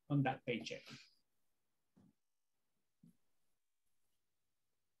depend on that paycheck.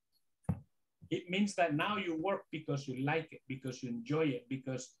 It means that now you work because you like it, because you enjoy it,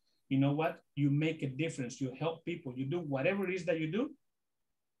 because you know what? You make a difference, you help people, you do whatever it is that you do,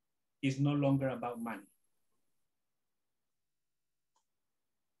 is no longer about money.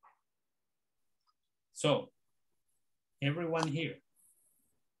 So, everyone here,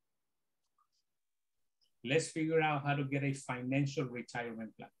 let's figure out how to get a financial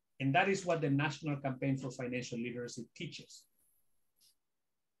retirement plan. And that is what the National Campaign for Financial Literacy teaches.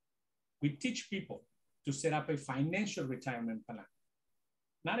 We teach people to set up a financial retirement plan.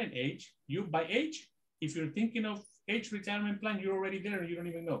 Not an age. You, by age, if you're thinking of age retirement plan, you're already there and you don't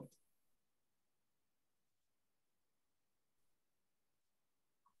even know.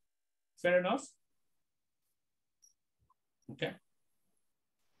 Fair enough? Okay.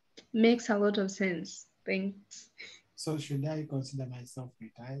 Makes a lot of sense. Thanks. So should I consider myself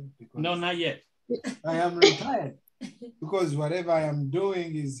retired? Because No, not yet. I am retired. Because whatever I am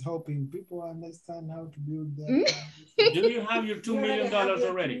doing is helping people understand how to build their Do you have your $2 million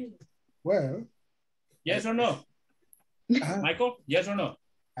already? Well, yes or no? Michael, yes or no?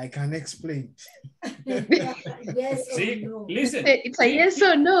 I can explain. Yes See, or no. listen. It's a yes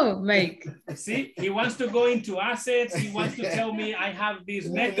or no, Mike. See, he wants to go into assets. He wants to tell me I have this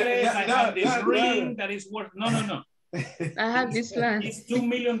necklace, I have this ring that is worth, no. I have this plan. It's $2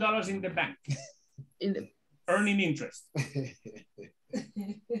 million in the bank. In the earning interest.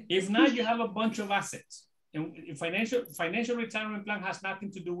 If not, you have a bunch of assets. And financial retirement plan has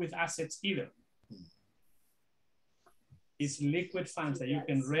nothing to do with assets either. It's liquid funds that you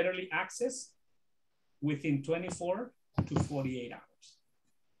can readily access within 24 to 48 hours.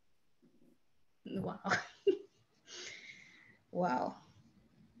 Wow. Wow.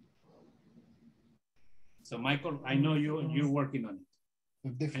 So Michael, I know you're working on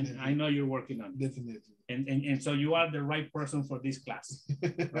it. Definitely. And I know you're working on it. Definitely. And so you are the right person for this class,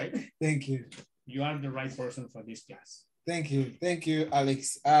 right? Thank you. You are the right person for this class. Thank you. Thank you,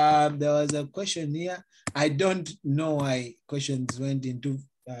 Alex. There was a question here. I don't know why questions went into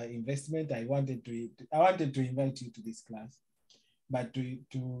investment. I wanted to invite you to this class, but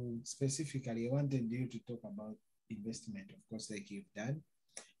to specifically, I wanted you to talk about investment, of course, like you've done.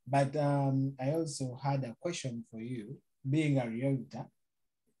 But I also had a question for you, being a realtor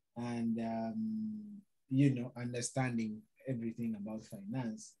and, you know, understanding everything about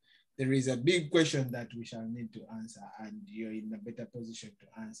finance. There is a big question that we shall need to answer, and you're in a better position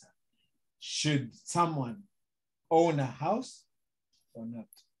to answer. Should someone own a house or not?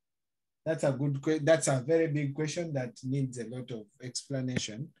 That's a good question. That's a very big question that needs a lot of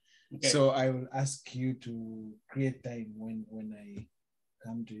explanation. Okay. So I will ask you to create time when I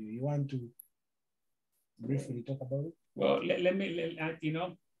come to you. You want to briefly talk about it? Well, let me, you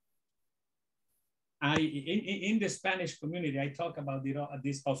know, in the Spanish community, I talk about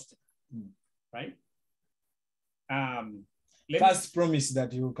this often, right? First promise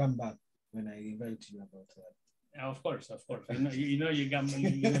that you will come back when I invite you about that. Of course. You know you got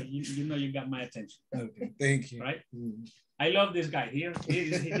you got my attention. Okay, thank you. Right? I love this guy here.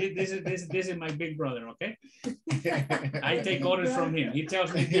 This is my big brother. Okay, I take orders from him. He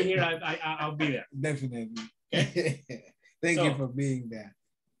tells me be here, I'll be there. Definitely. Okay? Thank you for being there.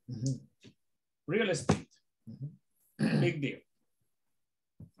 Real estate, big deal.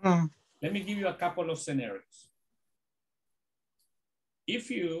 Let me give you a couple of scenarios. If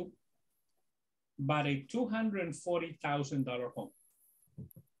you bought a $240,000 home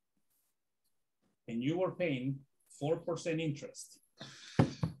and you were paying 4% interest,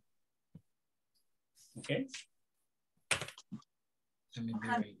 okay?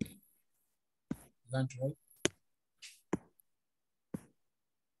 that right?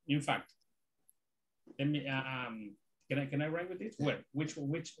 In fact, let me can I write with it? Where? Which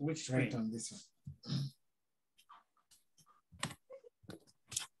screen? Right on this one.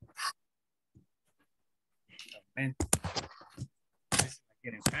 Man, this is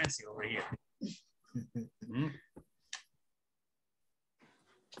getting fancy over here. Mm.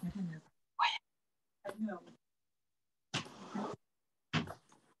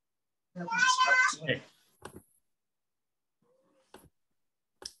 Okay.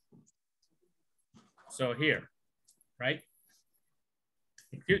 So here, right?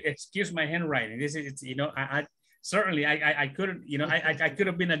 Excuse my handwriting. This is, it's, you know, I certainly I couldn't, you know, I could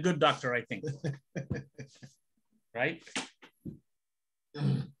have been a good doctor, I think. Right?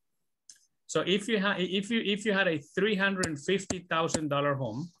 So if you had a $350,000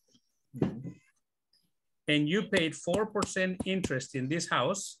 home and you paid 4% interest in this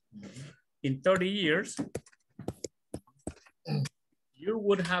house in 30 years, you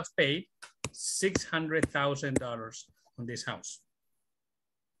would have paid $600,000 on this house.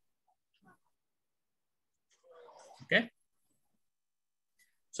 Okay.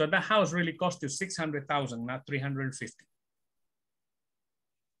 So the house really cost you 600,000, not 350.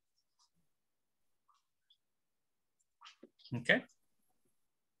 Okay.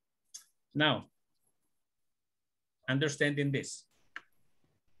 Now, understanding this,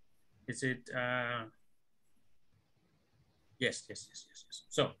 is it, yes.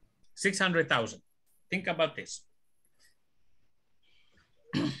 So 600,000, think about this.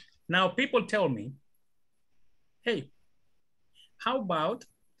 Now people tell me, hey, how about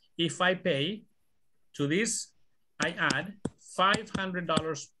if I pay to this, I add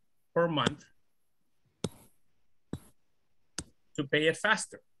 $500 per month to pay it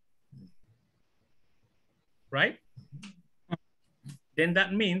faster, right? Then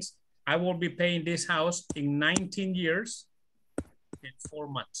that means I will be paying this house in 19 years and 4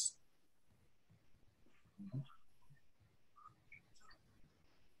 months.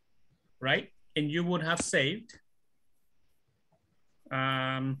 Right? And you would have saved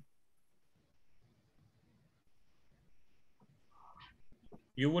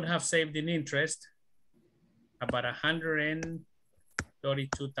in interest about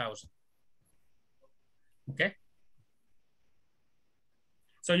 132,000. Okay.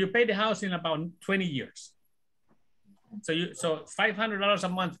 So you pay the house in about 20 years. So $500 a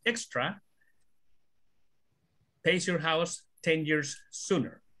month extra pays your house 10 years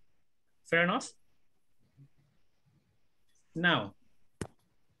sooner. Fair enough? Now,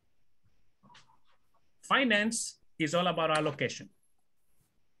 finance is all about allocation.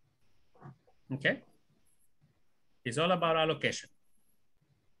 Okay? It's all about allocation.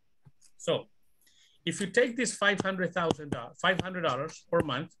 So if you take this $500 per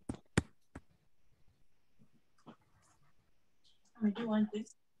month, I do want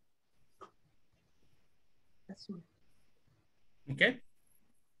this. okay?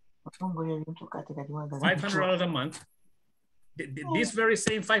 $500 a month. This very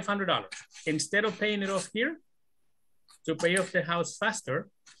same $500, instead of paying it off here to pay off the house faster,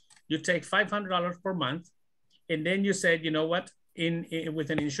 you take $500 per month, and then you said, you know what? With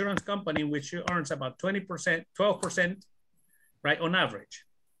an insurance company, which you earns about 20%, 12%, right, on average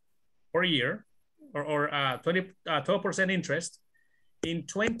per year, or 12% interest, in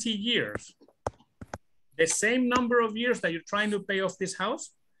 20 years, the same number of years that you're trying to pay off this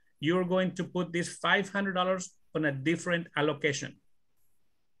house, you're going to put this $500 on a different allocation.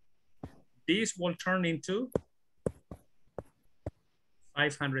 This will turn into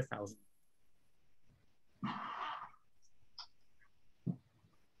 500,000.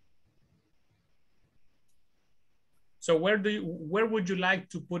 So where would you like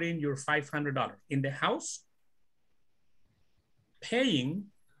to put in your $500? In the house, paying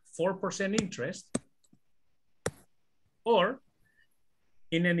 4% interest, or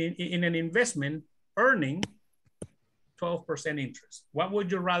in an investment earning 12% interest? What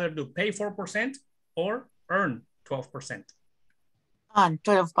would you rather do? Pay 4% or earn 12%? On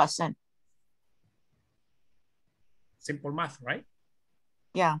 12%. Simple math, right?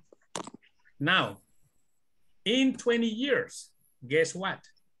 Yeah. Now, in 20 years, guess what?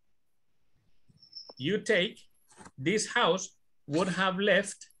 You take, this house would have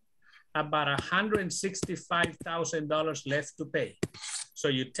left about $165,000 left to pay. So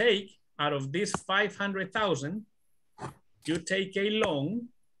you take out of this 500,000, you take a loan,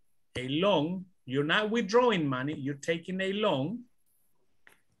 you're not withdrawing money, you're taking a loan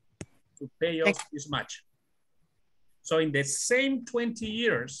to pay off this much. So in the same 20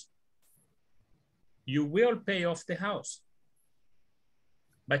 years, you will pay off the house.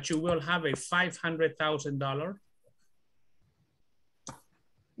 but you will have a $500,000.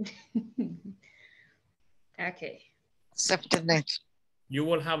 Okay. Accepted net. You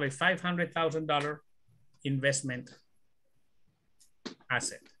will have a $500,000 investment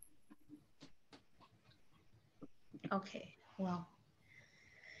asset. Okay. Wow.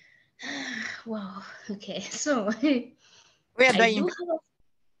 Wow. Okay. So Where do I I do invest? have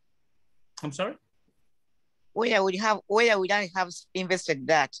I'm sorry? Where would I have invested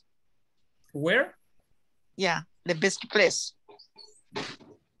that? Where? Yeah, the best place.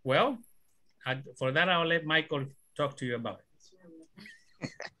 Well, for that, I'll let Michael talk to you about it.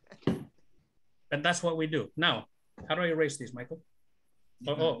 But that's what we do. Now, how do I erase this, Michael?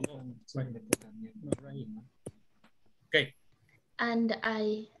 Oh. Okay. and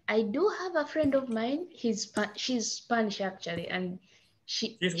I do have a friend of mine. She's Spanish actually, and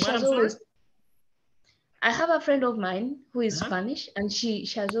she has always. I have a friend of mine who is Spanish, and she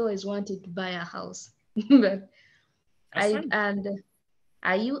has always wanted to buy a house. But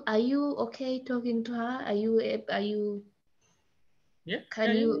are you okay talking to her? Are you? Yeah.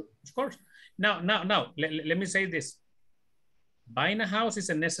 Can you? Of course. Now, let me say this. Buying a house is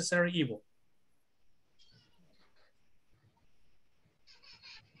a necessary evil.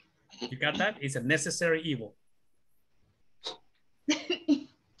 You got that? It's a necessary evil.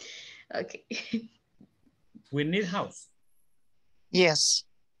 Okay. We need house. Yes.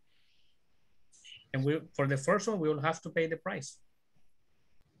 And for the first one, we will have to pay the price.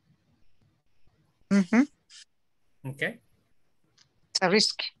 Mm-hmm. Okay. It's a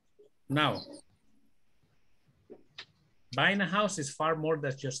risk. Now, buying a house is far more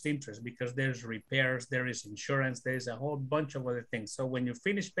than just interest, because there's repairs, there is insurance, there's a whole bunch of other things. So when you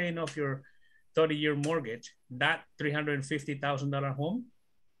finish paying off your 30-year mortgage, that $350,000 home,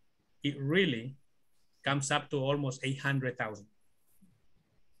 it really comes up to almost $800,000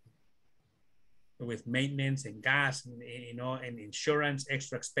 with maintenance and gas, and, and insurance,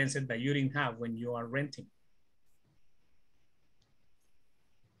 extra expenses that you didn't have when you are renting.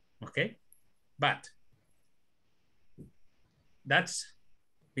 Okay, but that's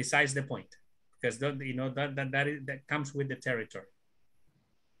besides the point, because that comes with the territory.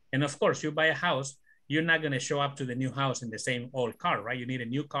 And of course, you buy a house, you're not going to show up to the new house in the same old car, right? You need a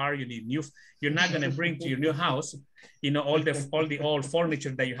new car, you're not going to bring to your new house, all the old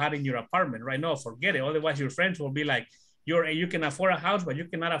furniture that you had in your apartment, right? No, forget it. Otherwise your friends will be like, you can afford a house, but you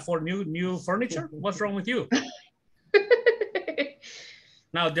cannot afford new furniture. What's wrong with you?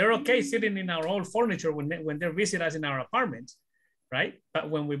 Now they're okay sitting in our old furniture when they visit us in our apartments, right? But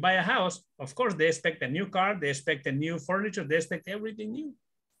when we buy a house, of course, they expect a new car, they expect a new furniture, they expect everything new.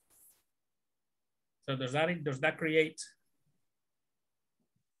 So does that create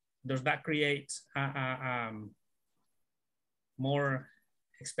more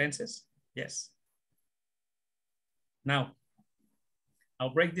expenses? Yes. Now,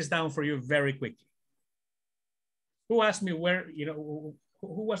 I'll break this down for you very quickly. Who asked me where,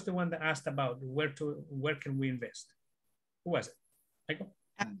 who was the one that asked about where can we invest? Who was it? Michael?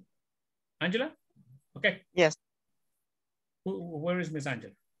 Angela? Okay. Yes. Where is Miss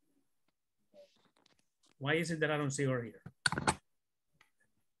Angela? Why is it that I don't see her here?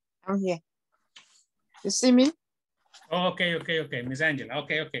 I'm here. You see me? Oh, okay. Miss Angela.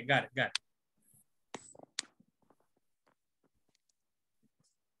 Okay. Got it.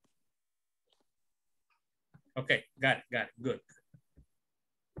 Okay, got it. Good.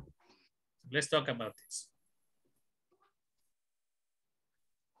 Let's talk about this.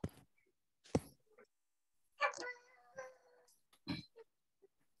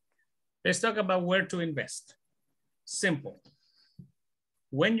 Let's talk about where to invest. Simple.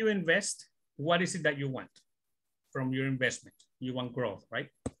 When you invest, what is it that you want from your investment? You want growth, right?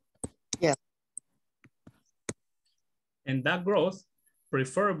 Yeah. And that growth,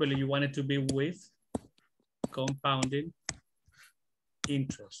 preferably you want it to be with compounding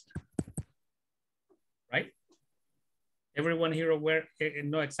interest, right? Everyone here aware,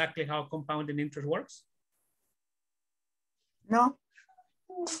 know exactly how compounding interest works? No.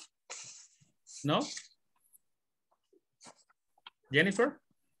 No? Jennifer?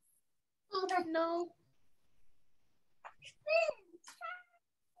 No.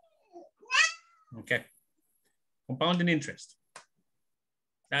 Okay. Compounding interest.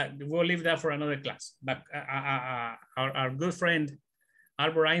 We'll leave that for another class. But our good friend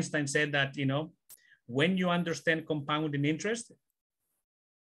Albert Einstein said that, when you understand compounding interest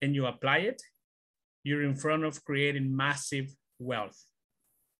and you apply it, you're in front of creating massive wealth.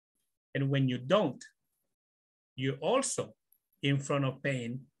 And when you don't, you're also in front of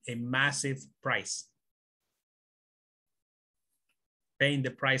paying a massive price. paying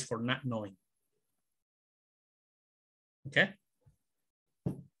the price for not knowing. Okay?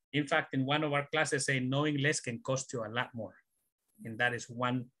 In fact, in one of our classes, say knowing less can cost you a lot more. And that is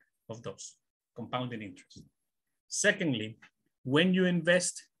one of those, compounding interest. Secondly, when you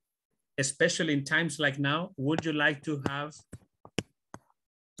invest, especially in times like now, would you like to have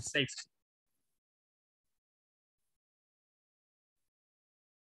safety?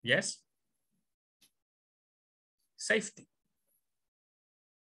 Yes? Safety.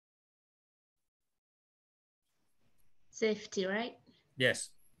 Safety, right? Yes.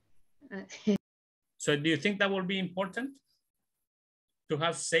 So do you think that will be important to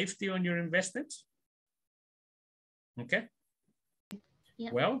have safety on your investments? Okay.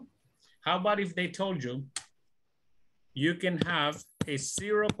 Yeah. Well, how about if they told you you can have a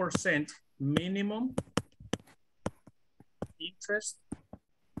 0% minimum interest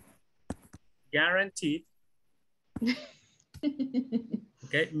guaranteed.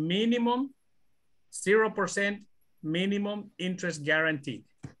 Okay, minimum 0% minimum interest guaranteed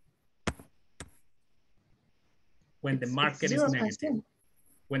when the market is negative.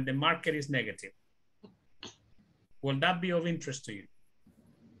 When the market is negative. Will that be of interest to you?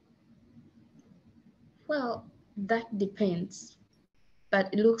 Well, that depends.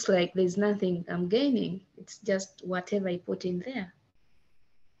 But it looks like there's nothing I'm gaining. It's just whatever I put in there.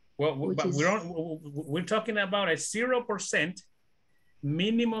 Well, but we're talking about a 0%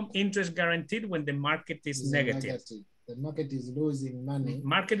 minimum interest guaranteed when the market is negative. The market is losing money.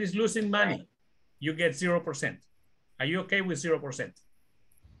 Market is losing money. You get 0%. Are you okay with 0%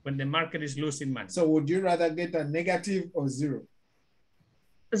 when the market is losing money? So would you rather get a negative or zero?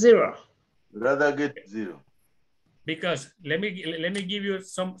 Zero. Rather get zero. Because let me give you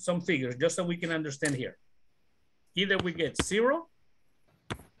some figures just so we can understand here. Either we get 0%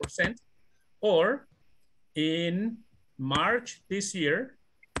 or in March this year,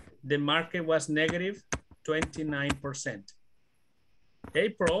 the market was negative 29%.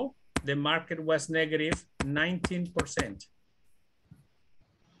 April, the market was negative 19%.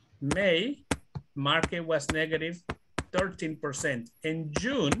 May, market was negative 13%. In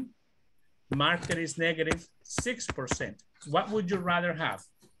June, market is negative 6%. What would you rather have?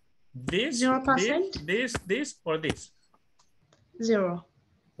 This, 0%? this, or this? Zero.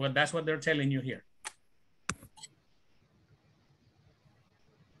 Well, that's what they're telling you here.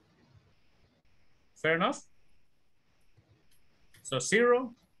 Fair enough? So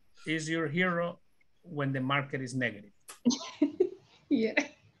 0 is your hero when the market is negative. Yeah.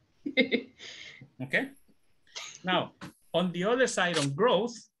 Okay. Now, on the other side, on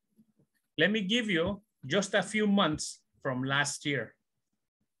growth, let me give you just a few months from last year.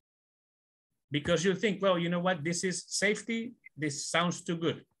 Because you think, well, you know what? This is safety. This sounds too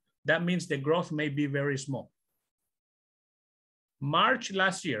good. That means the growth may be very small. March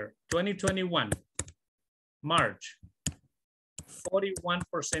last year, 2021, March,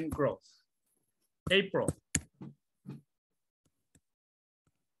 41% growth. April,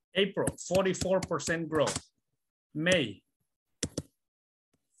 44% growth. May,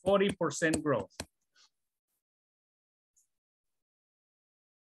 40% growth.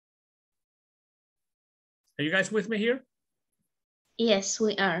 Are you guys with me here? Yes,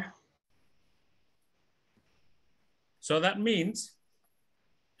 we are. So that means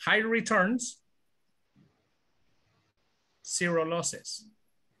high returns, 0 losses.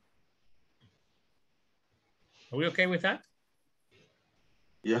 Are we okay with that?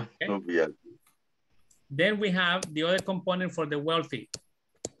 Yeah, okay. Yeah. Then we have the other component for the wealthy,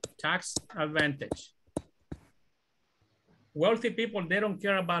 tax advantage. Wealthy people, they don't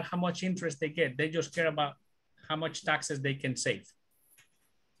care about how much interest they get. They just care about how much taxes they can save.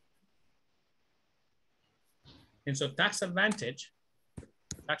 And so tax advantage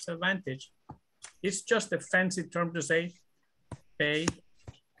is just a fancy term to say pay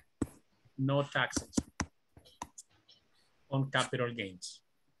no taxes on capital gains.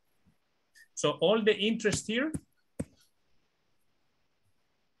 So all the interest here,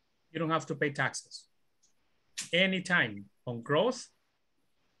 you don't have to pay taxes. Anytime on growth,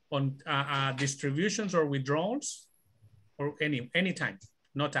 on distributions or withdrawals, or anytime,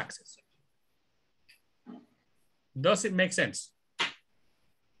 no taxes. Does it make sense?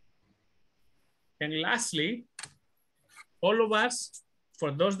 And lastly, all of us,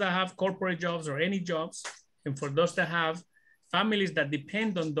 for those that have corporate jobs or any jobs, and for those that have families that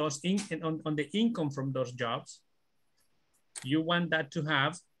depend on those on the income from those jobs, you want that to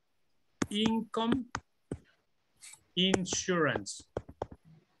have income insurance.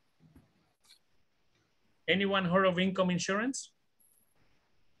 Anyone heard of income insurance?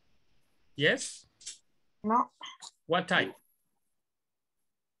 Yes? No. What type?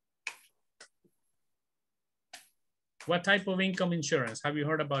 What type of income insurance have you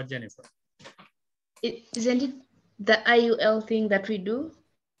heard about, Jennifer? Isn't it the IUL thing that we do?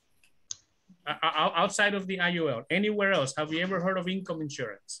 Outside of the IUL, anywhere else, have you ever heard of income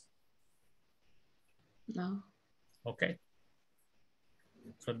insurance? No. Okay.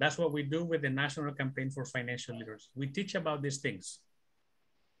 So that's what we do with the National Campaign for Financial Literacy. We teach about these things.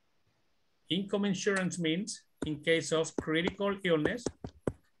 Income insurance means in case of critical illness,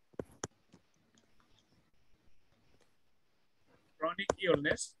 chronic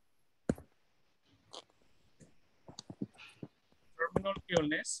illness, terminal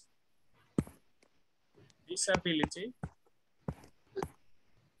illness, disability,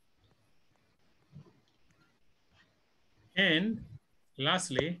 and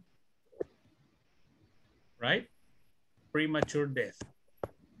lastly, right, premature death.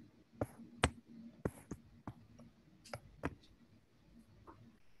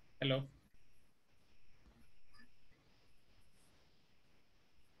 Hello.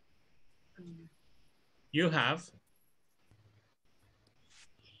 You have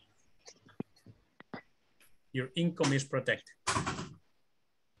your income is protected.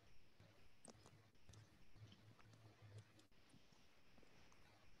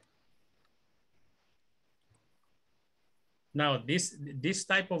 Now, this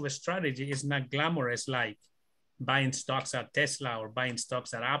type of a strategy is not glamorous like buying stocks at Tesla or buying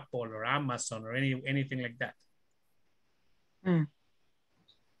stocks at Apple or Amazon or anything like that. Mm.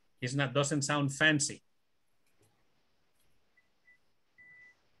 It's not, doesn't sound fancy,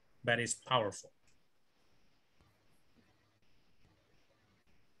 but it's powerful.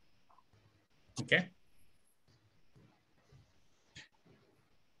 Okay.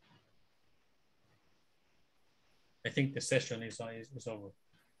 I think the session is over.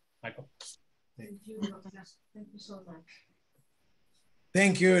 Michael. Thank you. Thank you so much.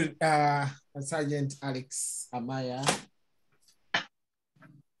 Thank you, Sergeant Alex Amaya.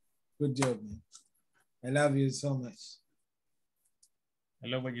 Good job, man. I love you so much. I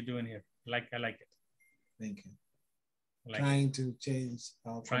love what you're doing here. I like it. Thank you. Like trying to change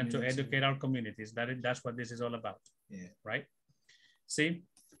our trying to community. educate our communities. That's what this is all about. Yeah. Right? See?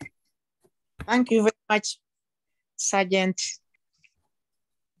 Thank you very much, Sergeant.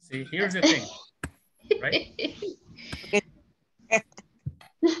 See, here's the thing, right?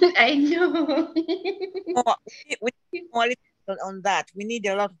 I know. We need more on that. We need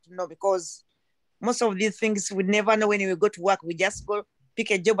a lot to know because most of these things we never know when we go to work. We just go pick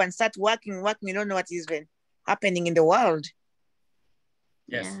a job and start working. We don't know what is even happening in the world.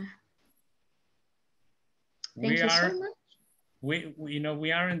 Yes. Yeah. We Thank you are, so much.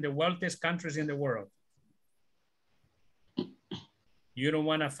 we are in the wealthiest countries in the world. You don't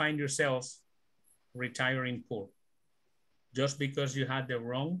want to find yourself retiring poor just because you had the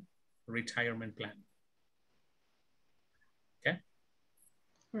wrong retirement plan. Okay?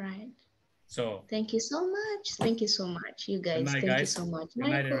 Right. So thank you so much. Thank you so much, you guys. night, Thank guys. you so much. Good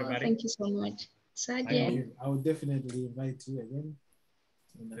night, Michael, everybody. thank you so much. Sergeant. I will definitely invite you again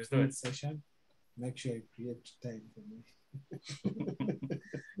in the third session. Make sure you create time for me.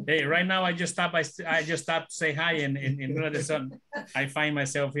 Hey, right now I just stopped to say hi and in the sun. I find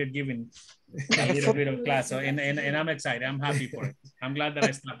myself here giving a little bit of class. So and I'm excited. I'm happy for it. I'm glad that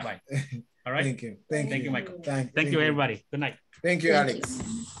I stopped by. All right. Thank you. Thank you, Michael. Thank you, everybody. Good night. Thank you, Alex.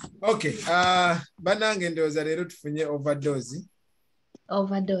 Okay. Banange ndoza lero tufunye overdose.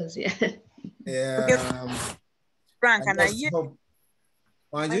 Overdose, yeah. Yeah. Frank, and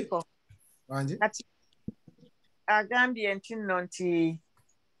Michael. That's agambye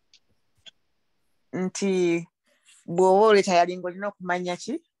nti bw'oba oletayalinga olina okumanya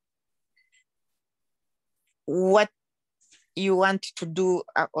ki what you want to do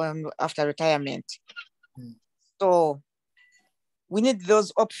after retirement. So we need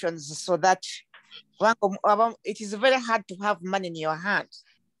those options so that it is very hard to have money in your hand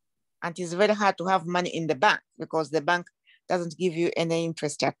and it is very hard to have money in the bank because the bank doesn't give you any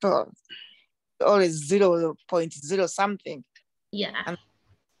interest at all. Always 0.0 something. Yeah.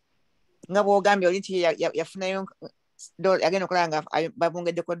 Nga bw'ogambye oli nti yafunayo agenda okulaba nga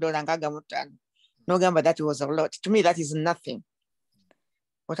babongeddeko $650. N'ogamba that was a lot. To me, that is nothing.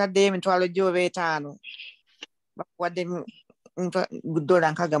 Otaddeyo emitwalo gyo oba 5 bakuwadde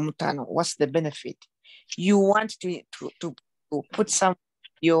 $650. What's the benefit? You want to put some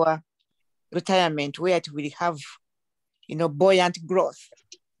your retirement where it will have, buoyant growth.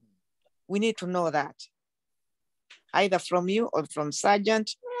 We need to know that, either from you or from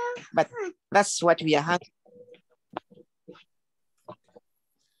Sergeant, but that's what we are having.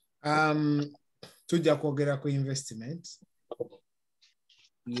 Tujja kwogera ku investment.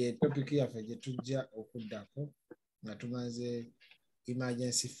 Ye topic yaffe gye tujja okuddako. nga tumaze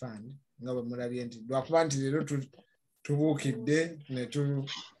emergency fund nga bwe mulabye nti lwakuba nti leero tubuukidde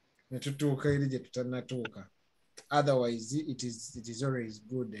ne tutuuka eri gye tutannatuuka. Otherwise it is always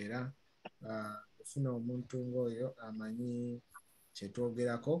good era ofuna omuntu ng'oyo amanyi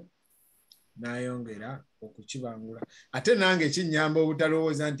kyetwogerako n'ayongera okukibangula. Ate nange kinyamba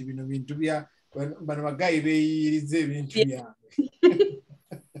obutalowooza nti bino bintu bya bano bagayi beeyiriza ebintu byabwe.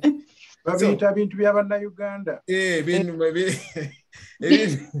 Babiyita bintu bya bannayuganda.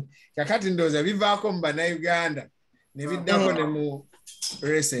 Kakati ndowooza bivaako mu bannayuganda ne biddako ne mu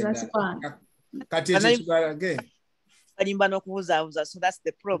resenda. Kati ekyo kibalage balimba n'okubuzaabuza, so that's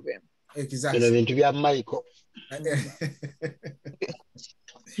the problem. Exactly. Bintu bya Michael.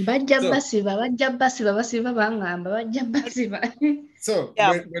 Bajja basiba bangamba bajja basiba. So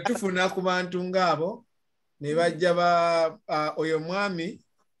bwe tufuna ku bantu ng'abo ne bajja oyo mwami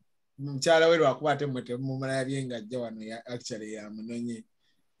mukyala we lwakuba ate mwe temumala bye ng'ajja wano actually yamunonye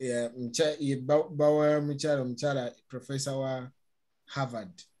mukyala professor wa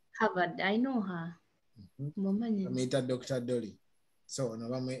Harvard, I know her. Bamuyita Dr. Dolly. So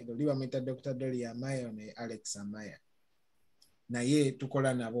oli bamuyita Dr. Dolly Amaya ne Alex Amaya. Naye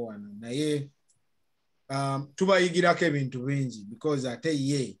tukola nabo wano. Naye tubayigirako ebintu bingi because ate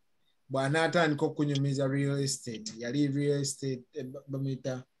ye bw'anaatandika okunyumiza real estate, yali real estate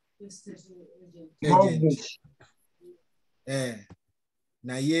bamuyita agent.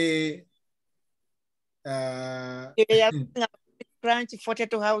 Naye branch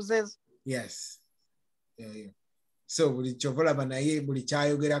 42 houses. Yes. So buli kyovolaba naye buli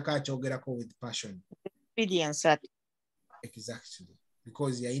kyayogerako akyogerako with passion. Experience. Exactly.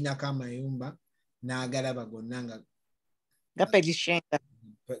 Because yayinako amayumba n'agalaba gonna nga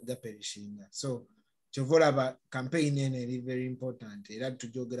gaperishinga. So kyovolaba campaign eno eri very important era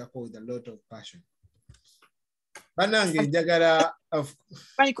tujyogerako with a lot of passion. Banange njagala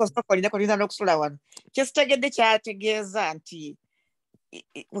olina n'okusula wano kyesitegedde kyategeeza nti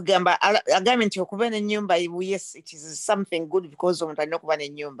kugamba agambye nti okuba n'ennyumba, yes it is something good because omuntu alina okuba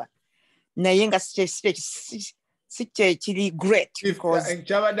n'ennyumba naye nga si kiri great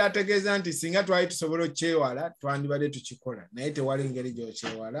kyabadde ategeeza nti singa twali tusobola okyewala twandibadde tukikola naye tewali ngeri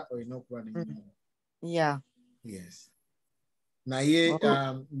gyokyewala olina okuba n'ennyumba. Yes. Naye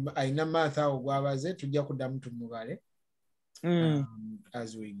alina Martha awo gwabaze tujja kuddamu tumubale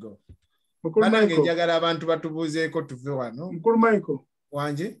as we go. Banange njagala abantu batubuuzeeko tuve wano. Mukulu Michael.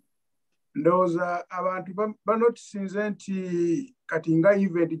 Wanje? Ndowooza abantu banotisinze nti kati nga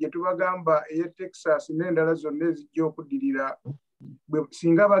event gye tubagamba eye Texas n'endala zonna ezijja okuddirira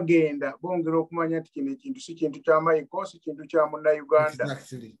singa bagenda bongera okumanya nti kino ekintu si kintu kya Michael, si kintu kya munnayuganda.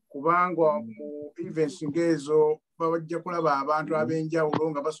 Kubanga mu events ng'ezo bajja kulaba abantu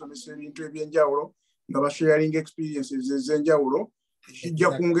ab'enjawulo nga basomesa ebintu eby'enjawulo nga basharing experiences ez'enjawulo. Kijja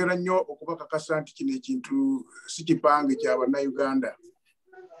kwongera nnyo okubakakasa nti kino ekintu si kipange kya bannayuganda.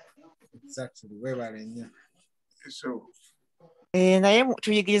 Exactly. Webale nnyo. Naye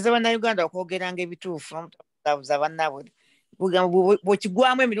tuyigirize bannayuganda okwogeranga ebituufu za bannaabwe.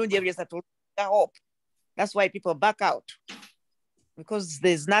 Bw'okigwamu emirundi ebiri esatu hope. That's why people back out. Because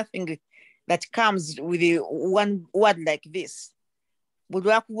there's nothing that comes with one word like this. Buli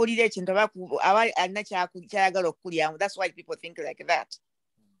lwakubuulira ekintu aba alina kyayagala okukulyamu. That's why people think like that.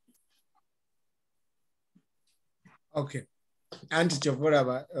 Okay. Anti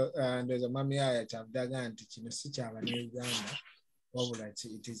kyovolaba ndowooza mami yaya kyavuddaga nti kino si kya bannayuganda wabula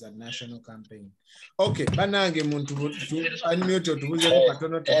it is a national campaign. Okay, banange muntu unmute otubuzeeko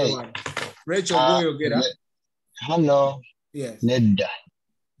katono tuwano. Rachel gwoyogera. Hello. Yes. Nedda.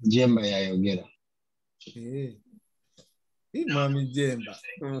 Jemba yayogera. Mami Jemba.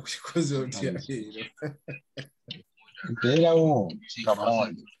 Okikoze otya leero. Mpeerawo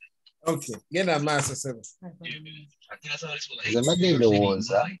kamondi. Okay, genda maaso sebo. Nze mbadde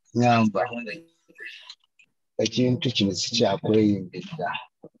ndowooza ngamba ekintu kino si kyakweyongera.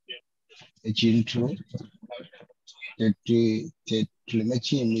 Ekintu tuleme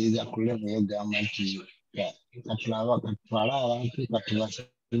kiyimiriza ku level yogamba nti katutwale abantu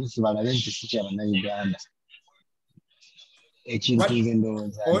katubasibisi balabe nti si kya bannayuganda. Ekintu nze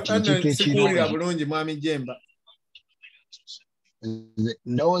ndowooza sikuwulira bulungi mwami Jemba.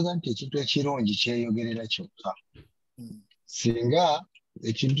 Ndowooza nti ekintu ekirungi kyeyogerera kyokka. Singa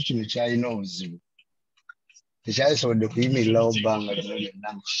ekintu kino kyalina obuzibu tekyasobodde kuyimirirawo bbanga lino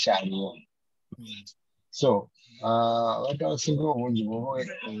lyonna nga kikyaliwo. So abantu abasinga obungi bwoba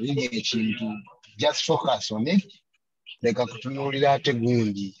oyiga ekintu just focus on it, leka kutunuulira ate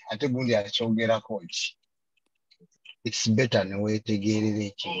gundi akyogerako ki. it's better newetegeerera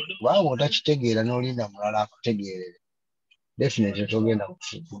ekintu kubanga otakitegeera n'olinda mulala akutegeerere definitely togenda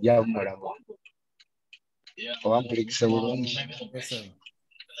kujja kukolamu oba mpulikise bulungi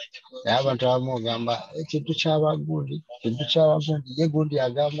naye abantu abamu ogamba ekintu ky'abagundi ye gundi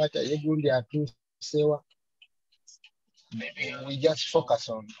agamba ata ye gundi atuusewa. We just focus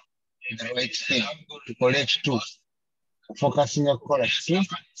on the right thing tukole ekituufu focusinga kukola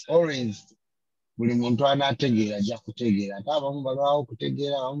kituufu always buli muntu anaategeera ajja kutegeera ate abamu balwawo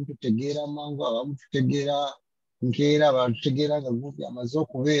okutegeera abamu tutegeera mangu abamu tutegeera nkeera abalala tutegeera nga gundi amaze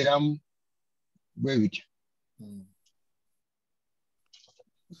okubeeramu bwe bityo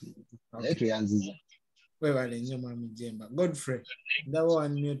naye tuyanziza webale nnyo mwami Jemba. Godfrey ndaba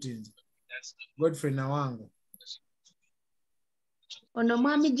wanmuting. Godfrey Nawango. Ono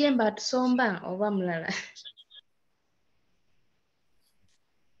mwami Jemba atusomba oba mulala?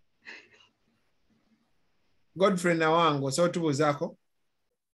 Godfrey Nawango so tubuzaako.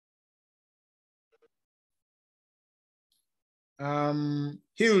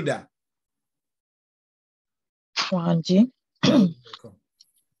 Hilda. Wangi.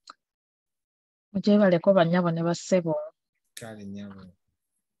 Mujebaleko bannyabo ne bassebo. Kale nnyabo.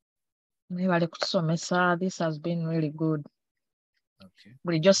 Mwebale kutusomesa. This has been really good. Okay.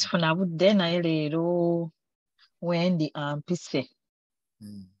 Bulijjo sifuna budde naye leero wendi ampise.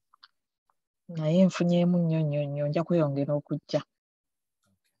 Naye nfunyeemu nnyo nja kweyongera okujja.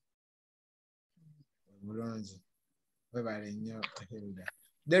 Bulungi. Webale nnyo Hilda.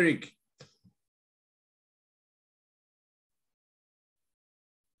 Derek.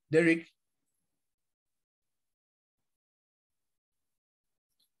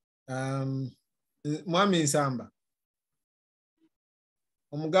 Mwami Nsamba.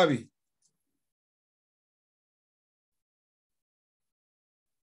 Omugabi.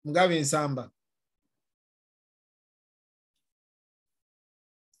 Mugabi Nsamba.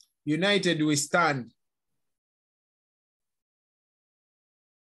 United we stand.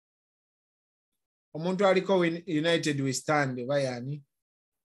 Omuntu aliko United we stand bayani.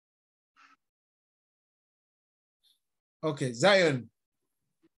 Okay, Zion.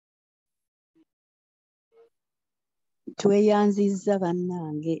 Tweyanzizza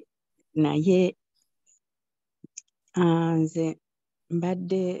bannange naye nze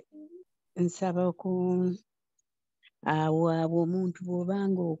mbadde nsaba ku awo omuntu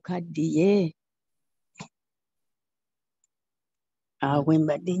bw'obanga okaddiye awo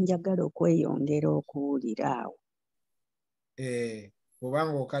mbadde njagala okweyongera okuwulira awo.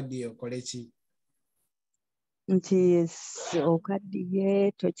 Bw'obanga okaddiye okole ki? Nti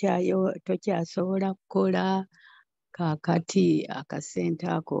okaddiye tokyasobola kukola kaakati akasente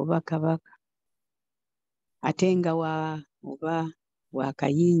ako oba kabaka ate nga oba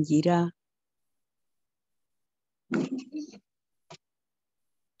wakayingira.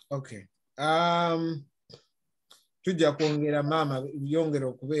 Okay. Tujja kwongera maama byongera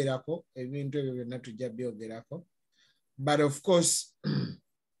okubeerako ebintu ebyo byonna tujja byogerako. But of course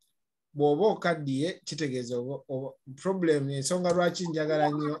bw'oba okaddiye kitegeeza problem ensonga lwaki njagala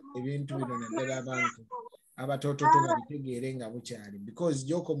nnyo ebintu bino naddala abantu abatoototo babitegeere nga bukyali because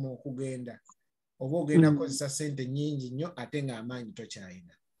gy'okoma okugenda oba ogenda kukozesa ssente nnyingi nnyo ate ng'amaanyi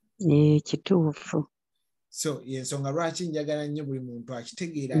tokyalina. Kituufu. So yensonga lwaki njagala nnyo buli muntu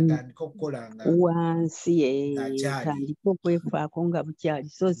akitegeera atandika okukola nga wansi tandika okwefaako nga bukyali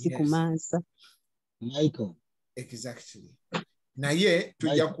so si kumansa. Michael. Exactly. Naye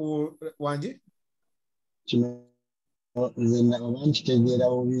tujja ku wangi kino nze oba nkitegeera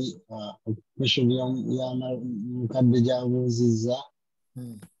bubi occupation y'omukadde gy'abuuzizza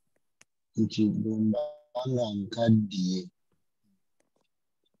nti bwembanga nkaddiye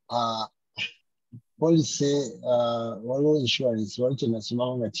police waliwo insurance wali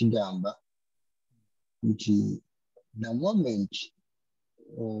kyenasomawo nga kigamba nti the moment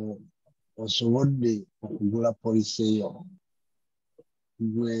osobodde okugula police eyo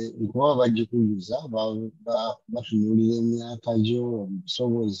nkuba bagikuguza batunuulira emyaka gyo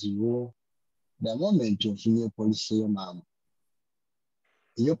obusobozi bwo the moment ofunye police eyo maama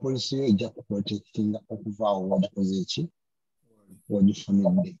eyo police eyo ejja kuprotectinga okuvaawo wagikoze eki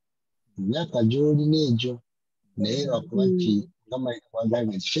wagifunidde emyaka gy'olina egyo naye lwakuba ki gamaika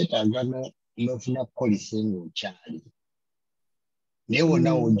wagambye nti kyetaaga n'ofuna police ng'okyali naye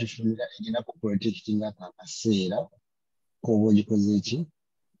wonna wogifunira egenda kuprotectinga ako akaseera koba ogikoze eki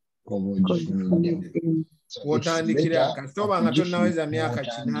koba ogifunidde wotandikira kasita oba nga tonnaweza myaka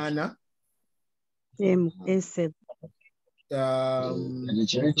 8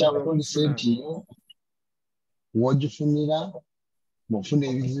 ekintu kya polisi nti wogifunira bw'ofuna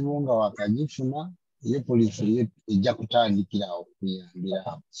ebizibu nga wakagifuna ye poliisi ejja kutandikirawo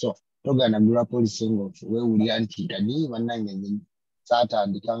kuyambira. So toganagula poliisi weewulira nti kadi bannange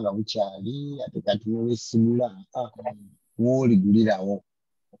saatandika nga bukyali ate kati neweesigula wooligulirawo.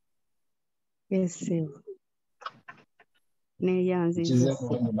 Yes. Neyanziza.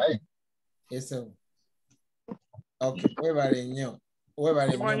 Okay, webale nnyo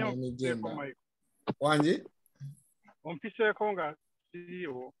Mijemba. Wangi? Ompiseeko nga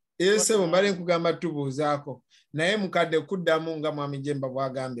siriiwo. Sebo mbale nkugamba tubuuzaako naye mukadde kuddamu nga Mwami Jemba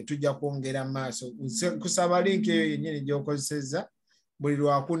bwagambye tujja kwongera maaso kusaba linki eyo yennyini gy'okozesezza buli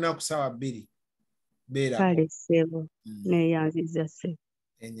lwakuna ku ssaawa 2 beerako. Kale Sebo neyanziza Sebo.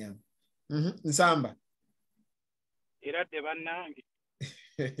 Enyama. Nsamba. Era de bannange.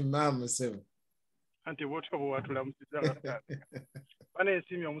 Maamu Sebo. Anti bwotyo bwewatulamusizza bakatale. Bana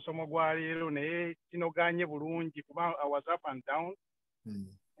ensimbi omusomo gwa leero naye kinoganye bulungi kuba I was up and down.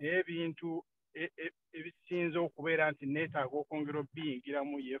 Ebintu ebisinze okubeera nti neetaaga okwongera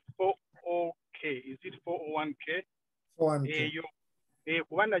obiyingiramu ye 4OK. Is it 401K? 401K. Eyo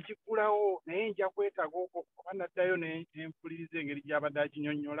kuba nagigulawo naye nja kwetaaga okuba naddayo nempuliriza engeri gy'abadde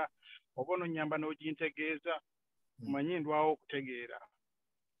aginyonnyola oba ononyamba n'ogintegeeza omanyi ndwawo okutegeera.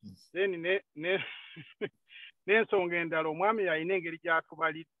 Then n'ensonga endala omwami yalina engeri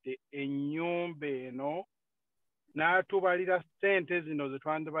gy'atubalidde ennyumba eno n'atubalira ssente zino ze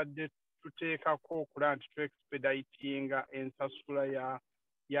twandibadde tuteekako okulaba nti tu-expeditinga ensasula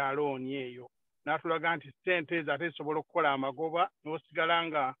ya looni eyo. N'atulaga nti ssente ezo ate zisobola okukola amagoba n'osigala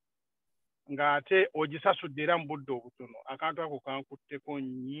nga ate ogisasudde era mu budde obutono. Akantu ako kankutteko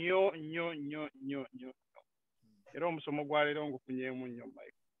nnyo. Era omusomo gwa leero ngufunyeemu nnyo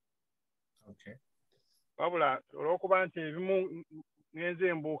Mike. Okay. Wabula olw'okuba nti ebimu ngenze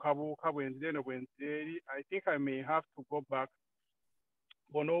embuukabuuka bwenzira eno bwenzira eri, I think I may have to go back.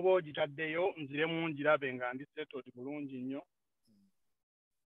 Bonooba ogitaddeyo nziremu ngirabe nga ndi settled bulungi nnyo.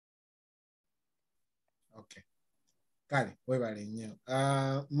 Okay. Kale, webale nnyo.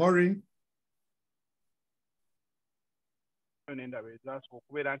 Maureen? Nendaba ezasooka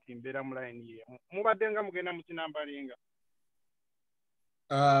okubeera nti mbeera mu line y'emu. Mubadde nga mugenda mu kinambalinga?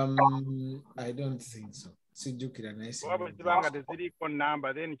 I don't think so. Sijjukira naye waba zibanga teziriiko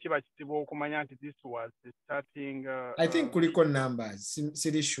namba then kiba kisiba okumanya nti this was the starting I think kuliko numbers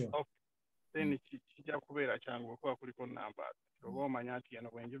siri sure. Okay. Then kijja kubeera kyangu okuba kuliko numbers oba omanya nti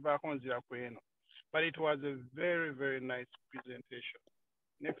eno bwenjivaako nzira ku eno. But it was a very, very nice presentation.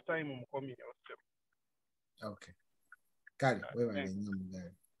 Next time umukomi yourself. Okay. Kale, webale nnyo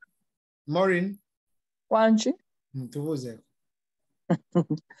mugabe. Maureen? Wangi? Tubuuze.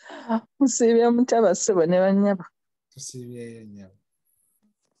 Musiibye mutaba ssebo ne bannyaba. Tusiibyeyo nnyaba.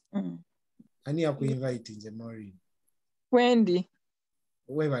 Ani yakuinvite nze Maureen? Wendi.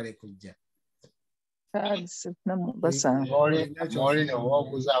 Webale kujja. Kale sefuna basanga. Maureen oba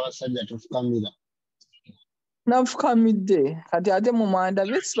okuza abasajja tofukamira. Nafukamidde kati ate mu mwanda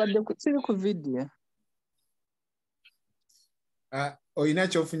bisibadde siri ku vidiyo. Oyina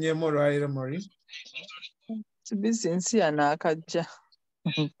kyofunyeemu olwaleero Maureen? Bizinensi y'anaakajja.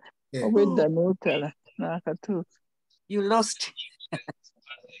 Obwedda n'otala n'akatuufu. You lost.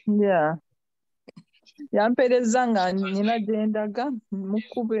 Yeah. Yampereza nga nina gye ndaga mu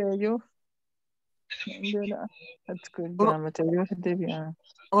kkubo eyo. Ndera kati kwegamba tebyofudde byange.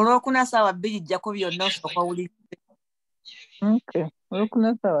 Olwokuna ssaawa 2 jjako byonna osooka wulidde. Okay.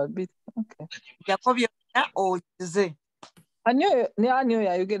 Olwokuna ssaawa 2. Okay. Jjako byonna okize. Ani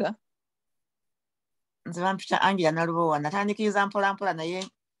oyo ayogera? Nze bampita Angela Nalubowa natandikiriza mpolampola naye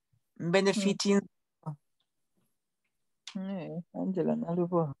benefiti. Angela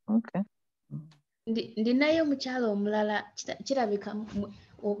Nalubowa. Okay. Ndinayo omukyalo omulala kirabika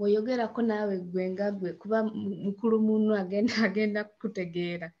oyogerako naawe gwe nga gwe kuba mukulu munno agenda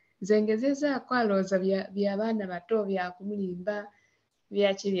kukutegeera. Nze ngezezaako alowooza by'abaana bato byakumulimba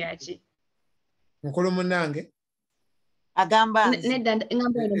byaki. Mukulu munnange? Agamba nedda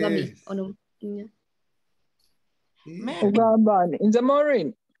ngamba ono mami ono. Ogamba ani? Nze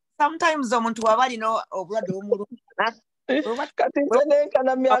Maureen. Sometimes omuntu waba alina obulwadde obumuluma. Kati nze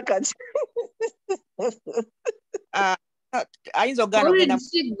nenkana myaka ki? Ayinza ogenda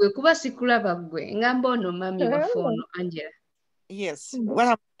sigwe kuba sikulaba gwe ngamba ono mami waffe ono Angela. Yes. What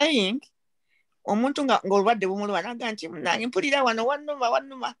I'm saying, omuntu nga olwadde bumuluma naga nti nange mpulira wano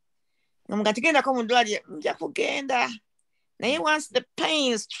wannuma. Nga tigendako mu ddwaliro nja kugenda. Naye once the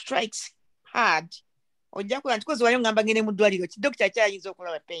pain strikes hard, ojja kuba nti kozi wayo ngamba ngende mu ddwaliro kidokita kyayinza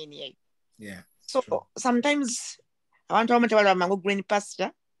okulaba pain yeyo. Yeah. So sometimes abantu abamu tebalaba mangu green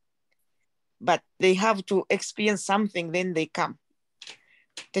pasture, but they have to experience something then they come.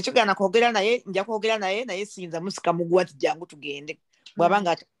 Techugana kwogera naye nja kwogera naye siyinza musika mugwa ati jangu tugende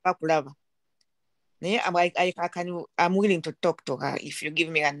bwabanga atakulaba. Naye I'm willing to talk to her if you give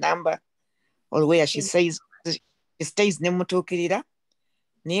me a number or where she says she stays nemutuukirira.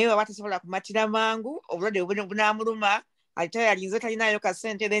 Naye baba tasobola kumatira mangu obulwadde bunaamuluma ate yalinze talinayo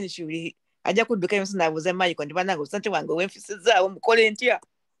kasente then she will ajja kudduka emusi naabuuza Michael ndi bannange obusente bwange obwenfisizaawo mukole ntya.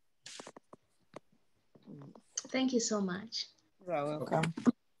 Thank you so much. You are welcome.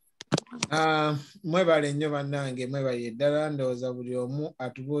 Mwebale nnyo bannange, mwebale ddala. Ndowooza buli omu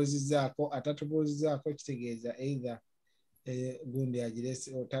atubuuzizzaako atatubuuzizzaako kitegeeza either gundi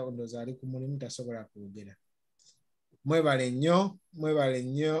agirese ndowooza ali ku mulimu tasobola kwogera. Mwebale nnyo.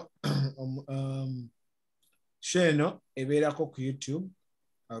 Show eno ebeerako ku YouTube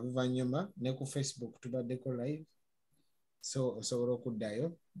oluvannyuma ne ku Facebook tubaddeko live, so osobola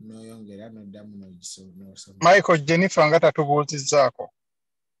okuddayo n'oyongera n'oddamu n'ogisoma. Michael, Jennifer nga tatubuuzizzaako.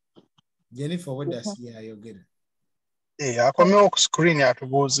 Jennifer wedda si yayogera. Akomyewo ku screen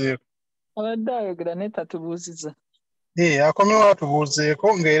atubuuzeeko. Abadde ayogera naye tatubuuzizza. Akomyewo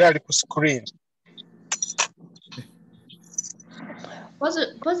atubuuzeeko ng'era ali ku screen.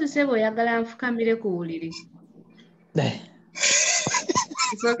 Pozi sebo oyagala nfukamire ku buliri.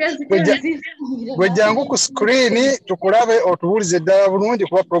 Gwe jangu ku screen tukulabe otubuulize ddala bulungi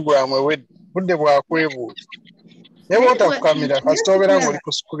kuba programu ewedde budde bwakwebuuza. Naye bw'otafukamira kasita obeera ng'oli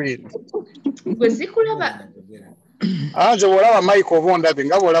ku screen. Gwe sikulaba. Nze bw'olaba Michael oba ondabe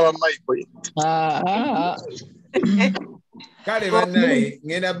nga bw'olaba Michael. Kale bannaye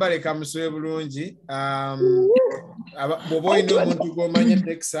ngenda baleka musube bulungi. Bw'oba olina omuntu gw'omanya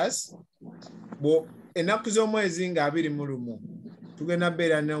Texas, ennaku z'omwezi nga 21 tugenda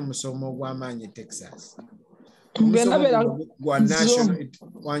beera n'omusomo ogw'amaanyi Texas. Gwa national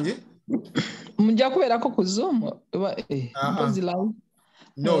wangi? Mujja kubeerako ku Zoom?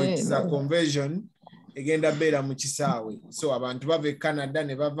 No, it's a conversion egenda beera mu kisaawe. So abantu bava e Canada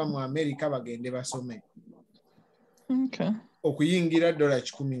ne bava mu America bagende basome. Okay. Okuyingira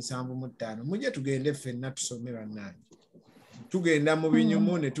 $175. Mujje tugende ffenna tusome bannange. Tugenda mu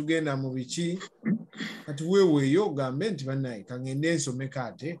binyumu ne tugenda mu biki. Kati weeweeyo ogambe nti bannaye kangende nsomeko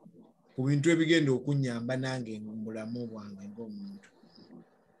ate ku bintu ebigenda okunnyamba nange mu bulamu bwange ng'omuntu.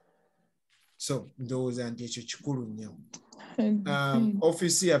 So ndowooza nti ekyo kikulu nnyo.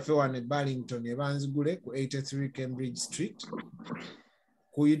 Office yaffe wano e Burlington ebanzigule ku 83 Cambridge Street.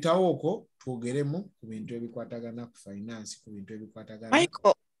 Kuyitawo okwo twogeremu ku bintu ebikwatagana ku finance, ku bintu ebikwatagana.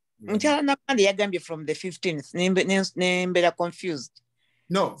 Michael, mukyala Nakandi yagambye from the 15th nembeera confused.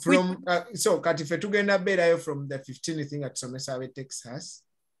 No, from so kati ffe tugenda beerayo from the 15th nga tusomesa ab'e Texas.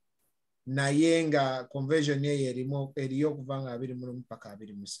 Naye nga conversion eyo eriyo okuva nga 21 paka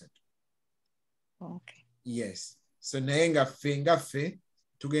 23. Okay. Yes. So naye nga ffe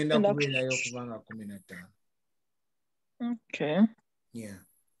tugenda kubeerayo okuva nga 15. Okay. Yeah.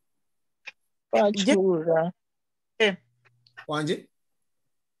 Wanji?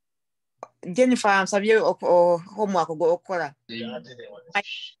 Jennifer nsabye homework okukola.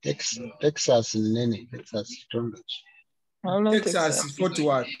 Texas nene, Texas kitundu ki? Texas, Fort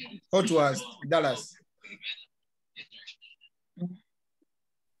Worth, Dallas.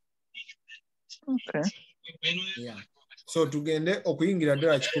 Okay. Yeah. So tugende okuyingira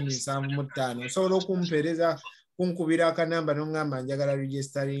 $175. Osobola okumpeereza kunkubira akanamba n'ongamba njagala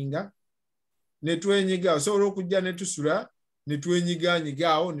registeringa. Ne twenyiga, osobola okujja ne tusula ne twenyiganyiga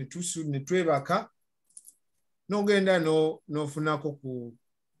awo ne twebaka n'ogenda n'ofunako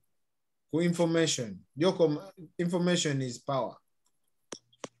ku information. Information is power.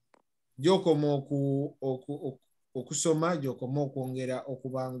 Gy'okoma okusoma, gy'okoma okwongera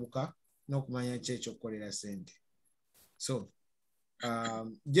okubanguka n'okumanya ki ekyokukolera ssente. So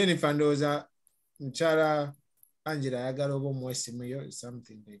Jennifer ndowooza mukyala Angela ayagala oba omuwa essimu yo,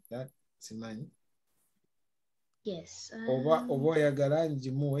 something like that. Simanyi. Yes. Oba oyagala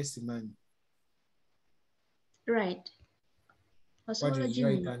ngimuwe simanyi. Right. What is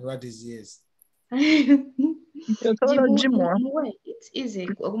right and what is yes? It's easy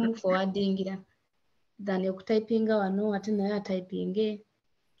okumuforwardingira than okutypinga wano ate naye atypinge.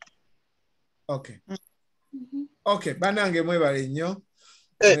 Okay. Okay, banange mwebale nnyo.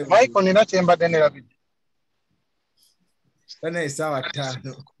 Michael nina kyembadde nerabidde. Bana esaawa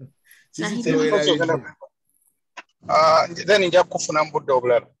 5. Then nja kufuna mu budde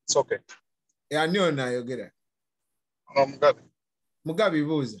obulala. It's okay. Ani ono ayogera? Mugabe. Mugabe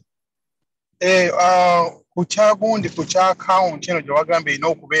buuza. Ku kyagundi ku kya account eno gye wagambye erina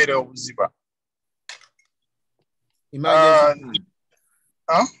okubeera obuziba.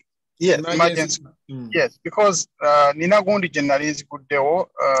 Yes, emergency. Yes, because nina gundi generalize kuddewo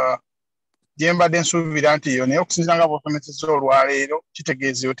jembadde nsuubira nti yo naye okusinziira nga bw'osomesezza olwaleero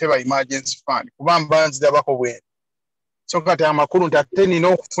kitegeeza yo teba emergency fund kuba mbanzirabako bwe so kati amakulu nti ate nina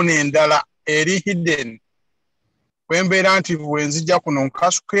okufuna endala eri hidden wembeera nti bwenzijja kuno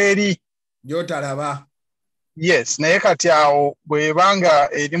nkasuka eri gyotalaba. Yes, naye kati awo bwebanga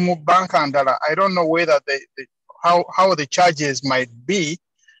eri mu banka ndala I don't know whether how the charges might be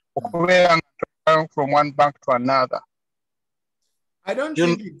okubeera from one bank to another. I don't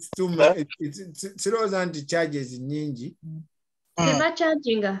think it's too much. It's anti-charges nyingi. Never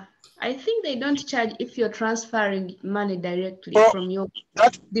charging. I think they don't charge if you're transferring money directly from your...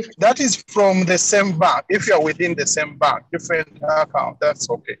 That is from the same bank. If you're within the same bank, different account, that's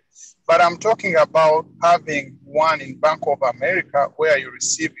okay. But I'm talking about having one in Bank of America where you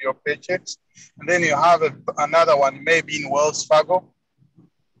receive your paychecks, and then you have another one maybe in Wells Fargo.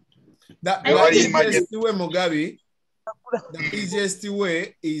 The easiest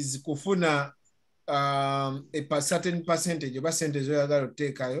way is kufuna a certain percentage of percentage oyagala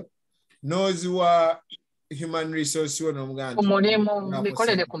oteekayo noziwa human resource ono muganda kumulimu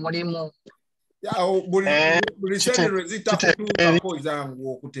bikolere ku mulimu buli sente lwezitakutuukako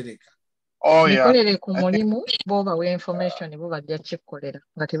zangu okutereka bikolere ku mulimu boobawa information bo bajja kikkolera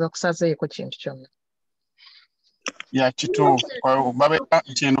nga tebakusazeeko kintu kyonna. Yeah, kituufu babeera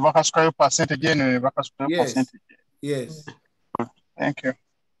nti eno bakasukayo percentage eno bakasukayo percentage. Yes. Thank you.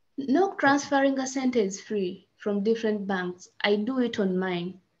 No, transferring a cent is free from different banks. I do it on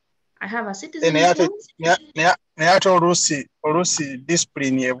mine. I have a citizen account. Nayate olusi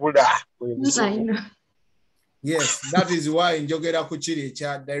discipline ebula. I know. Yes, that is why njogera ku kiri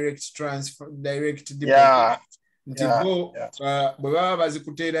ekya direct transfer, direct deposit. Nti bo bwe baba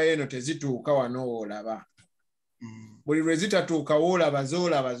bazikuteerayo eno tezituuka wano olaba. Buli lwe zitatuuka woolaba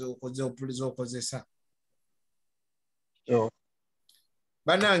zoolaba z'okozesa.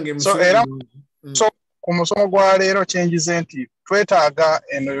 Banange so ku musomo gwa leero kyenjize nti twetaaga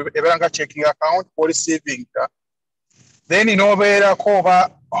eno ebeera nga checking account or saving then inobeerako oba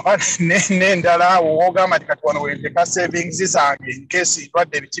n'endala woogamba nti kati wano wenteka savings zange in case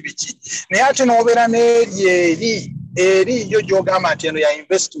ndwadde biki naye ate n'obeera n'eri yo gy'ogamba nti eno ya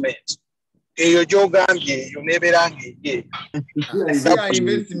investment eyo gy'ogambye eyo n'ebeera ng'eye ya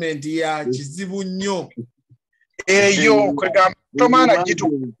investment ya kizibu nnyo eyo kwegamba tomaana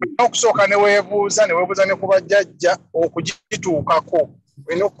gituuka okusooka neweebuuza ne ku bajjajja okugituukako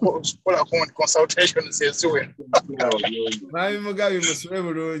olina okukola consultations eziwera. Mami Mugabi musube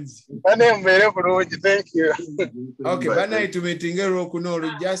bulungi. Bane mbeere bulungi, thank you. Okay, bana itumetinge olwokuna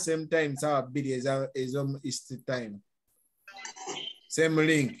olujja same time sawa 2 ezo East time. Same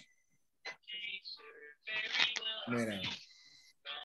link. Mera.